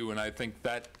hear you, and I think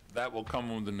that will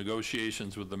come with the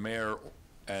negotiations with the mayor,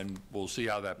 and we'll see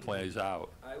how that plays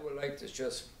out. I would like to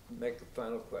just make a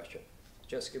final question.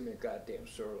 Just give me a goddamn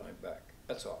sewer line back.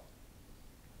 That's all.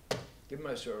 Give me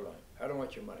my sewer line. I don't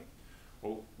want your money.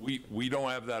 Well, we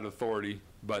don't have that authority,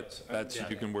 but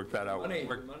you can work that out.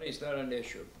 Money's not an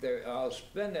issue. I'll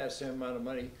spend that same amount of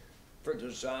money for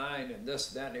design and this,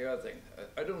 that, and the other thing.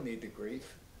 I don't need the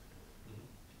grief.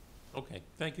 Okay.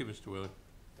 Thank you, Mr. Willard.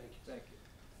 Thank you.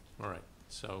 All right.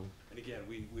 So. And again,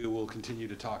 we will continue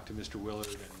to talk to Mr. Willard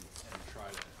and try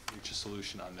to reach a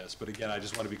solution on this. But again, I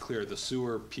just want to be clear, the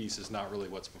sewer piece is not really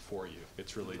what's before you.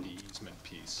 It's really the easement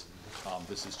piece.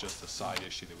 This is just a side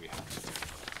issue that we have to do.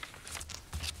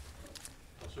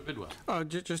 Councilor Bidwell.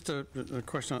 Just a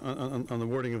question on the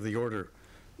wording of the order.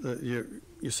 You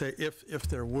say if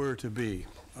there were to be,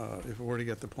 if it were to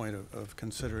get the point of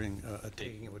considering a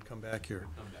taking, it would come back here.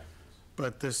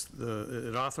 But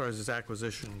it authorizes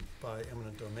acquisition by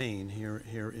eminent domain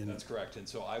here in. That's correct, and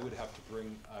so I would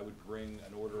bring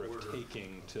an order of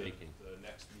taking to the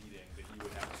next meeting that you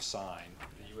would have to sign,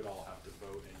 that you would all have to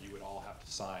vote, and you would all have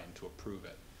to sign to approve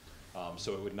it.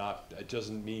 So it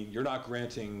doesn't mean, you're not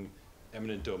granting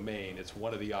eminent domain, it's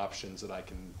one of the options that I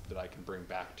can bring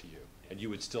back to you, and you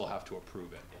would still have to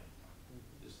approve it.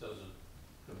 This doesn't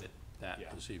commit that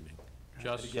this evening.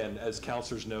 Just again, as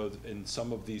councilors know, in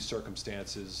some of these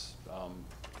circumstances,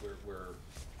 where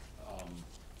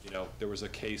there was a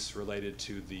case related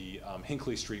to the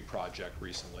Hinckley Street project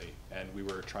recently, and we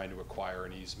were trying to acquire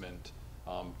an easement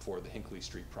for the Hinckley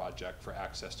Street project for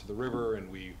access to the river,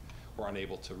 and we were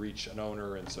unable to reach an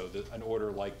owner, and so an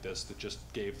order like this that just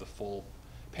gave the full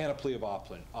panoply of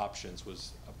options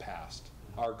was passed.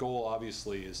 Our goal,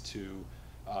 obviously, is to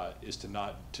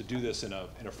do this in a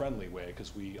friendly way,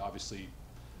 because we obviously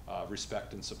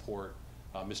respect and support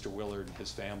Mr. Willard and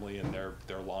his family and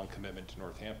their long commitment to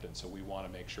Northampton. So we want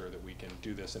to make sure that we can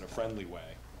do this in a friendly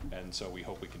way, and so we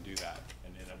hope we can do that,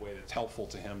 and in a way that's helpful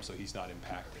to him so he's not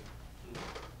impacted.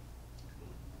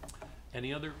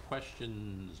 Any other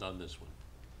questions on this one?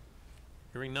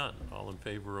 Hearing none. All in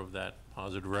favor of that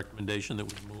positive recommendation that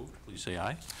we moved, please say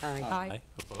aye. Aye. Aye.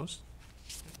 Opposed?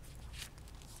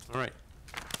 All right.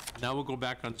 Now we'll go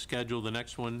back on schedule. The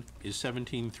next one is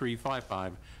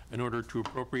 17355, in order to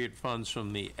appropriate funds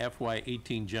from the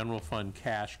FY18 General Fund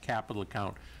Cash Capital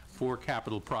Account for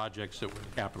capital projects that were in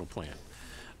the capital plan.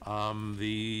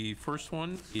 The first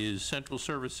one is Central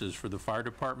Services for the Fire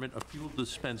Department, a fuel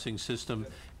dispensing system,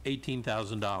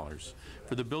 $18,000.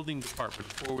 For the Building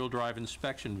Department, four-wheel drive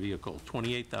inspection vehicle,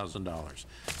 $28,000.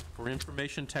 For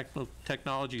Information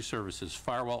Technology Services,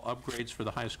 firewall upgrades for the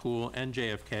high school and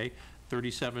JFK,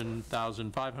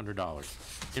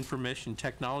 $37,500. Information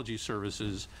Technology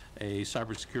Services, a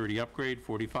cybersecurity upgrade,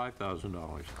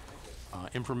 $45,000.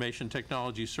 Information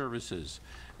Technology Services,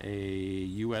 a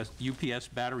UPS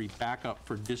battery backup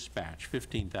for dispatch,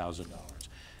 $15,000.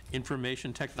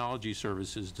 Information Technology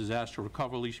Services, disaster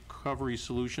recovery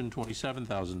solution,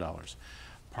 $27,000.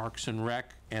 Parks and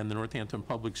Rec and the Northampton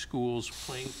Public Schools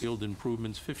playing field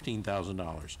improvements,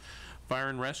 $15,000. Fire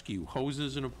and Rescue,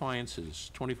 hoses and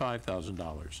appliances,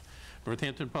 $25,000.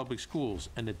 Northampton Public Schools,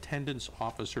 an attendance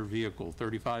officer vehicle,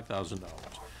 $35,000.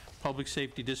 Public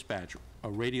Safety Dispatch, a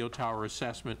radio tower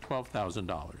assessment,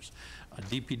 $12,000. A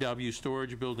DPW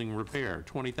storage building repair,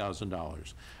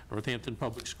 $20,000. Northampton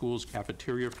Public Schools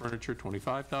cafeteria furniture,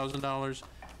 $25,000.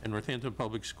 And Northampton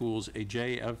Public Schools, a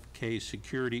JFK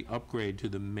security upgrade to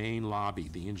the main lobby,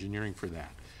 the engineering for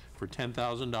that, for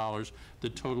 $10,000. The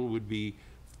total would be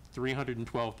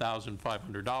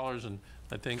 $312,500, and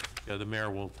I think the mayor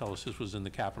will tell us this was in the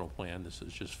capital plan. This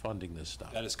is just funding this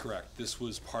stuff. That is correct. This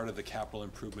was part of the capital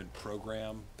improvement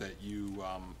program that you,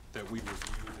 that we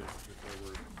reviewed, and there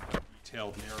were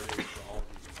detailed narratives for all of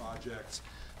these projects.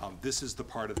 This is the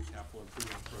part of the capital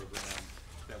improvement program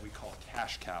that we call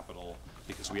cash capital,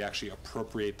 because we actually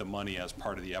appropriate the money as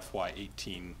part of the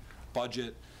FY18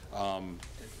 budget. Or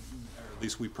at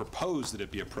least we propose that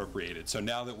it be appropriated. So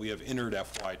now that we have entered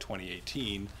FY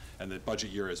 2018 and the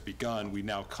budget year has begun, we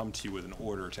now come to you with an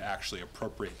order to actually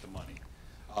appropriate the money.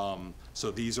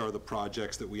 So these are the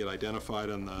projects that we had identified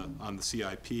on the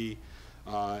CIP,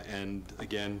 and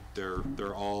again,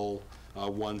 they're all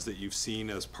ones that you've seen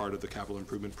as part of the capital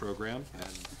improvement program,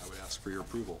 and I would ask for your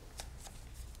approval.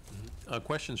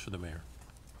 Questions for the mayor?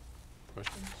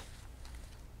 Questions?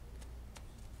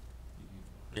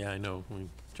 Yeah, I know, we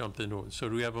jumped into it. So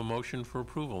do we have a motion for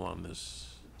approval on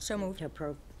this? So moved. To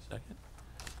approve. Second.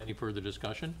 Any further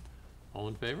discussion? All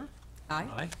in favor? Aye.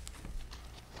 Aye.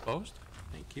 Opposed?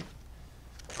 Thank you.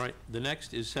 All right, the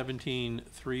next is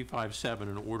 17357,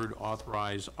 in order to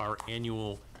authorize our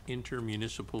annual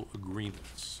intermunicipal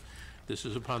agreements. This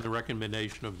is upon the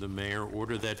recommendation of the mayor,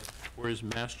 order that whereas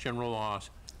Mass General Law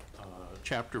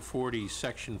Chapter 40,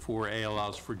 Section 4A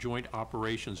allows for joint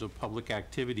operations of public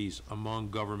activities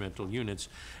among governmental units,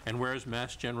 and whereas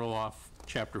Mass General Law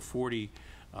Chapter 40,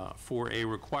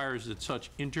 4A requires that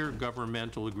such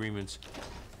intergovernmental agreements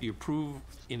be approved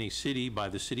in a city by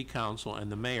the City Council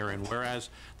and the Mayor, and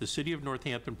whereas the City of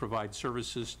Northampton provides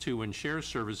services to and shares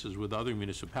services with other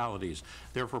municipalities,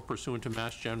 therefore pursuant to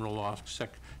Mass General Law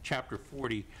Chapter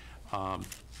 40,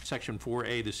 Section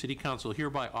 4A, the City Council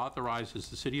hereby authorizes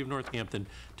the City of Northampton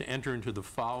to enter into the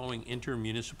following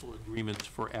intermunicipal agreements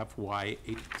for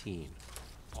FY18.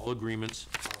 All agreements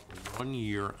are for 1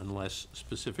 year unless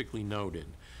specifically noted.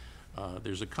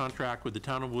 There's a contract with the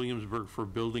Town of Williamsburg for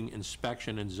building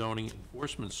inspection and zoning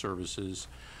enforcement services.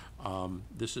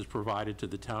 This is provided to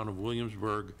the Town of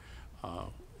Williamsburg,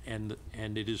 and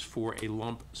it is for a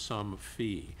lump sum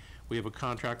fee. We have a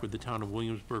contract with the Town of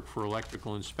Williamsburg for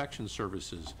electrical inspection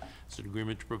services. It's an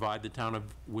agreement to provide the Town of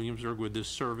Williamsburg with this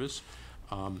service,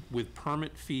 with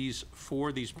permit fees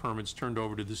for these permits turned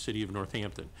over to the City of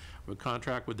Northampton. We have a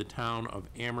contract with the Town of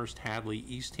Amherst, Hadley,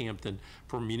 East Hampton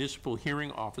for municipal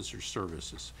hearing officer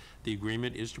services. The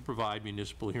agreement is to provide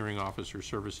municipal hearing officer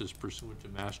services pursuant to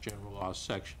Mass General Law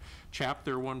Section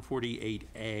Chapter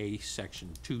 148A, Section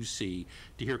 2C,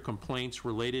 to hear complaints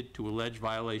related to alleged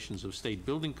violations of state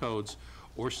building codes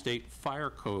or state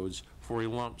fire codes for a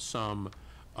lump sum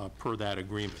per that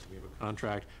agreement. We have a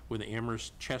contract with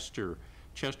Amherst,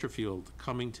 Chesterfield,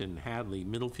 Cummington, Hadley,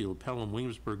 Middlefield, Pelham,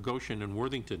 Williamsburg, Goshen, and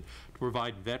Worthington to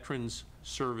provide Veterans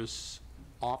Service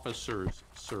Officers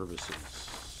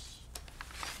services.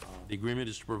 The agreement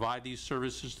is to provide these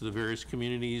services to the various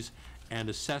communities and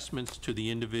assessments to the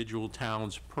individual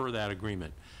towns per that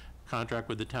agreement. Contract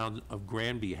with the towns of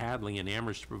Granby, Hadley, and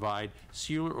Amherst to provide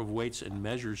sealer of weights and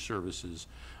measures services.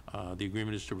 The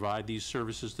agreement is to provide these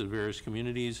services to the various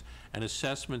communities, and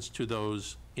assessments to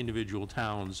those individual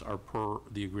towns are per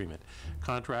the agreement.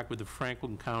 Contract with the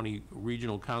Franklin County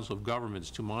Regional Council of Governments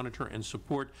to monitor and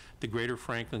support the Greater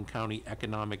Franklin County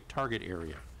Economic Target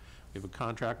Area. We have a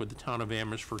contract with the Town of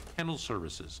Amherst for kennel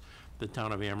services. The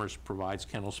Town of Amherst provides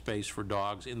kennel space for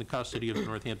dogs in the custody of the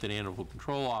Northampton Animal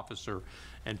Control Officer,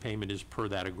 and payment is per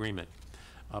that agreement.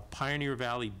 A Pioneer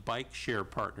Valley Bike Share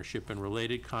Partnership and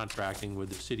related contracting with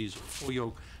the cities of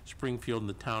Holyoke, Springfield, and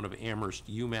the Town of Amherst,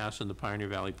 UMass, and the Pioneer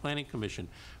Valley Planning Commission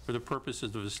for the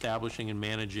purposes of establishing and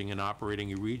managing and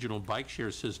operating a regional bike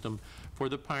share system for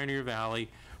the Pioneer Valley,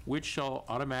 which shall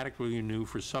automatically renew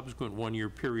for subsequent one-year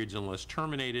periods unless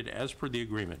terminated as per the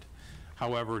agreement.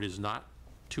 However, it is not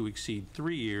to exceed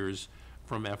 3 years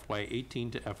from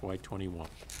FY18 to FY21.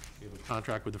 We have a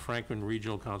contract with the Franklin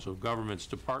Regional Council of Governments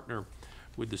to partner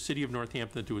with the City of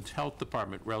Northampton to its health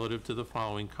department relative to the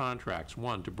following contracts.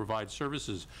 1, to provide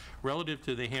services relative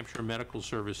to the Hampshire Medical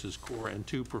Services Corps, and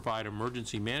 2, provide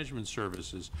emergency management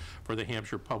services for the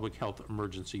Hampshire Public Health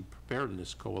Emergency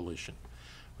Preparedness Coalition.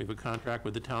 We have a contract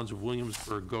with the towns of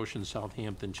Williamsburg, Goshen,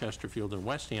 Southampton, Chesterfield, and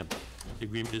West Hampton. The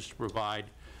agreement is to provide,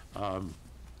 oh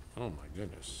my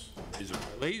goodness,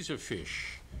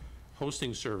 laserfish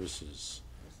hosting services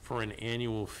for an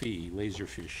annual fee.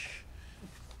 Laserfish.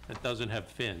 That doesn't have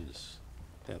fins,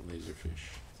 that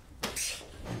laserfish.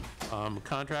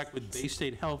 Contract with Bay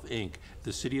State Health, Inc.,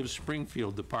 the City of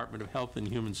Springfield Department of Health and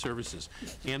Human Services,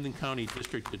 Hamden County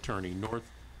District Attorney,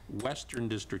 Northwestern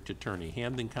District Attorney,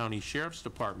 Hamden County Sheriff's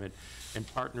Department, and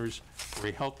Partners for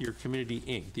a Healthier Community,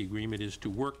 Inc. The agreement is to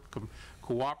work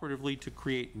cooperatively to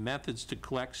create methods to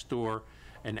collect, store,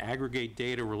 and aggregate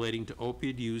data relating to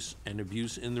opioid use and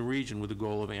abuse in the region with the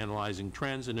goal of analyzing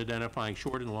trends and identifying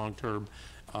short and long-term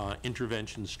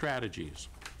intervention strategies.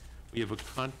 We have a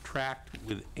contract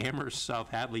with Amherst, South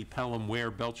Hadley, Pelham, Ware,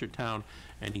 Belchertown,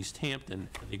 and East Hampton.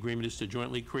 The agreement is to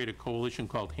jointly create a coalition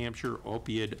called Hampshire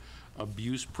Opioid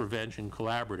Abuse Prevention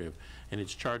Collaborative, and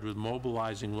it's charged with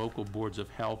mobilizing local boards of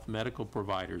health, medical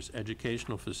providers,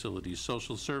 educational facilities,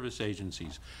 social service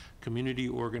agencies, community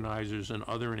organizers, and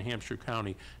other in Hampshire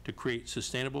County to create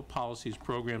sustainable policies,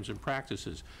 programs, and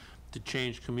practices to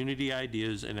change community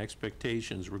ideas and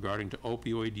expectations regarding to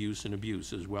opioid use and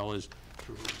abuse, as well as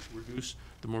to reduce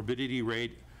the morbidity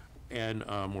rate and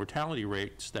mortality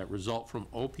rates that result from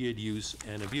opioid use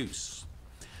and abuse.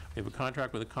 We have a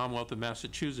contract with the Commonwealth of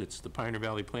Massachusetts, the Pioneer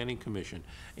Valley Planning Commission,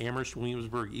 Amherst,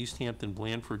 Williamsburg, East Hampton,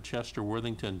 Blandford, Chester,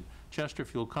 Worthington,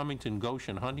 Chesterfield, Cummington,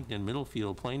 Goshen, Huntington,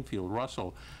 Middlefield, Plainfield,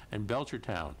 Russell, and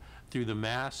Belchertown through the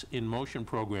Mass in Motion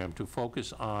program to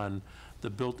focus on the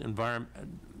built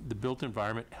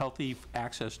environment, healthy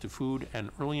access to food, and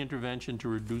early intervention to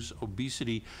reduce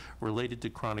obesity related to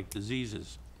chronic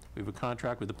diseases. We have a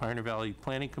contract with the Pioneer Valley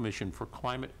Planning Commission for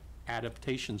climate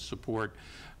adaptation support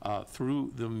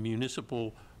through the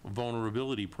Municipal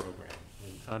Vulnerability Program.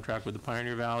 We have a contract with the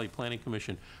Pioneer Valley Planning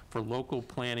Commission for local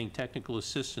planning technical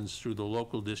assistance through the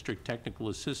local district technical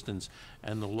assistance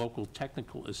and the local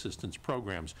technical assistance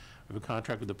programs. We have a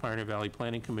contract with the Pioneer Valley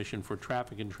Planning Commission for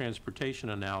traffic and transportation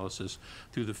analysis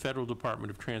through the Federal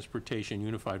Department of Transportation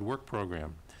Unified Work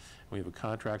Program. We have a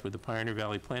contract with the Pioneer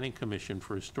Valley Planning Commission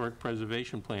for historic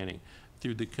preservation planning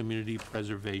through the Community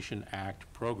Preservation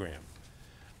Act program.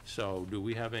 So do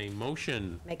we have a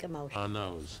motion? Make a motion. On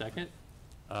those? Second?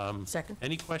 Second.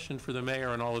 Any question for the mayor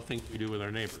on all the things we do with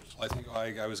our neighbors? I think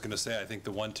I was going to say, I think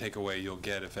the one takeaway you'll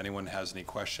get, if anyone has any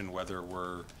question whether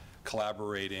we're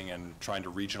collaborating and trying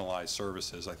to regionalize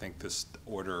services, I think this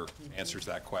order answers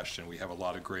that question. We have a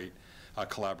lot of great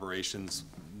collaborations,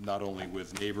 not only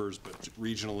with neighbors, but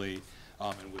regionally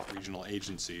and with regional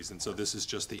agencies. And so this is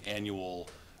just the annual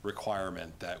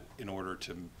requirement that in order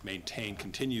to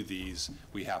continue these,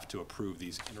 we have to approve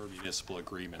these intermunicipal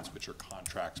agreements, which are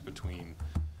contracts between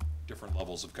different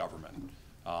levels of government.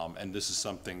 And this is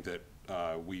something that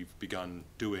we've begun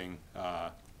doing.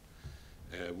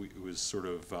 It was sort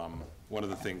of one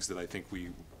of the things that I think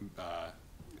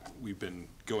we've been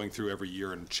going through every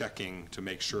year and checking to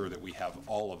make sure that we have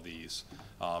all of these,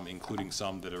 including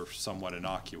some that are somewhat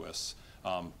innocuous.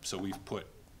 So we've put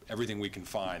everything we can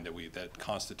find that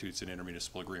constitutes an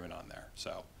intermunicipal agreement on there.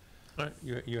 So. All right,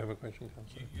 you have a question,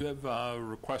 Councilor? You have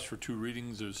requests for 2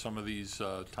 readings. Are some of these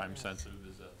time sensitive?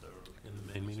 Is that in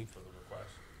the main meeting for the request?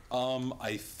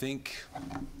 I think,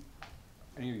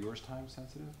 any of yours time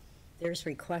sensitive? There's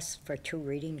requests for 2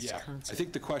 readings, Yeah, Council. I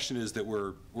think the question is that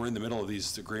we're in the middle of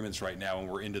these agreements right now and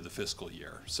we're into the fiscal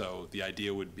year. So the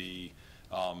idea would be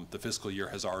the fiscal year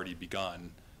has already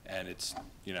begun and it's,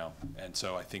 and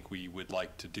so I think we would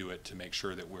like to do it to make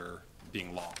sure that we're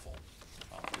being lawful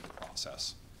through the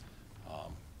process.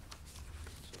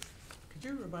 Could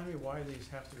you remind me why these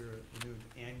have to be renewed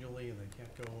annually and they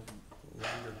can't go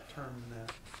longer term than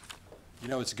that?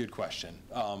 It's a good question.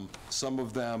 Some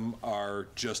of them are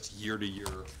just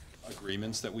year-to-year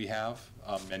agreements that we have.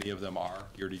 Many of them are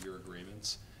year-to-year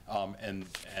agreements. And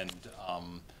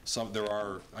some,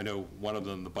 I know one of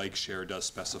them, the bike share, does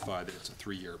specify that it's a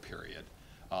 3-year period.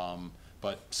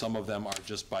 But some of them are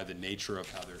just by the nature of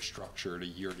how they're structured, a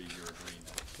year-to-year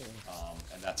agreement.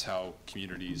 And that's how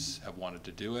communities have wanted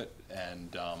to do it.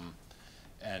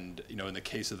 And in the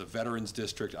case of the Veterans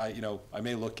District, I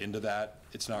may look into that.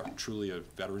 It's not truly a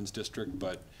Veterans District,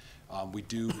 but we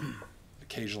do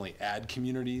occasionally add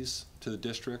communities to the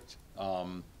district.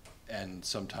 And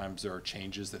sometimes there are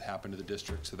changes that happen to the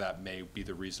district, so that may be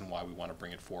the reason why we want to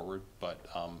bring it forward. But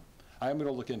I am going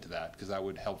to look into that because that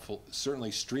would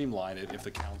certainly streamline it if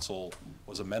the council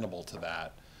was amenable to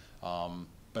that.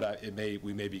 But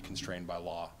we may be constrained by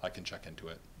law. I can check into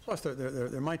it. Plus,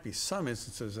 there might be some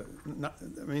instances,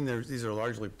 these are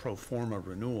largely pro forma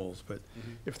renewals, but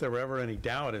if there were ever any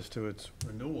doubt as to its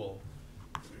renewal,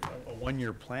 a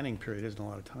 1-year planning period isn't a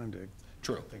lot of time to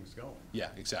get things going. Yeah,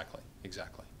 exactly.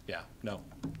 Yeah, no,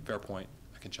 fair point.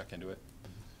 I can check into it.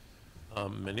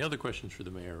 Any other questions for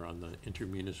the mayor on the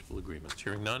intermunicipal agreements?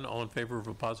 Hearing none, all in favor of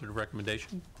a positive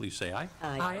recommendation, please say aye.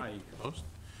 Aye. Opposed?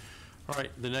 All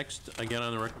right, the next, again,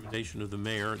 on the recommendation of the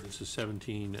mayor, this is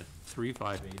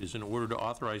 17358, is in order to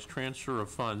authorize transfer of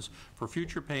funds for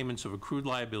future payments of accrued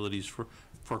liabilities for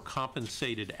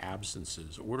compensated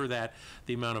absences. Order that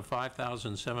the amount of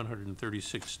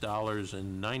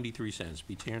 $5,736.93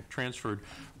 be transferred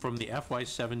from the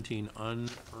FY17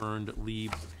 unearned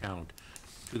leave account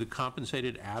to the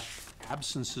compensated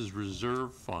absences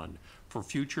reserve fund for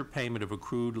future payment of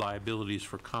accrued liabilities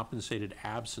for compensated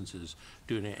absences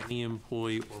due to any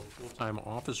employee or full-time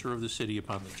officer of the city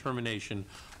upon the termination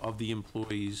of the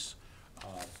employee's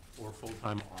or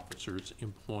full-time officer's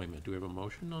employment. Do we have a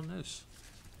motion on this?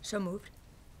 So moved.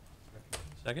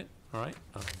 Second? All right.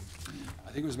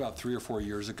 I think it was about 3 or 4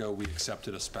 years ago, we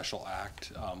accepted a special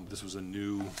act. This was a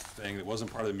new thing that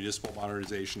wasn't part of the municipal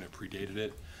modernization, it predated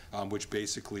it, which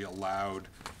basically allowed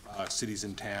cities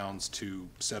and towns to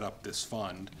set up this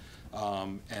fund.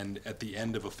 And at the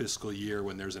end of a fiscal year,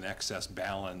 when there's an excess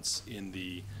balance in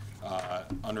the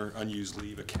unused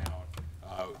leave account,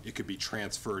 it could be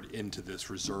transferred into this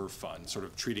reserve fund, sort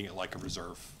of treating it like a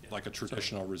reserve, like a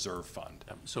traditional reserve fund.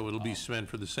 So it'll be spent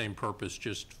for the same purpose,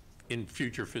 just in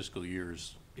future fiscal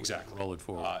years. Exactly. Roll it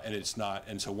forward. And it's not,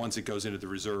 and so once it goes into the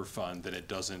reserve fund, then it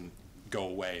doesn't go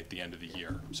away at the end of the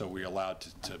year. So we're allowed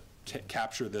to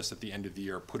capture this at the end of the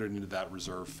year, put it into that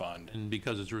reserve fund. And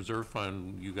because it's a reserve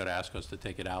fund, you got to ask us to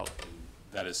take it out.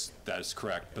 That is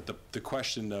correct. But the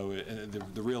question, though,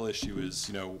 the real issue is,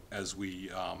 you know, as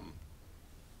we,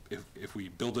 if we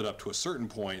build it up to a certain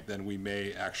point, then we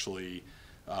may actually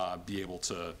be able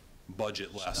to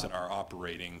budget less in our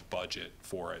operating budget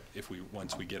for it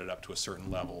once we get it up to a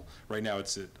certain level. Right now, I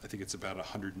think it's about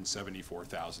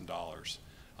 $174,000.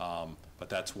 But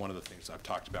that's one of the things I've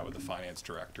talked about with the finance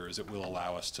director, is it will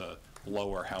allow us to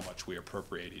lower how much we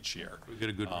appropriate each year. We get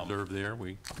a good reserve there.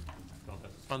 We don't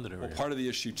have to fund it every year. Well, part of the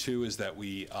issue too is that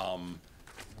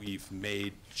we've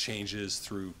made changes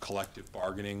through collective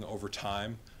bargaining over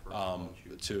time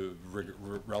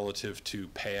relative to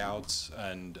payouts,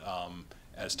 and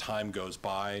as time goes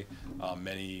by,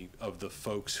 many of the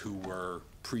folks who were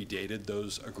predated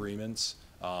those agreements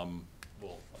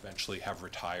will eventually have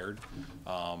retired.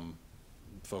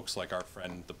 Folks like our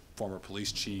friend, the former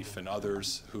police chief, and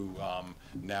others who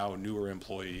now newer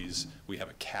employees, we have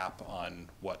a cap on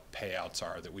what payouts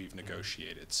are that we've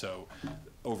negotiated. So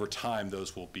over time,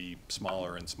 those will be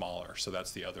smaller and smaller. So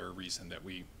that's the other reason that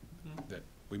we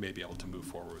may be able to move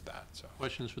forward with that. So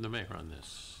questions for the mayor on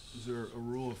this? Is there a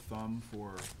rule of thumb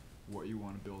for what you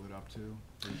want to build it up to?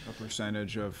 A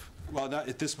percentage of? Well, not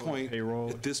at this point. Payroll.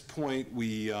 At this point,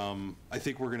 we I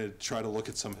think we're going to try to look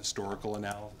at some historical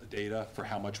data for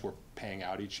how much we're paying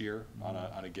out each year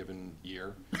on a given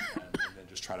year, and then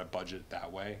just try to budget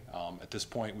that way. At this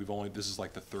point, this is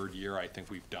like the 3rd year I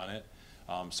think we've done it.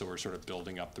 So we're sort of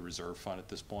building up the reserve fund at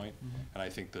this point. And I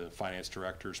think the finance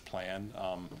director's plan.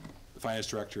 The finance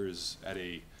director is at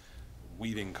a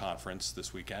weaving conference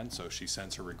this weekend, so she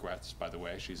sends her regrets. By the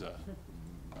way, she's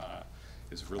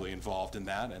is really involved in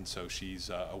that, and so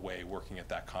she's away working at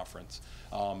that conference.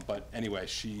 But anyway,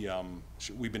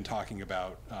 we've been talking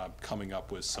about coming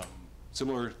up with some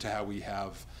similar to how we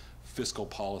have fiscal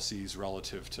policies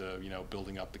relative to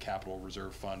building up the capital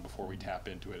reserve fund before we tap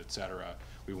into it, et cetera.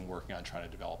 We've been working on trying to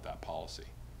develop that policy.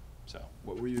 So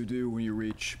what will you do when you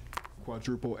reach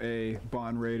quadruple A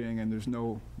bond rating and there's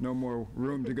no more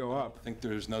room to go up? I think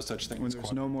there's no such thing when as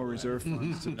there's no more reserve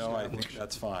funds. No, I think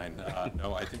that's fine.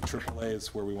 No, I think AAA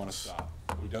is where we want to stop.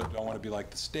 We don't want to be like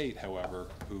the state, however,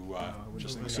 who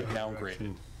just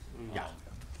downgraded. Yeah.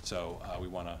 So we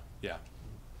want to, yeah.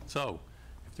 So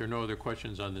if there are no other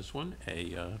questions on this one,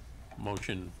 a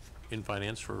motion in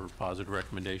finance for positive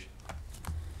recommendation.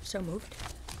 So moved.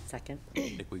 Second. I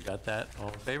think we got that. All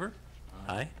in favor?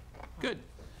 Aye. Good.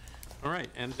 All right,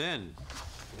 and then,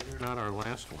 whether or not our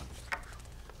last one,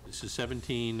 this is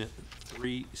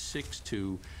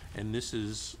 17362, and this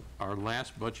is our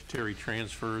last budgetary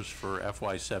transfers for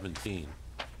FY17.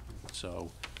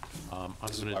 So,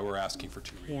 this is why we're asking for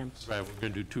 2 readings. Right, we're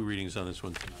going to do 2 readings on this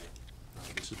one tonight.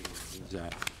 This is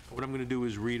what I'm going to do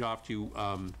is read off to you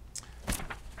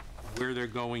where they're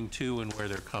going to and where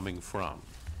they're coming from.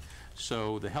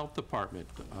 So the health department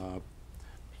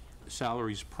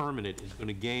salaries permanent is going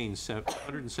to gain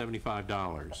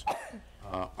 $175.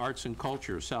 Arts and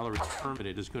culture salaries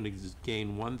permanent is going to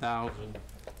gain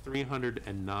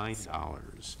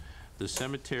 $1,309. The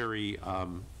cemetery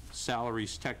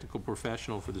salaries technical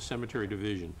professional for the cemetery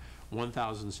division,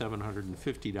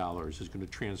 $1,750 is going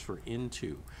to transfer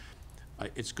into.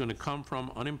 It's going to come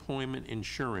from unemployment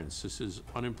insurance. This is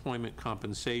unemployment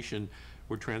compensation.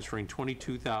 We're transferring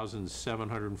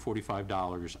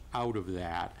 $22,745 out of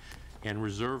that. And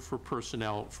reserve for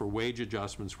personnel for wage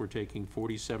adjustments, we're taking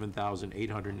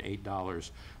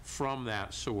 $47,808 from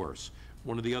that source.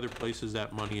 One of the other places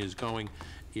that money is going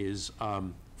is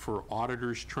for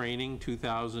auditors training,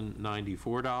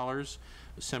 $2,094.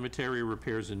 Cemetery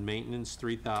repairs and maintenance,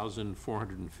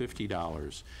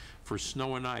 $3,450. For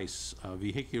snow and ice,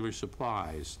 vehicular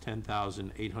supplies,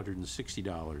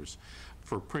 $10,860.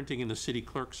 For printing in the city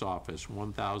clerk's office,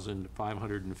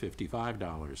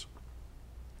 $1,555.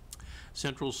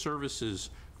 Central services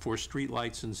for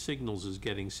streetlights and signals is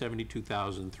getting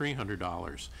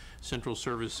 $72,300. Central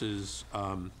services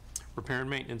repair and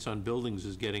maintenance on buildings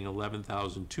is getting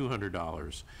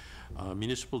 $11,200.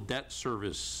 Municipal debt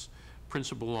service,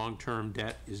 principal long-term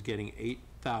debt is getting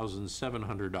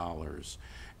 $8,700.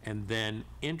 And then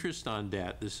interest on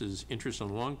debt, this is interest on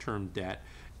long-term debt,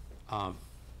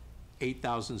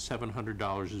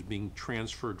 $8,700 is being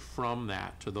transferred from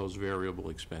that to those variable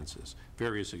expenses,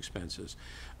 various expenses.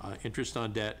 Interest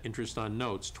on debt, interest on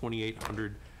notes,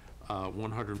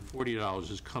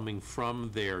 $2,800, is coming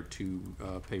from there to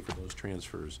pay for those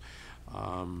transfers.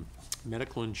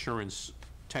 Medical insurance,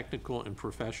 technical and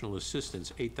professional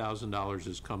assistance, $8,000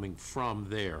 is coming from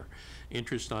there.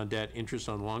 Interest on debt, interest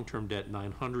on long-term debt,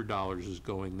 $900 is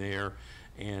going there.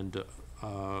 And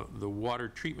the water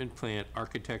treatment plant,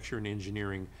 architecture and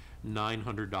engineering,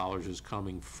 $900 is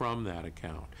coming from that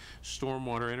account.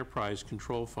 Stormwater Enterprise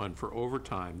Control Fund for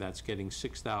overtime, that's getting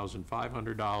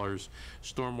 $6,500.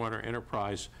 Stormwater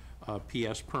Enterprise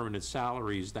PS permanent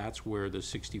salaries, that's where the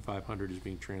 $6,500 is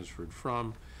being transferred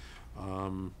from.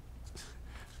 Oh,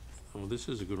 this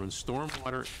is a good one.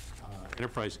 Stormwater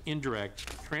Enterprise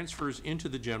indirect transfers into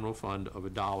the general fund of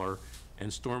 $1,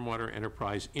 and stormwater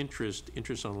enterprise interest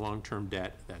on long-term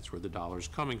debt, that's where the dollar's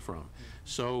coming from.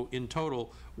 So in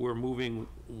total, we're moving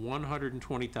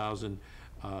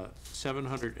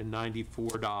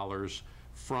 $120,794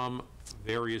 from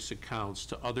various accounts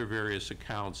to other various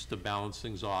accounts to balance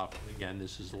things off. And again,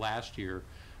 this is last year,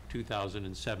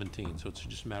 2017, so it's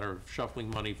just a matter of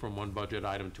shuffling money from one budget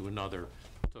item to another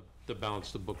to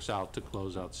balance the books out to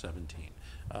close out 17.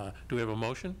 Do we have a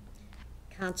motion?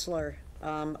 Counselor,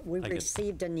 we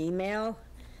received an email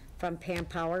from Pam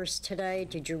Powers today.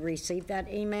 Did you receive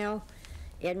that email?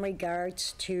 In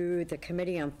regards to the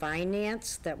Committee on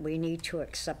Finance, that we need to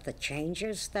accept the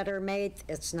changes that are made.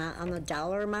 It's not on the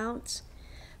dollar amounts,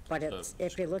 but it's,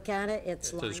 if you look at it,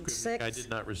 it's line 6. I did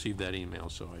not receive that email,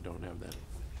 so I don't have that.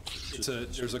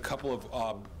 There's a couple of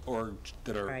orgs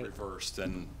that are reversed,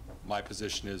 and my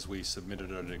position is we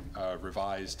submitted a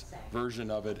revised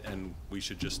version of it, and we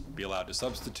should just be allowed to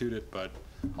substitute it, but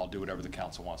I'll do whatever the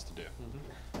council wants to do.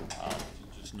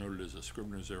 Just noted as a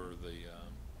Scribner's error, the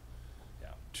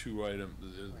two item.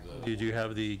 Did you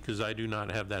have the, because I do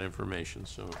not have that information,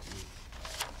 so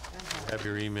you have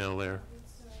your email there.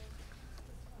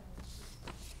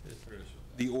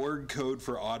 The org code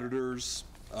for auditors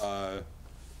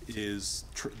is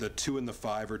the 2 and the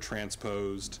 5 are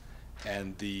transposed,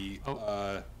 and the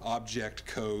object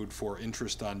code for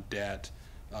interest on debt,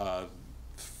 the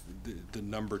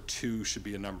number 2 should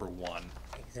be a number 1.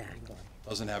 Exactly.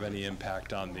 Doesn't have any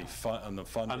impact on the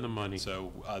fund. On the money.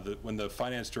 So when the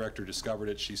finance director discovered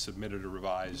it, she submitted a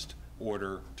revised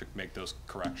order to make those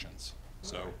corrections.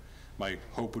 So my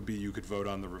hope would be you could vote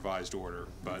on the revised order,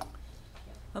 but.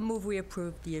 I move we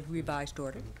approve the revised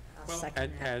order. Well,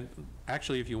 and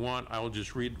actually, if you want, I will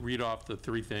just read off the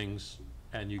 3 things,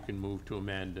 and you can move to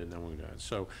amend, and then we'll do it.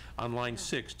 So on line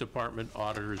 6, department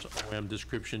auditors, OM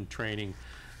description training,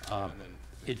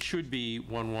 it should be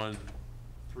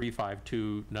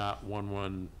 11352, not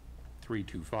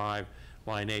 11325.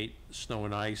 Line 8, snow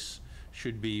and ice,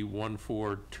 should be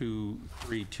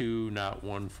 14232, not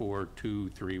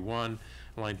 14231.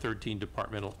 Line 13,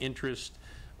 departmental interest,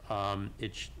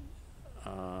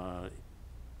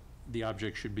 the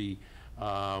object should be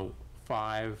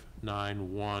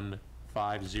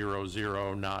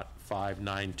 591500, not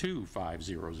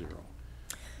 592500.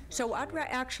 So I'd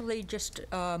actually just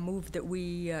move that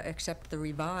we accept the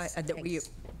revised, that we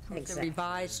approve the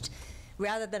revised,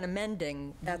 rather than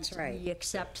amending. That's right. We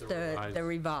accept the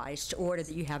revised order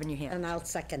that you have in your hand. And I'll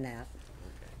second that.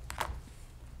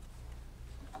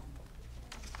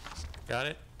 Got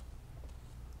it?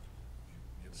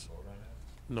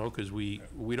 No, because we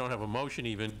don't have a motion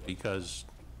even, because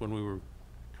when we were,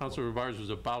 Councilor Rivers was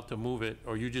about to move it,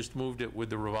 or you just moved it with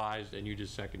the revised, and you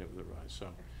just seconded it with the revised, so.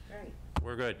 Right.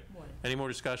 We're good. Any more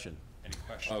discussion? Any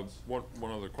questions? One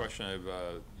other question I have,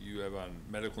 you have on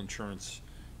medical insurance,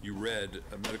 you read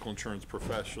medical insurance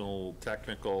professional,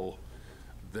 technical,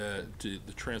 the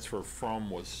transfer from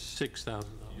was, $6,000.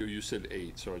 you said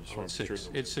 8, so I just want to be sure.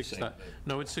 that It's we're the same $6,000.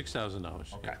 No, it's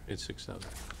 $6,000. Okay. Yeah, it's $6,000.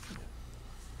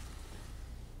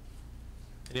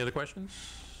 Any other questions?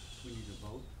 We need to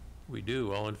vote. We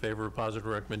do. All in favor of positive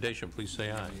recommendation, please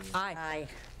say aye. Aye.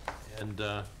 And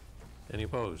any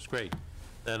opposed? Great.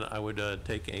 Then I would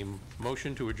take a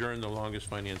motion to adjourn the longest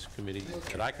finance committee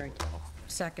that I can recall.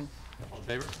 Second. All in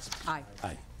favor? Aye.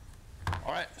 Aye.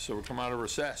 All right, so we'll come out of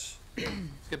recess. Let's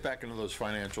get back into those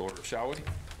financial orders, shall we?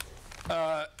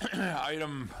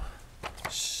 Item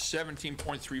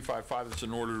 17.355 is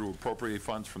in order to appropriate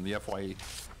funds from the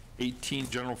FY18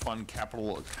 General Fund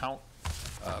Capital Account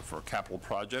for capital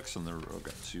projects, and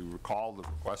as you recall, the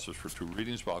request is for 2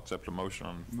 readings, but I'll accept a motion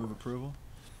on. Move approval?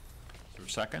 Is there a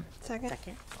second? Second.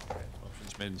 Okay,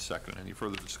 motion's made and second. Any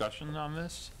further discussion on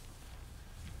this?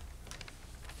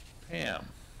 Pam,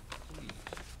 please.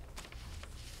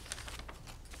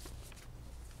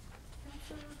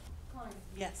 Counselor Klein.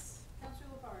 Yes. Counselor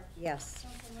Labarge. Yes.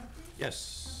 Counselor Murphy.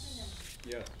 Yes. Counselor Nash.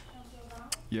 Yes. Counselor O'Donnell.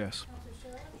 Yes.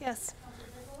 Counselor Shara. Yes. Counselor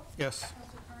Bidwell. Yes.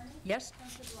 Counselor Carney. Yes?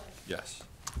 Counselor Dwight. Yes.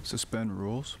 Suspend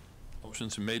rules?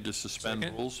 Motion's been made to suspend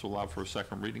Second. rules to allow for a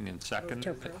second reading and second.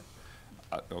 Move to approve.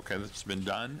 Okay, that's been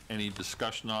done. Any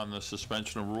discussion on the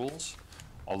suspension of rules?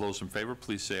 All those in favor,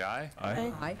 please say aye.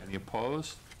 Aye. Aye. Any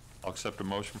opposed? I'll accept a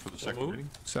motion for the second moved. reading.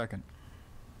 Second.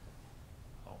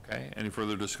 Okay, any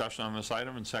further discussion on this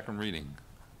item and second reading?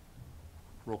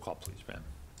 Roll call, please, Pam.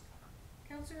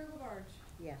 Counselor Labarge.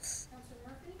 Yes. Counselor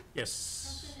Murphy.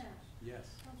 Yes. Counselor Nash. Yes.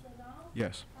 Counselor O'Donnell.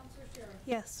 Yes. Counselor Shara.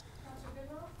 Yes. Counselor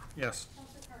Bidwell. Yes.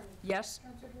 Counselor Carney. Yes?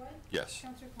 Counselor Dwight. Yes.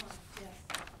 Counselor Klein. Yes.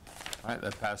 All right,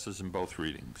 that passes in both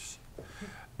readings.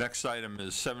 Next item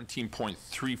is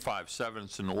 17.357.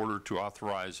 It's in order to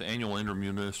authorize annual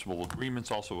intermunicipal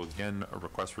agreements, also again, a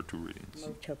request for 2 readings.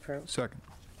 Move to approve. Second.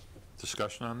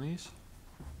 Discussion on these?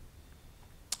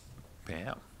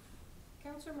 Pam?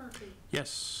 Counselor Murphy.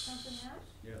 Yes. Counselor Nash.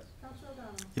 Yes. Counselor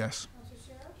O'Donnell. Yes. Counselor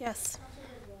Shara. Yes. Counselor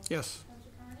Bidwell. Yes.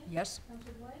 Counselor Carney. Yes?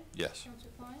 Counselor Dwight. Yes.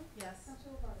 Counselor Klein. Yes.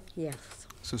 Counselor Labarge. Yes.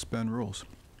 Suspend rules?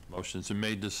 Motion's been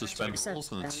made to suspend Second.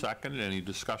 rules and seconded. Any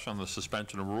discussion on the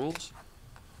suspension of rules?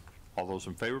 All those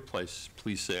in favor, please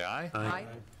say aye. Aye.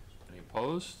 Any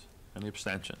opposed? Any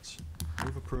abstentions?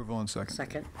 Move approval on second.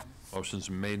 Second. Motion's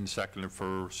been made and seconded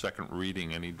for second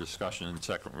reading. Any discussion in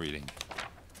second reading?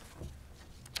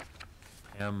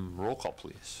 Pam, roll call,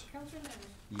 please. Counselor Nash.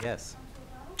 Yes. Counselor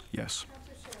O'Donnell. Yes.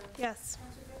 Counselor Shara. Yes.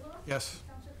 Counselor Bidwell. Yes.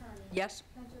 Counselor Carney. Yes?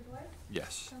 Counselor Dwight.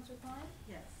 Yes. Counselor Klein.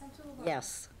 Yes. Counselor Labarge.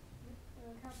 Yes.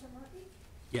 Counselor Murphy.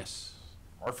 Yes.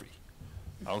 Murphy.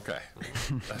 Okay.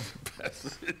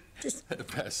 That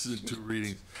passes in 2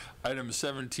 readings. Item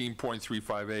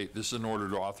 17.358, this is in order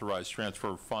to authorize transfer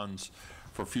of funds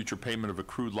for future payment of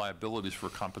accrued liabilities for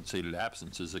compensated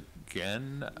absences.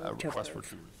 Again, a Move to request for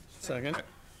approve. 2 readings. Second.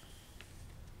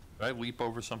 Did I leap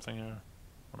over something here?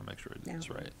 I want to make sure I did this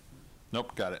No. right.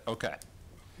 Nope, got it, okay.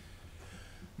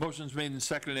 Motion's made and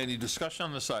seconded. Any discussion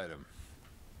on this item?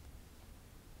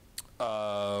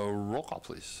 Roll call,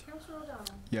 please. Counselor O'Donnell.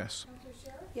 Yes. Counselor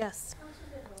Shara. Yes.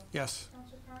 Counselor Bidwell. Yes.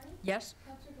 Counselor Carney. Yes?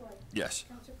 Counselor Dwight. Yes.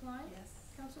 Counselor Klein. Yes.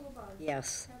 Counselor Labarge.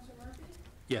 Yes. Counselor Murphy.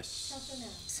 Yes. Counselor Nash.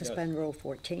 Suspend Rule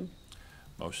 14.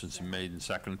 Motion's been made and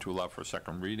seconded to allow for a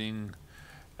second reading.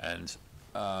 And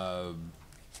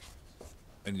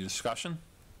any discussion?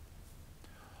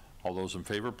 All those in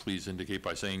favor, please indicate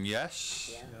by saying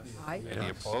yes. Aye? Any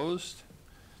opposed?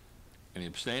 Any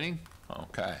abstaining?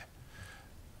 Okay.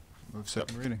 Move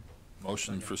second reading.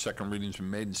 Motion for second reading's been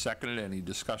made and seconded. Any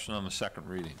discussion on the second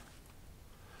reading?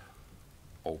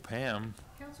 Oh, Pam?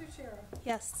 Counselor Shara.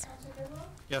 Yes. Counselor Bidwell.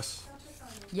 Yes. Counselor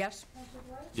Carney. Yes? Counselor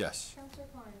Dwight. Yes. Counselor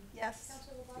Klein. Yes.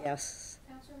 Counselor Labarge. Yes.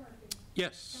 Counselor Murphy.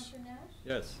 Yes. Counselor Nash.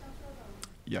 Yes. Counselor O'Donnell.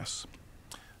 Yes.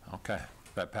 Okay,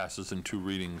 that passes in 2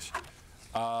 readings.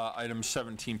 Item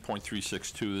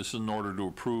 17.362, this is in order to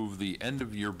approve the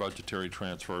end-of-year budgetary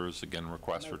transfers. Again,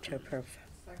 request for Move 2 to readings. approve.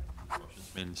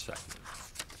 Motion's made and seconded.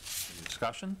 Any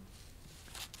discussion?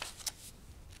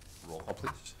 Roll call,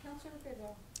 please. Counselor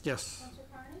Bidwell. Yes. Counselor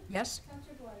Carney. Yes?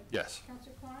 Counselor Dwight. Yes.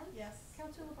 Counselor Klein. Yes.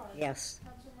 Counselor Labarge. Yes.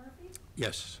 Counselor Murphy.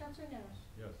 Yes. Counselor Nash.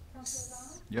 Yes. Counselor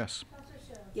O'Donnell. Yes. Counselor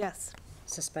Shara. Yes.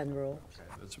 Suspend rule.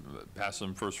 That's passed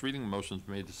on first reading. Motion's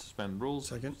made to suspend rules.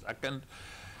 Second. Second.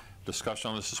 Discussion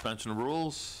on the suspension of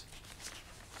rules.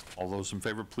 All those in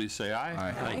favor, please say aye.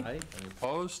 Aye. Aye. Any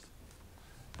opposed?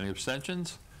 Any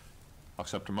abstentions? I'll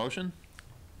accept a motion.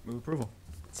 Move approval.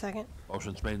 Second.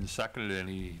 Motion's made and seconded.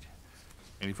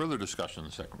 Any further discussion on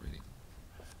the second reading?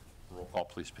 Roll call,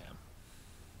 please, Pam.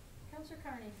 Counselor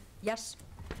Carney. Yes?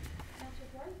 Counselor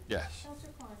Dwight. Yes.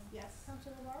 Counselor Klein. Yes.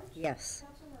 Counselor Labarge. Yes.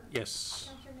 Counselor Murphy. Yes.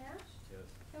 Counselor Nash.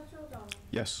 Counselor O'Donnell?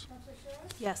 Yes. Counselor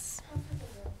Shara? Yes. Counselor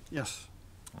Bidwell? Yes.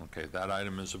 Okay, that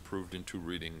item is approved in 2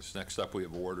 readings. Next up, we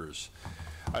have orders.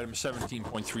 Item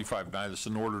 17.359, this is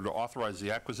an order to authorize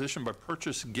the acquisition by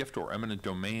purchase, gift, or eminent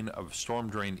domain of storm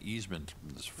drain easement.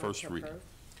 This is first reading.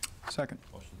 Second.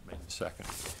 Motion made and second.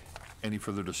 Any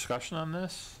further discussion on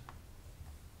this?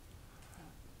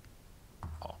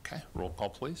 Okay, roll call,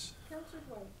 please. Counselor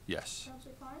Dwight? Yes.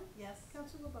 Counselor Klein? Yes.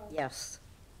 Counselor LeBarge? Yes.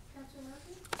 Counselor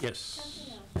Murphy? Yes.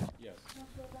 Counselor Nash? Yes.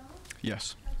 Counselor O'Donnell?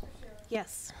 Yes. Counselor Shara?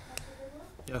 Yes. Counselor Bidwell?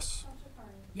 Yes. Counselor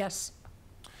Carney? Yes.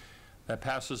 That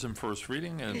passes in first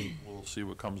reading, and we'll see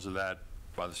what comes of that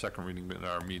by the second reading in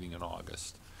our meeting in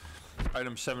August.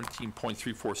 Item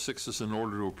 17.346 is an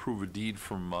order to approve a deed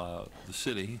from the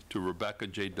city to Rebecca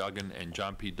J. Duggan and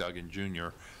John P. Duggan, Jr.,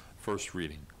 first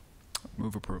reading.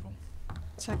 Move approval.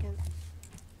 Second.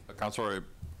 Counselor, I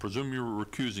presume you're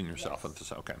recusing yourself at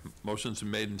this. Okay. Motion's been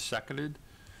made and seconded.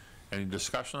 Any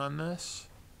discussion on this?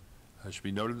 It should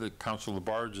be noted that Counselor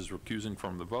LaBarge is recusing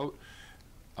from the vote.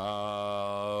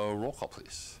 Roll call,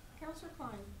 please. Counselor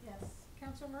Klein? Yes.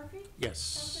 Counselor Murphy?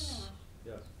 Yes. Counselor Nash?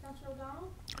 Yes. Counselor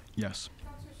O'Donnell? Yes.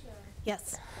 Counselor Shara?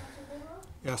 Yes. Counselor Bidwell?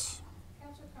 Yes.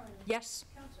 Counselor Carney? Yes.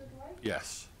 Counselor Dwight?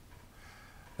 Yes.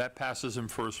 That passes in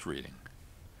first reading.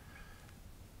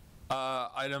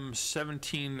 Item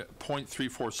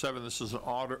 17.347, this is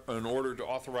an order to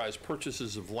authorize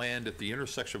purchases of land at the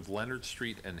intersection of Leonard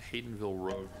Street and Haydenville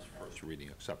Road. First reading,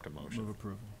 accept a motion. Move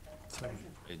approval. Made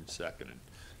and seconded.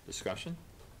 Discussion?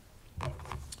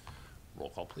 Roll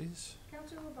call, please.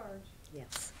 Counselor LaBarge?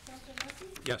 Yes. Counselor Murphy?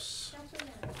 Yes. Counselor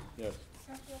Nash? Yes.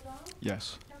 Counselor O'Donnell?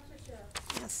 Yes. Counselor Shara?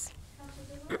 Yes. Counselor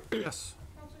Bidwell? Yes.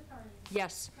 Counselor Carney?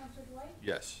 Yes. Counselor Dwight?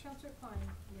 Yes. Counselor Klein?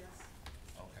 Yes.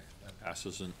 Okay, that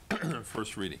passes in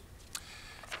first reading.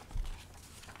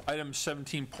 Item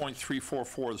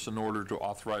 17.344 is an order to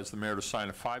authorize the mayor to sign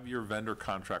a 5-year vendor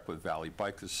contract with Valley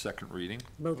Bike. This is second reading.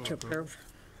 Move to approve.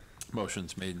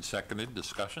 Motion's made and seconded.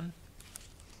 Discussion?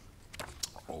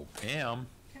 Oh, Pam?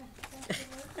 Counselor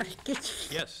Murphy?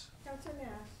 Yes. Counselor Nash?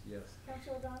 Yes.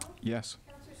 Counselor O'Donnell? Yes.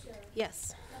 Counselor Shara?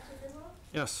 Yes. Counselor Bidwell?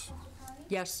 Yes. Counselor Carney?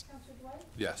 Yes. Counselor Dwight?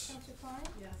 Yes. Counselor Klein?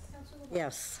 Yes. Counselor LaBarge?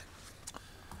 Yes.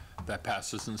 That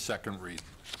passes in second reading.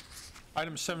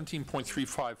 Item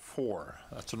 17.354,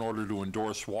 that's an order to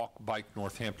endorse Walk Bike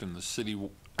Northampton, the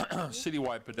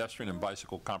citywide pedestrian and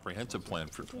bicycle comprehensive plan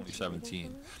for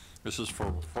 2017. This is for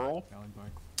referral,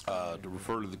 to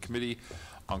refer to the Committee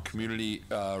on Community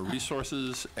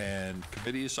Resources and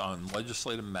Committees on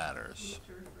Legislative Matters.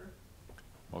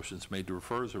 Motion's made to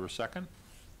refer. Is there a second?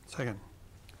 Second.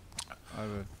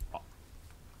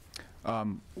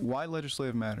 Why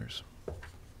legislative matters?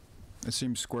 It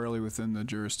seems squarely within the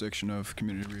jurisdiction of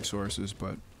community resources,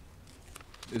 but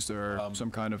is there some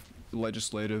kind of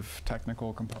legislative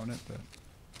technical component that?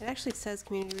 It actually says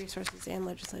community resources and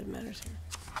legislative matters here.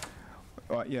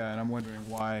 Yeah, and I'm wondering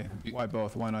why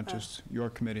both? Why not just your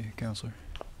committee, Counselor?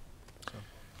 So,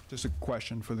 just a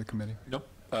question for the committee. Nope.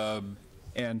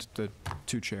 And the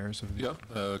 2 chairs of the.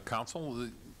 Yep. Council,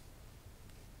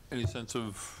 any sense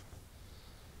of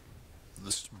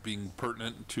this being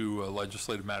pertinent to a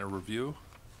legislative matter review?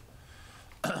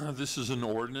 This is an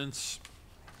ordinance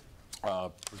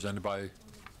presented by,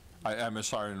 I'm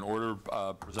sorry, an order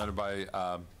presented by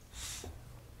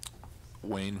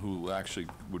Wayne, who actually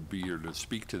would be here to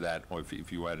speak to that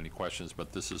if you had any questions,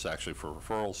 but this is actually for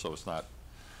referral, so it's not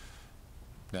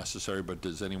necessary. But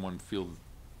does anyone feel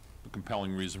a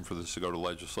compelling reason for this to go to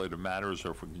legislative matters,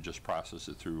 or if we can just process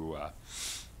it through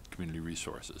community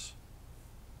resources?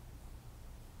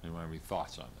 Anyone have any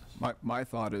thoughts on this? My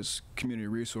thought is community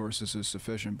resources is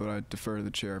sufficient, but I defer to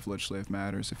the chair of legislative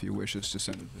matters if he wishes to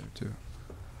send it there too.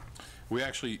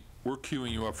 We're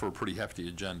queuing you up for a pretty hefty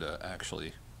agenda,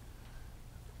 actually.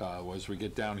 As we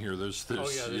get down here, there's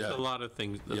A lot of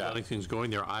things, a lot of things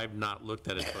going there. I've not looked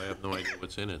at it, so I have no idea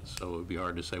what's in it. So it would be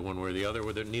hard to say one way or the other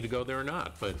whether it need to go there or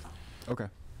not, but. Okay.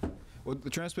 Well, the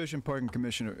Transportation Parking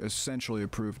Commission essentially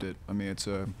approved it. I mean, it's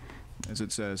a, as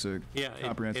it says, a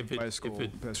comprehensive bicycle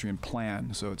pedestrian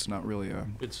plan, so it's not really a.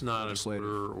 It's not an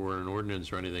order or an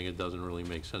ordinance or anything. It doesn't really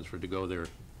make sense for it to go there.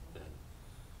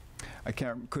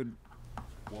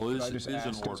 Well, it is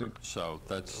an order, so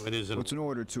that's. It is it's an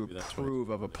order to approve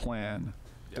of a plan.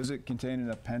 Yeah. Does it contain an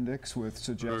appendix with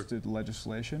suggested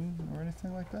legislation or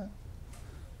anything like that?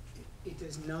 It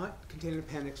does not contain an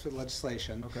appendix with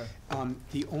legislation. Okay.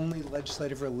 The only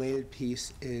legislative-related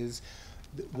piece is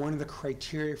one of the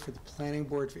criteria for the planning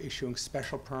board for issuing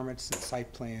special permits and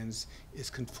site plans is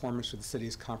conformance with the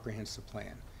city's comprehensive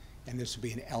plan. and this would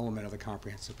be an element of the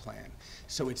comprehensive plan.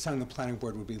 So it's something the planning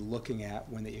board would be looking at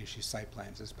when they issue site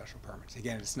plans and special permits.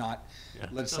 Again, it's not Yeah,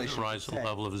 it legislation. doesn't rise to the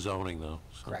level of zoning, though.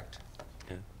 so, Correct.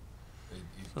 yeah.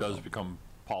 It does become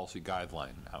policy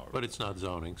guideline, however. But it's not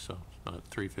zoning, so it's not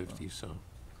 350, so,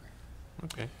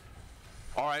 okay.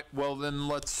 All right, well, then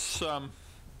let's,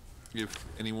 if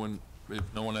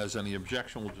no one has any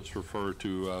objection, we'll just refer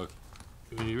to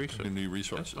Community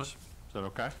Resources. Is that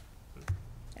okay?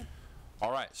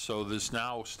 All right, so this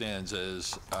now stands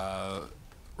as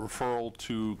referral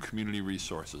to Community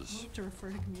Resources. Move to refer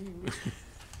to community resources.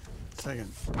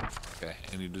 Second. Okay,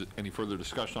 any further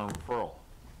discussion on referral?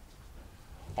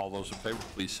 All those in favor,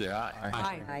 please say aye.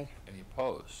 Aye. Any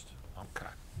opposed? Okay.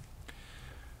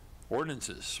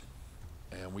 Ordinances,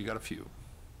 and we got a few.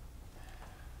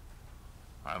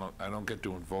 I don't get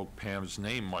to invoke Pam's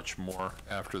name much more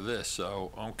after this,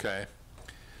 so, okay.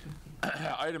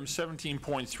 Item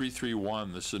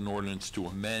 17.331, this is an ordinance to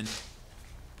amend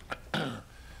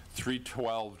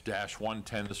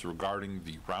 312-110, this is regarding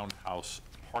the Roundhouse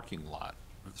parking lot.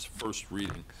 It's first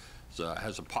reading. It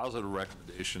has a positive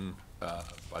recommendation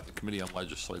by the Committee on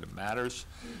Legislative Matters.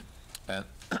 And,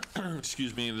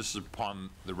 excuse me, this is upon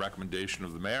the recommendation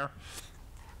of the mayor.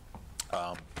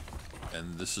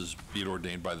 And this is be it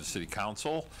ordained by the City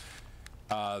Council,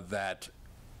 that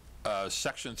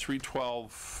Section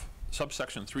 312,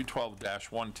 subsection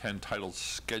 312-110, titled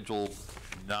Schedule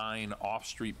 9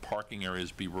 Off-Street Parking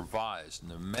Areas be revised,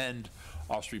 and amend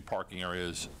off-street parking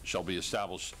areas shall be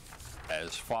established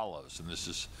as follows. And this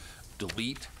is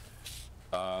delete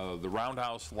the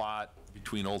Roundhouse lot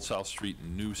between Old South Street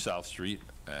and New South Street,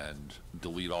 and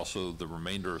delete also the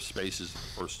remainder of spaces in the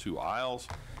first two aisles,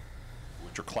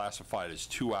 which are classified as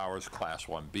 2 hours, Class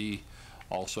 1B.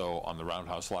 Also, on the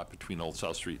Roundhouse lot between Old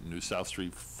South Street and New South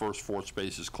Street, first 4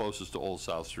 spaces closest to Old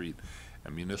South Street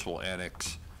and Municipal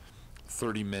Annex,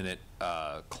 30-minute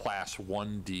Class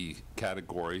 1D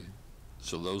category.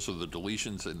 So those are the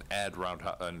deletions, and add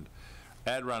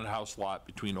Roundhouse lot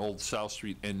between Old South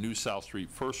Street and New South Street,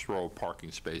 first row of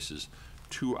parking spaces,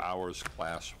 2 hours,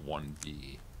 Class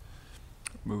 1B.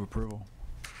 Move approval.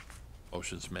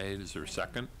 Motion's made. Is there a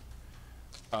second?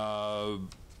 Who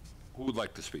would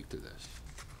like to speak to this?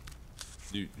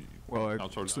 Well,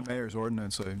 it's the mayor's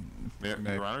ordinance. Your Honor, do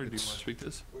you want to speak to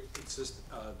this? It's just,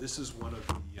 this is one of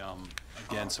the,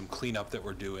 again, some cleanup that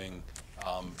we're doing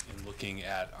in looking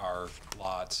at our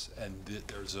lots, and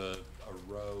there's a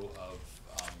row of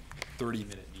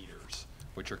 30-minute meters,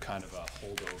 which are kind of a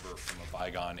holdover from a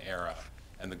bygone era,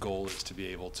 and the goal is to be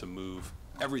able to move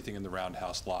everything in the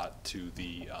Roundhouse lot to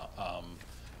the,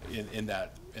 in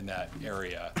that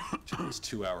area to this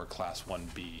 2-hour Class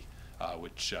 1B,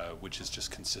 which is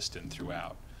just consistent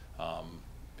throughout.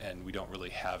 And we don't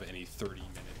really have any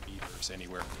 30-minute meters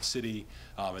anywhere in the city,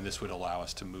 and this would allow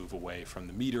us to move away from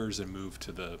the meters and move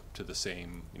to the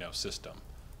same system.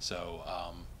 So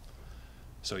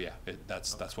so yeah,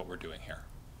 that's what we're doing here.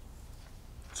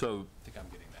 So I think I'm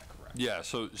getting that correct. yeah,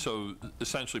 so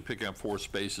essentially picking up 4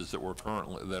 spaces that are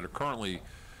currently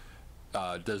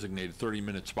designated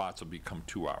 30-minute spots will become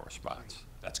 2-hour spots.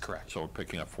 That's correct. So we're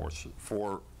picking up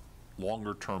 4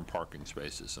 longer-term parking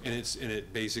spaces. And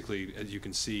it basically, as you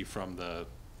can see from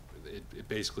it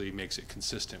basically makes it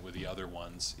consistent with the other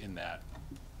ones in that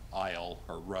aisle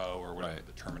or row or whatever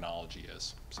the terminology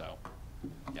is. So,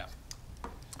 yeah.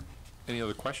 Any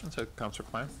other questions, Councilor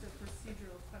Klein? Just a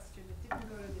procedural question. It didn't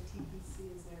go to the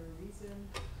TPC. Is there a reason?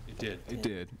 It did. It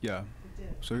did, yeah. It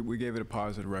did. So we gave it a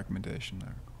positive recommendation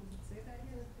there. Does it say that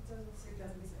here? It doesn't say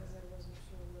that because I wasn't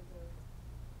sure what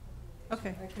the.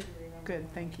 Okay. I couldn't remember.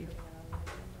 Good, thank you.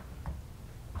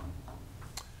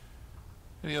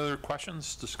 Any other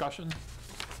questions, discussion?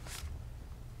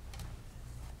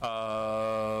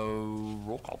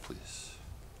 Roll call, please.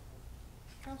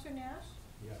 Counselor Nash?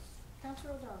 Yes.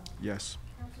 Counselor O'Donnell? Yes.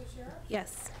 Counselor Shara?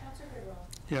 Yes. Counselor Bidwell?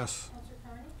 Yes. Counselor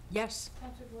Carney? Yes.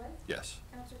 Counselor Dwight? Yes.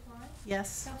 Counselor Klein?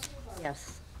 Yes. Counselor LaBarge?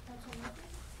 Yes. Counselor Murphy?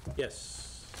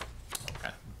 Yes.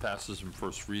 Okay, passes in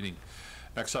first reading.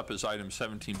 Next up is item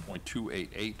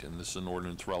 17.288, and this is an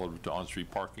ordinance relative to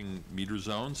on-street parking meter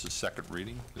zones, the second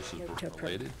reading. This is Move to approve.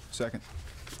 related. Second.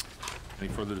 Any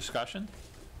further discussion?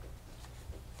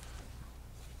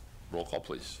 Roll call,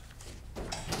 please.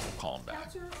 Call him back.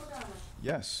 Counselor O'Donnell?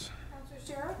 Yes. Counselor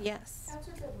Shara? Yes.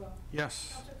 Counselor Bidwell?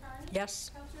 Yes. Counselor Carney?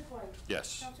 Yes. Counselor Dwight?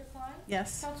 Yes. Counselor Klein?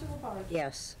 Yes. Counselor LaBarge?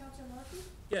 Yes. Counselor Murphy?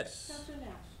 Yes. Counselor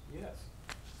Nash? Yes.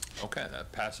 Okay,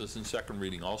 that passes in second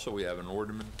reading. Also, we have an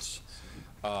ordinance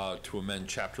to amend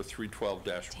Chapter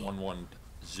 312-110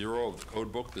 of the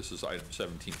Code Book. This is item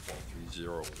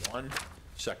 17.301,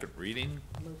 second reading.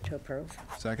 Move to approve.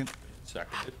 Second.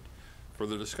 Seconded.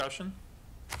 Further discussion?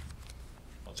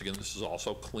 Once again, this is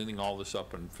also cleaning all this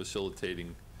up and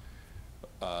facilitating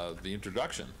the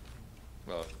introduction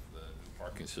of the new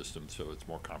parking system, so it's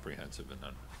more comprehensive and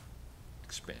then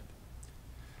expand.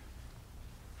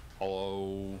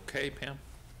 All okay, Pam?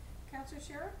 Counselor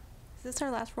Shara? Is this our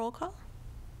last roll call?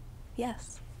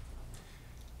 Yes.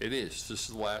 It is. This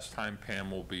is the last time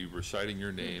Pam will be reciting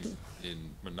your name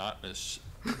in monotonous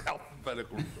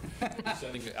alphabetical,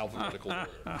 sending alphabetical order.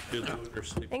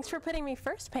 Thanks for putting me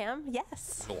first, Pam.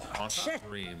 Yes. It will haunt her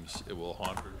dreams. It will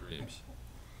haunt her dreams.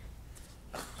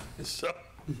 So,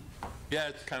 yeah,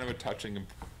 it's kind of a touching and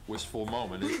wistful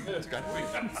moment. It's got to be.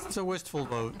 It's a wistful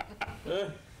vote.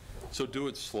 So do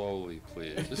it slowly,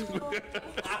 please.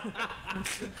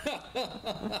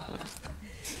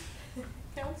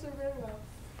 Counselor Bidwell?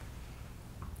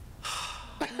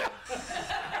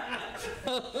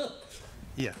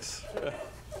 Yes.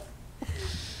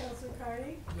 Counselor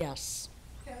Carney? Yes.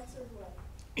 Counselor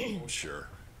Dwight? Oh, sure.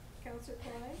 Counselor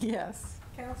Klein? Yes.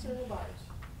 Counselor Labarge?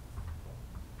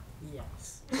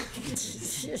 Yes.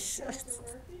 Counselor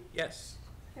Murphy? Yes.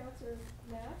 Counselor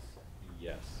Nash?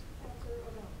 Yes. Counselor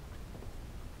O'Donnell?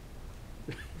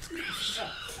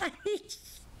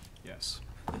 Yes.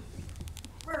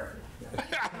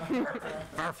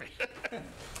 Perfect.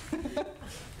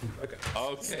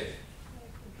 Okay.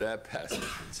 That passes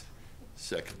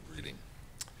second reading.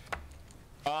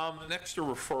 Next are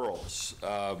referrals.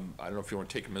 I don't know if you want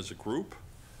to take them as a group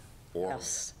or.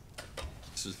 Yes.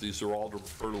 These are all to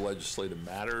refer to legislative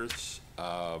matters.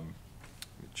 Let me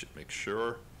make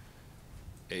sure.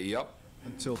 Yep.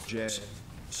 Until J.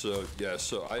 So, yeah,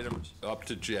 so items up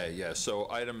to J, yeah. So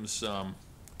items, what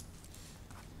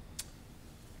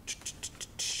do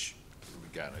we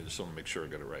got? I just want to make sure I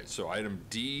got it right. So item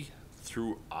D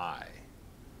through I,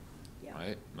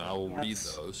 right? And I will read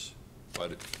those,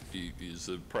 but is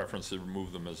the preference to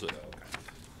remove them as a, okay.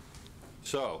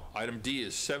 So, item D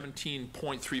is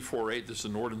 17.348. This is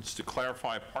an ordinance to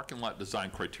clarify parking lot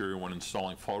design criteria when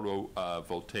installing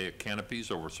photovoltaic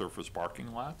canopies over surface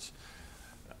parking lots.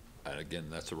 And again,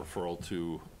 that's a referral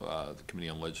to the Committee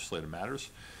on Legislative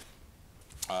Matters.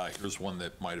 Here's one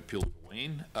that might appeal to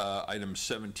Wayne. Item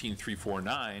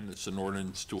 17.349. It's an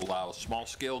ordinance to allow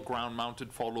small-scale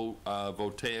ground-mounted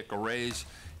photovoltaic arrays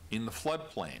in the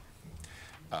floodplain.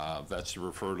 That's to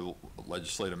refer to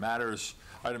legislative matters.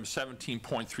 Item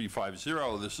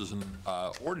 17.350, this is an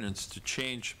ordinance to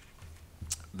change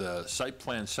the site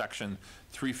plan section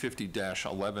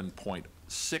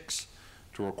 350-11.6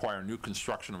 to require new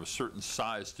construction of a certain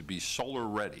size to be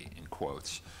solar-ready, in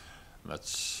quotes. And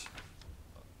that's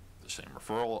the same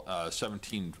referral.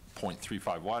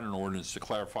 17.351, an ordinance to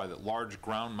clarify that large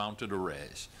ground-mounted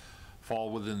arrays fall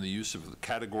within the use of the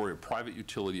category of private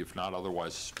utility if not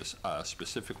otherwise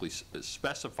specifically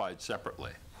specified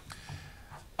separately.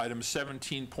 Item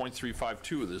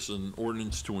 17.352, this is an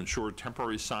ordinance to ensure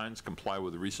temporary signs comply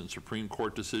with the recent Supreme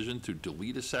Court decision to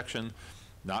delete a section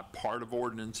not part of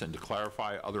ordinance and to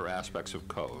clarify other aspects of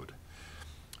code.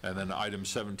 And then item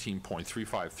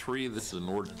 17.353, this is an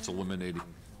ordinance eliminating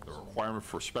the requirement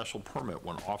for special permit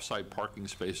when off-site parking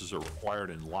spaces are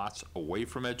required in lots away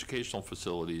from educational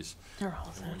facilities in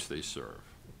which they serve.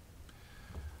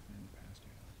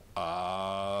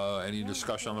 Any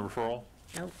discussion on the referral?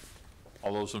 Nope.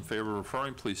 All those in favor of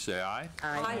referring, please say aye.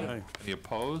 Aye. Any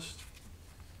opposed?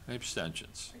 Any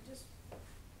abstentions? I just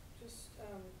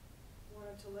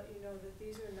wanted to let you know that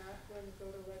these are not going to go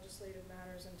to legislative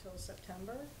matters until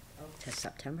September. Oh, to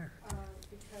September.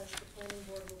 Because the planning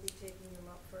board will be taking them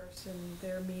up first, and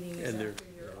their meeting is after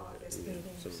your August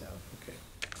meeting, so. Okay.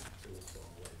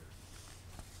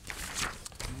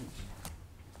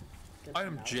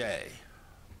 Item J,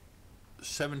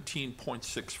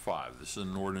 17.65. This is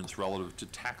an ordinance relative to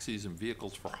taxis and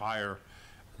vehicles for hire,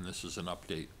 and this is an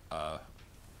update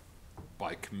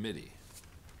by committee.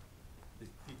 The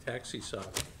taxi side.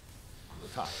 The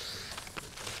top.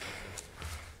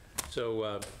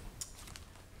 So,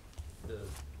 the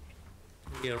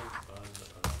Committee on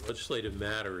Legislative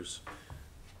Matters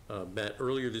met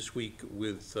earlier this week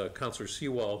with Councilor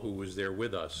Sewall, who was there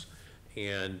with us,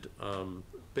 and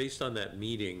based on that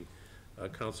meeting,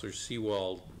 Councilor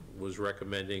Sewall was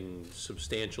recommending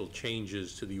substantial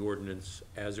changes to the ordinance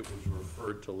as it was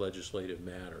referred to legislative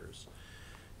matters.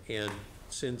 And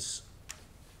since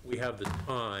we have the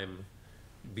time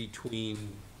between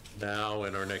now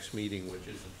and our next meeting, which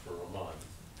isn't for a month,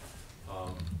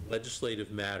 legislative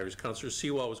matters, Councilor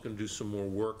Sewall was going to do some more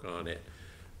work on it.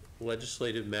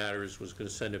 Legislative matters was going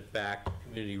to send it back to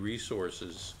Community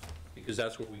Resources because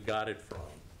that's where we got it from.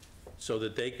 so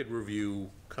that they could review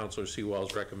Counselor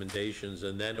Sewell's recommendations,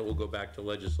 and then it will go back to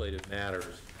legislative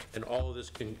matters. And all of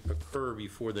this can occur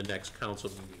before the next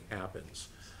council meeting happens.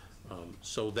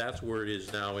 So that's where it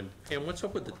is now. And Pam, what's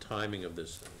up with the timing of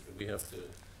this thing? Do we have to, I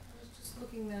was just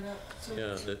looking that up. So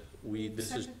yeah, that this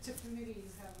is, send it to committee,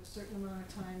 you have a certain amount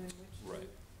of time in which Right.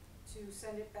 to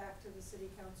send it back to the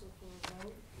city council for a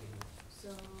vote. So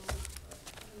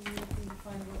I'm looking to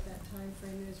find what that time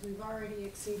frame is. We've already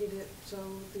exceeded it, so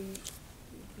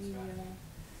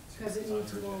because it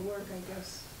needs more work, I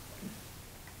guess.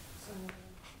 So,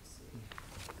 let's see.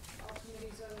 All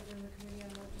committees other than the Committee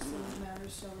on Legislative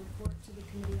Matters shall report to the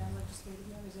Committee on Legislative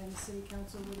Matters and the City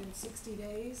Council within 60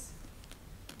 days.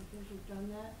 I think we've done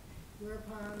that.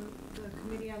 Whereupon the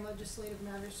Committee on Legislative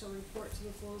Matters shall report to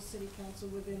the full City Council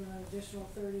within an additional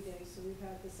 30 days. So we've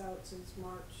had this out since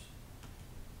March.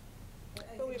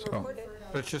 But we reported.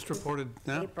 But it's just reported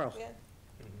now? April. Yeah.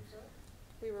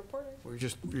 We reported.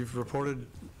 We've reported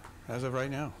as of right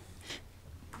now,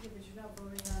 Yeah, but you're not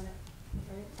voting on it,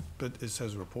 right? but it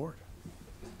says report.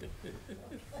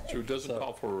 True, it doesn't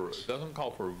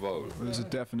call for a vote. There's a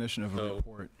definition of a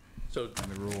report so,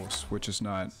 in the rules, which is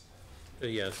not,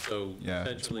 yeah, so yeah, it's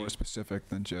essentially, more specific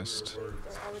than just,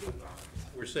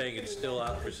 we're saying it's still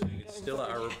out, we're saying it's still,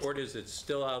 our report is it's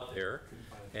still out there,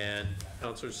 and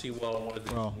Counselor Sewell wanted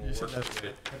to work with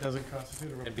it. That doesn't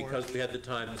constitute a report. And because we had the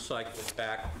time to cycle it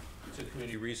back to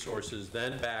community resources,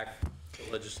 then back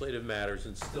to legislative matters,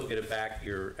 and still get it back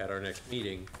here at our next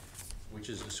meeting, which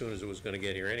is as soon as it was going to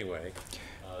get here anyway,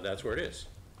 that's where it is.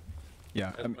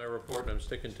 yeah. That's my report, and I'm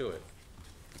sticking to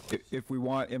it. If we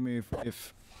want, I mean,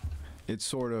 if it's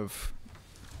sort of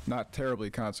not terribly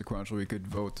consequential, we could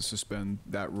vote to suspend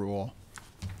that rule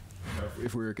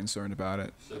if we were concerned about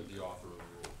it. Said the author of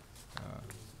the rule.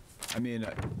 I mean,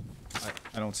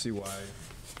 I don't see why.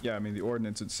 Yeah, I mean, the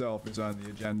ordinance itself is on the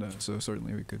agenda, so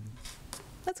certainly we could.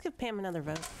 Let's give Pam another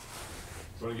vote.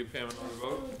 Want to give Pam another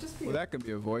vote? Well, that could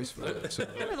be a voice vote. So.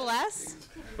 Nevertheless.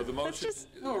 For the motion?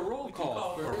 No, a roll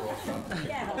call.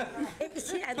 Yeah,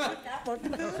 I like that one.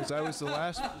 Because I was the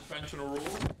last. Suspension of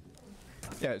rules?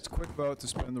 Yeah, it's a quick vote to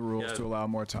suspend the rules to allow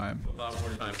more time. Allow more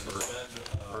time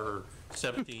for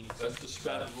 17 Let's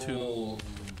suspend to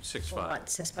 6-5. What,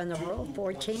 suspend the rule,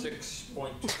 14?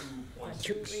 6.2.6.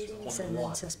 Two readings and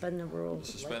then suspend the rules.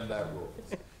 Suspend that rule.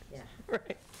 Yeah.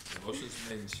 Right. The motion's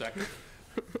made in second.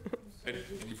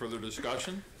 Any further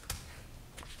discussion?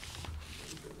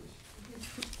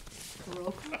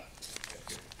 Roll call.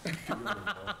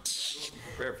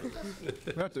 Prepare for this.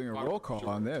 We're not doing a roll call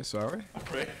on this, are we?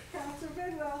 Right. Counselor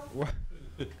Bidwell. What?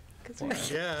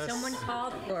 Yes. Someone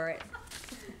called for it.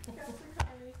 Counselor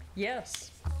Carney.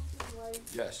 Yes. Counselor White.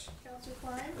 Yes. Counselor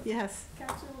Klein. Yes.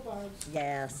 Counselor LaBarge.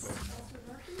 Yes. Counselor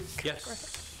Murphy.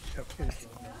 Yes.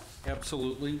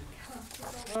 Absolutely.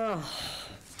 Oh,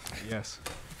 Yes.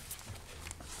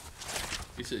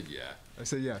 He said yeah. I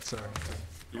said yes, sorry.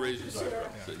 He raised his eyebrow.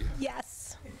 Said yeah.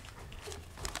 Yes.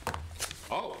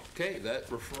 Oh, okay, that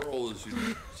referral is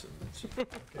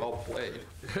well played.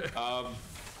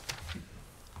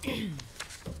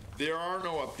 There are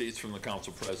no updates from the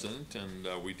council president, and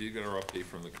we did get our update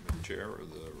from the committee chair or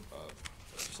the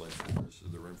legislature. This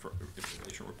is their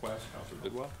information request. Councilor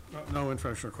Bidwell? No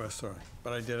information request, sorry,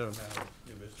 but I did have a matter of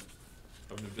new business.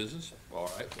 Of new business? All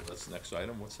right, well, that's the next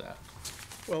item. What's that?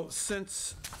 Well,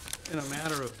 since in a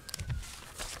matter of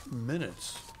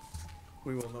minutes,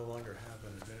 we will no longer have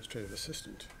an administrative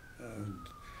assistant,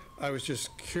 I was just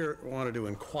wanted to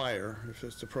inquire, if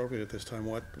it's appropriate at this time,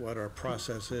 what our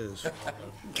process is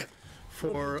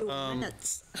for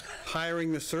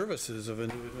hiring the services of a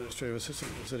new administrative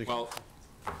assistant in the city. Well,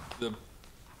 the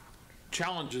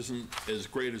challenge isn't as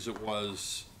great as it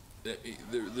was.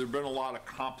 There've been a lot of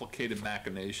complicated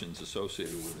machinations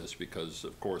associated with this because,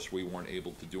 of course, we weren't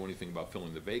able to do anything about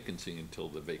filling the vacancy until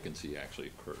the vacancy actually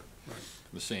occurred. Right.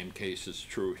 The same case is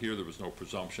true here. There was no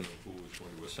presumption of who was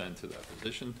going to ascend to that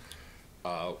position,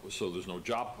 so there's no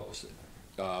job posted.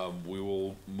 We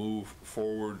will move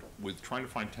forward with trying to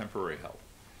find temporary help.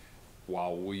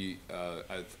 While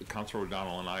Councilor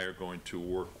O'Donnell and I are going to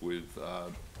work with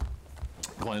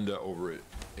Glenda over at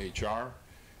HR,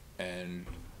 and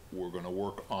we're going to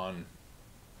work on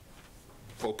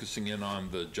focusing in on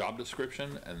the job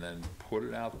description and then put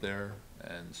it out there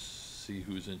and see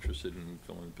who's interested in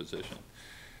filling the position.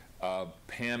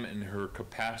 Pam, in her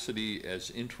capacity as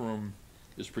interim,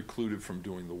 is precluded from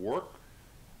doing the work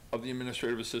of the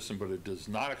administrative assistant, but it does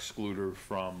not exclude her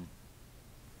from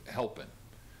helping,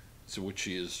 so which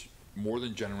she is more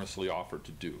than generously offered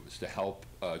to do, is to help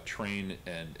train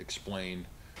and explain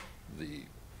the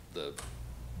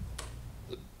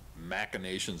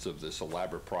machinations of this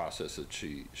elaborate process that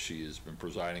she has been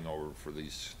presiding over for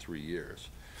these 3 years.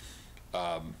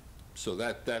 So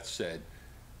that said,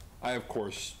 I, of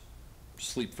course,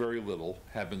 sleep very little,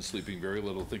 have been sleeping very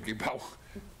little, thinking about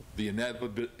the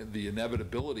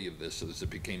inevitability of this as it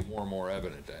became more and more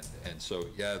evident. And so,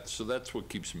 yeah, so that's what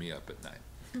keeps me up at night.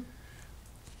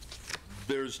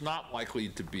 There's not likely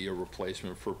to be a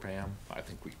replacement for Pam. I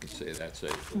think we can say that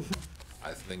safely.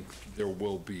 I think there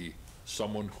will be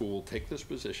someone who will take this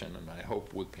position, and I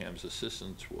hope with Pam's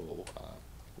assistance will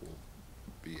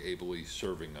be ably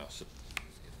serving us in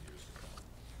years to come.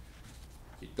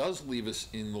 It does leave us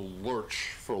in the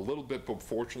lurch for a little bit, but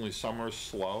fortunately summer is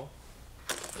slow.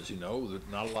 As you know, there's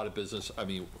not a lot of business. I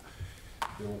mean,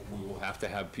 we will have to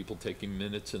have people taking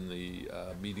minutes in the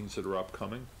meetings that are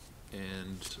upcoming,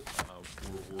 and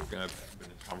we're going to have been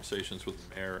in conversations with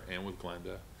the mayor and with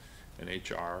Glenda and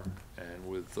HR and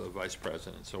with the vice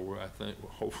president. So I think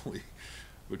hopefully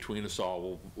between us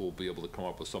all we'll be able to come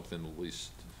up with something at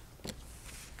least.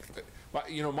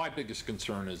 But, you know, my biggest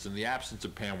concern is in the absence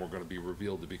of Pam, we're going to be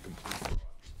revealed to be complete frauds.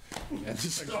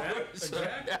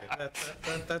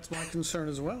 Exactly. That's my concern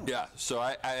as well. Yeah. So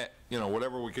I you know,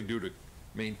 whatever we can do to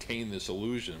maintain this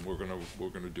illusion, we're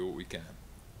gonna do what we can.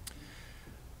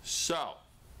 So.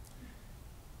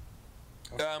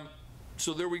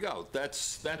 So there we go.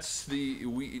 That's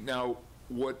now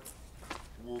what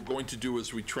we're going to do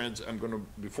is I'm going to,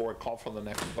 before I call for the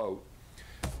next vote,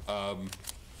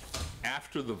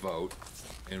 after the vote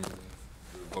and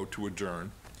vote to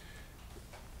adjourn,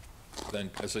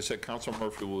 then, as I said, Councilor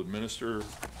Murphy will administer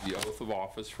the oath of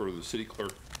office for the city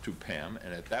clerk to Pam,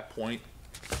 and at that point,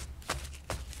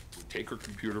 we take her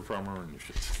computer from her and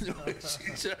run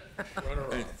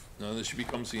her off. No, then she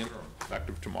becomes the interim,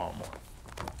 effective tomorrow morning.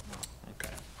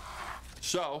 Okay.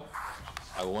 So,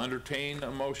 I will entertain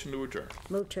a motion to adjourn.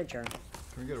 Move to adjourn. Can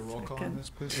we get a roll call on this,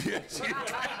 please? Yes.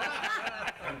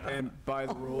 And by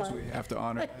the rules, we have to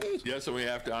honor that. Yes, and we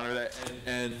have to honor that.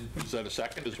 And is that a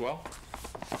second as well?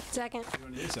 Second.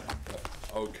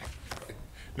 Okay.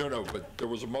 No, but there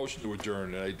was a motion to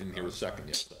adjourn, and I didn't hear a second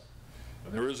yet.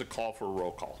 And there is a call for a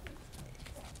roll call.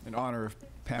 In honor of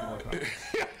Pamela.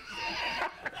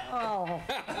 Oh. All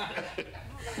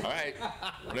right,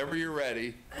 whenever you're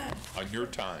ready, on your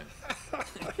time.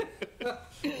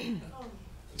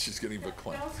 She's getting a bit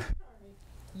clean.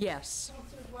 Yes.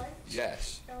 Councilor Dwight?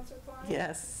 Yes. Councilor Klein?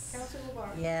 Yes. Councilor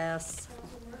LaBarge? Yes.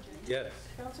 Councilor Murphy? Yes.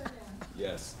 Councilor Nam?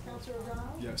 Yes. Councilor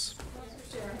O'Donnell? Yes.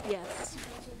 Councilor Shara? Yes.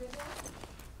 Councilor Bidwell?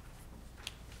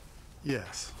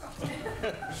 Yes.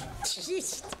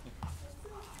 Jeez.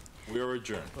 We are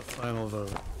adjourned. The final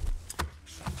vote.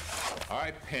 All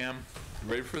right, Pam, you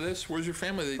ready for this? Where's your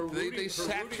family? They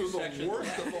sat through the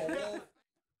worst of the whole.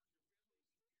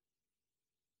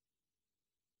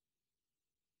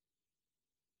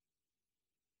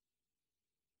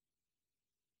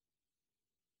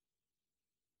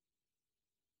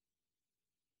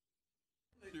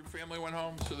 Your family went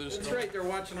home, so there's That's no... right, they're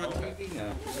watching on TV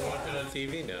now. They're watching on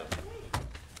TV now.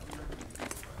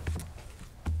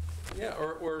 Yeah,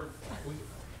 or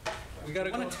we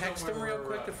gotta go. Want to text them real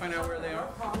quick to find out where they are?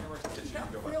 Oh,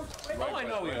 I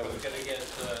know we are. We're gonna get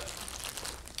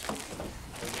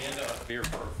Amanda up here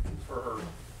for her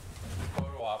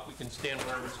photo op. We can stand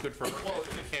wherever it's good for her.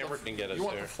 The camera can get us You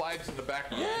want there. the flags in the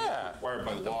back? Yeah. Required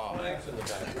by law. Flags in the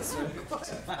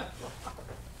back.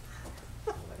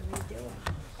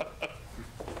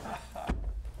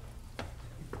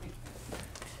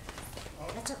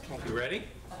 That's okay. You ready?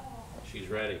 She's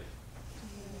ready.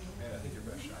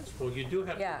 Well, you do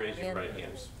have Yeah, to raise your and- right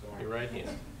hand. Your right hand.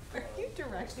 Are you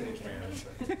directing me?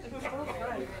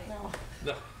 No.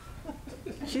 No,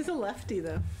 She's a lefty,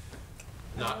 though.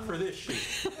 not for this sheet.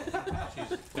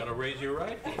 She's got to raise your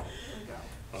right hand.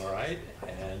 All right,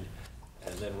 and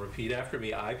then repeat after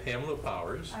me. I, Pamela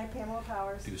Powers, I, Pamela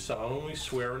Powers, do solemnly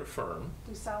swear and affirm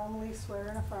do solemnly swear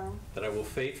and affirm that I will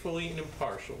faithfully and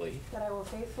impartially that I will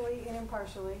faithfully and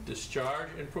impartially discharge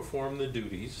and perform the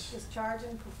duties discharge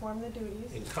and perform the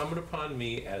duties incumbent upon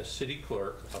me as city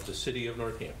clerk of the city of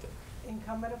Northampton,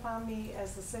 incumbent upon me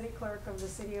as the city clerk of the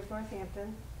city of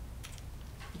Northampton,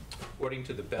 according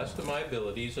to the best of my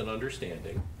abilities and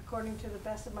understanding, according to the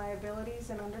best of my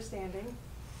abilities and understanding,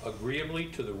 agreeably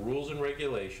to the rules and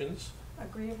regulations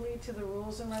agreeably to the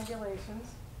rules and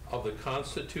regulations of the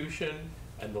Constitution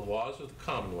and the laws of the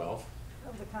Commonwealth,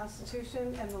 of the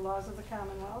Constitution and the laws of the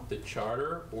Commonwealth, the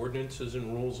charter, ordinances,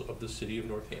 and rules of the city of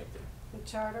Northampton. the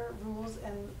charter, rules,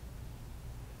 and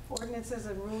ordinances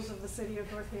and rules of the city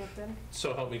of Northampton,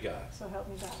 So help me God. so help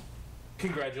me God.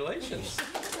 Congratulations.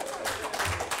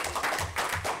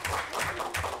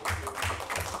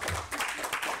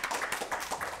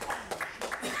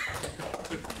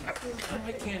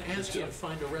 I can't ask you to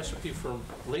find a recipe for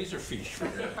laserfish for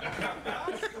that.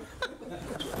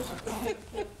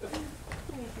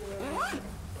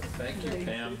 Thank you,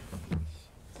 Pam.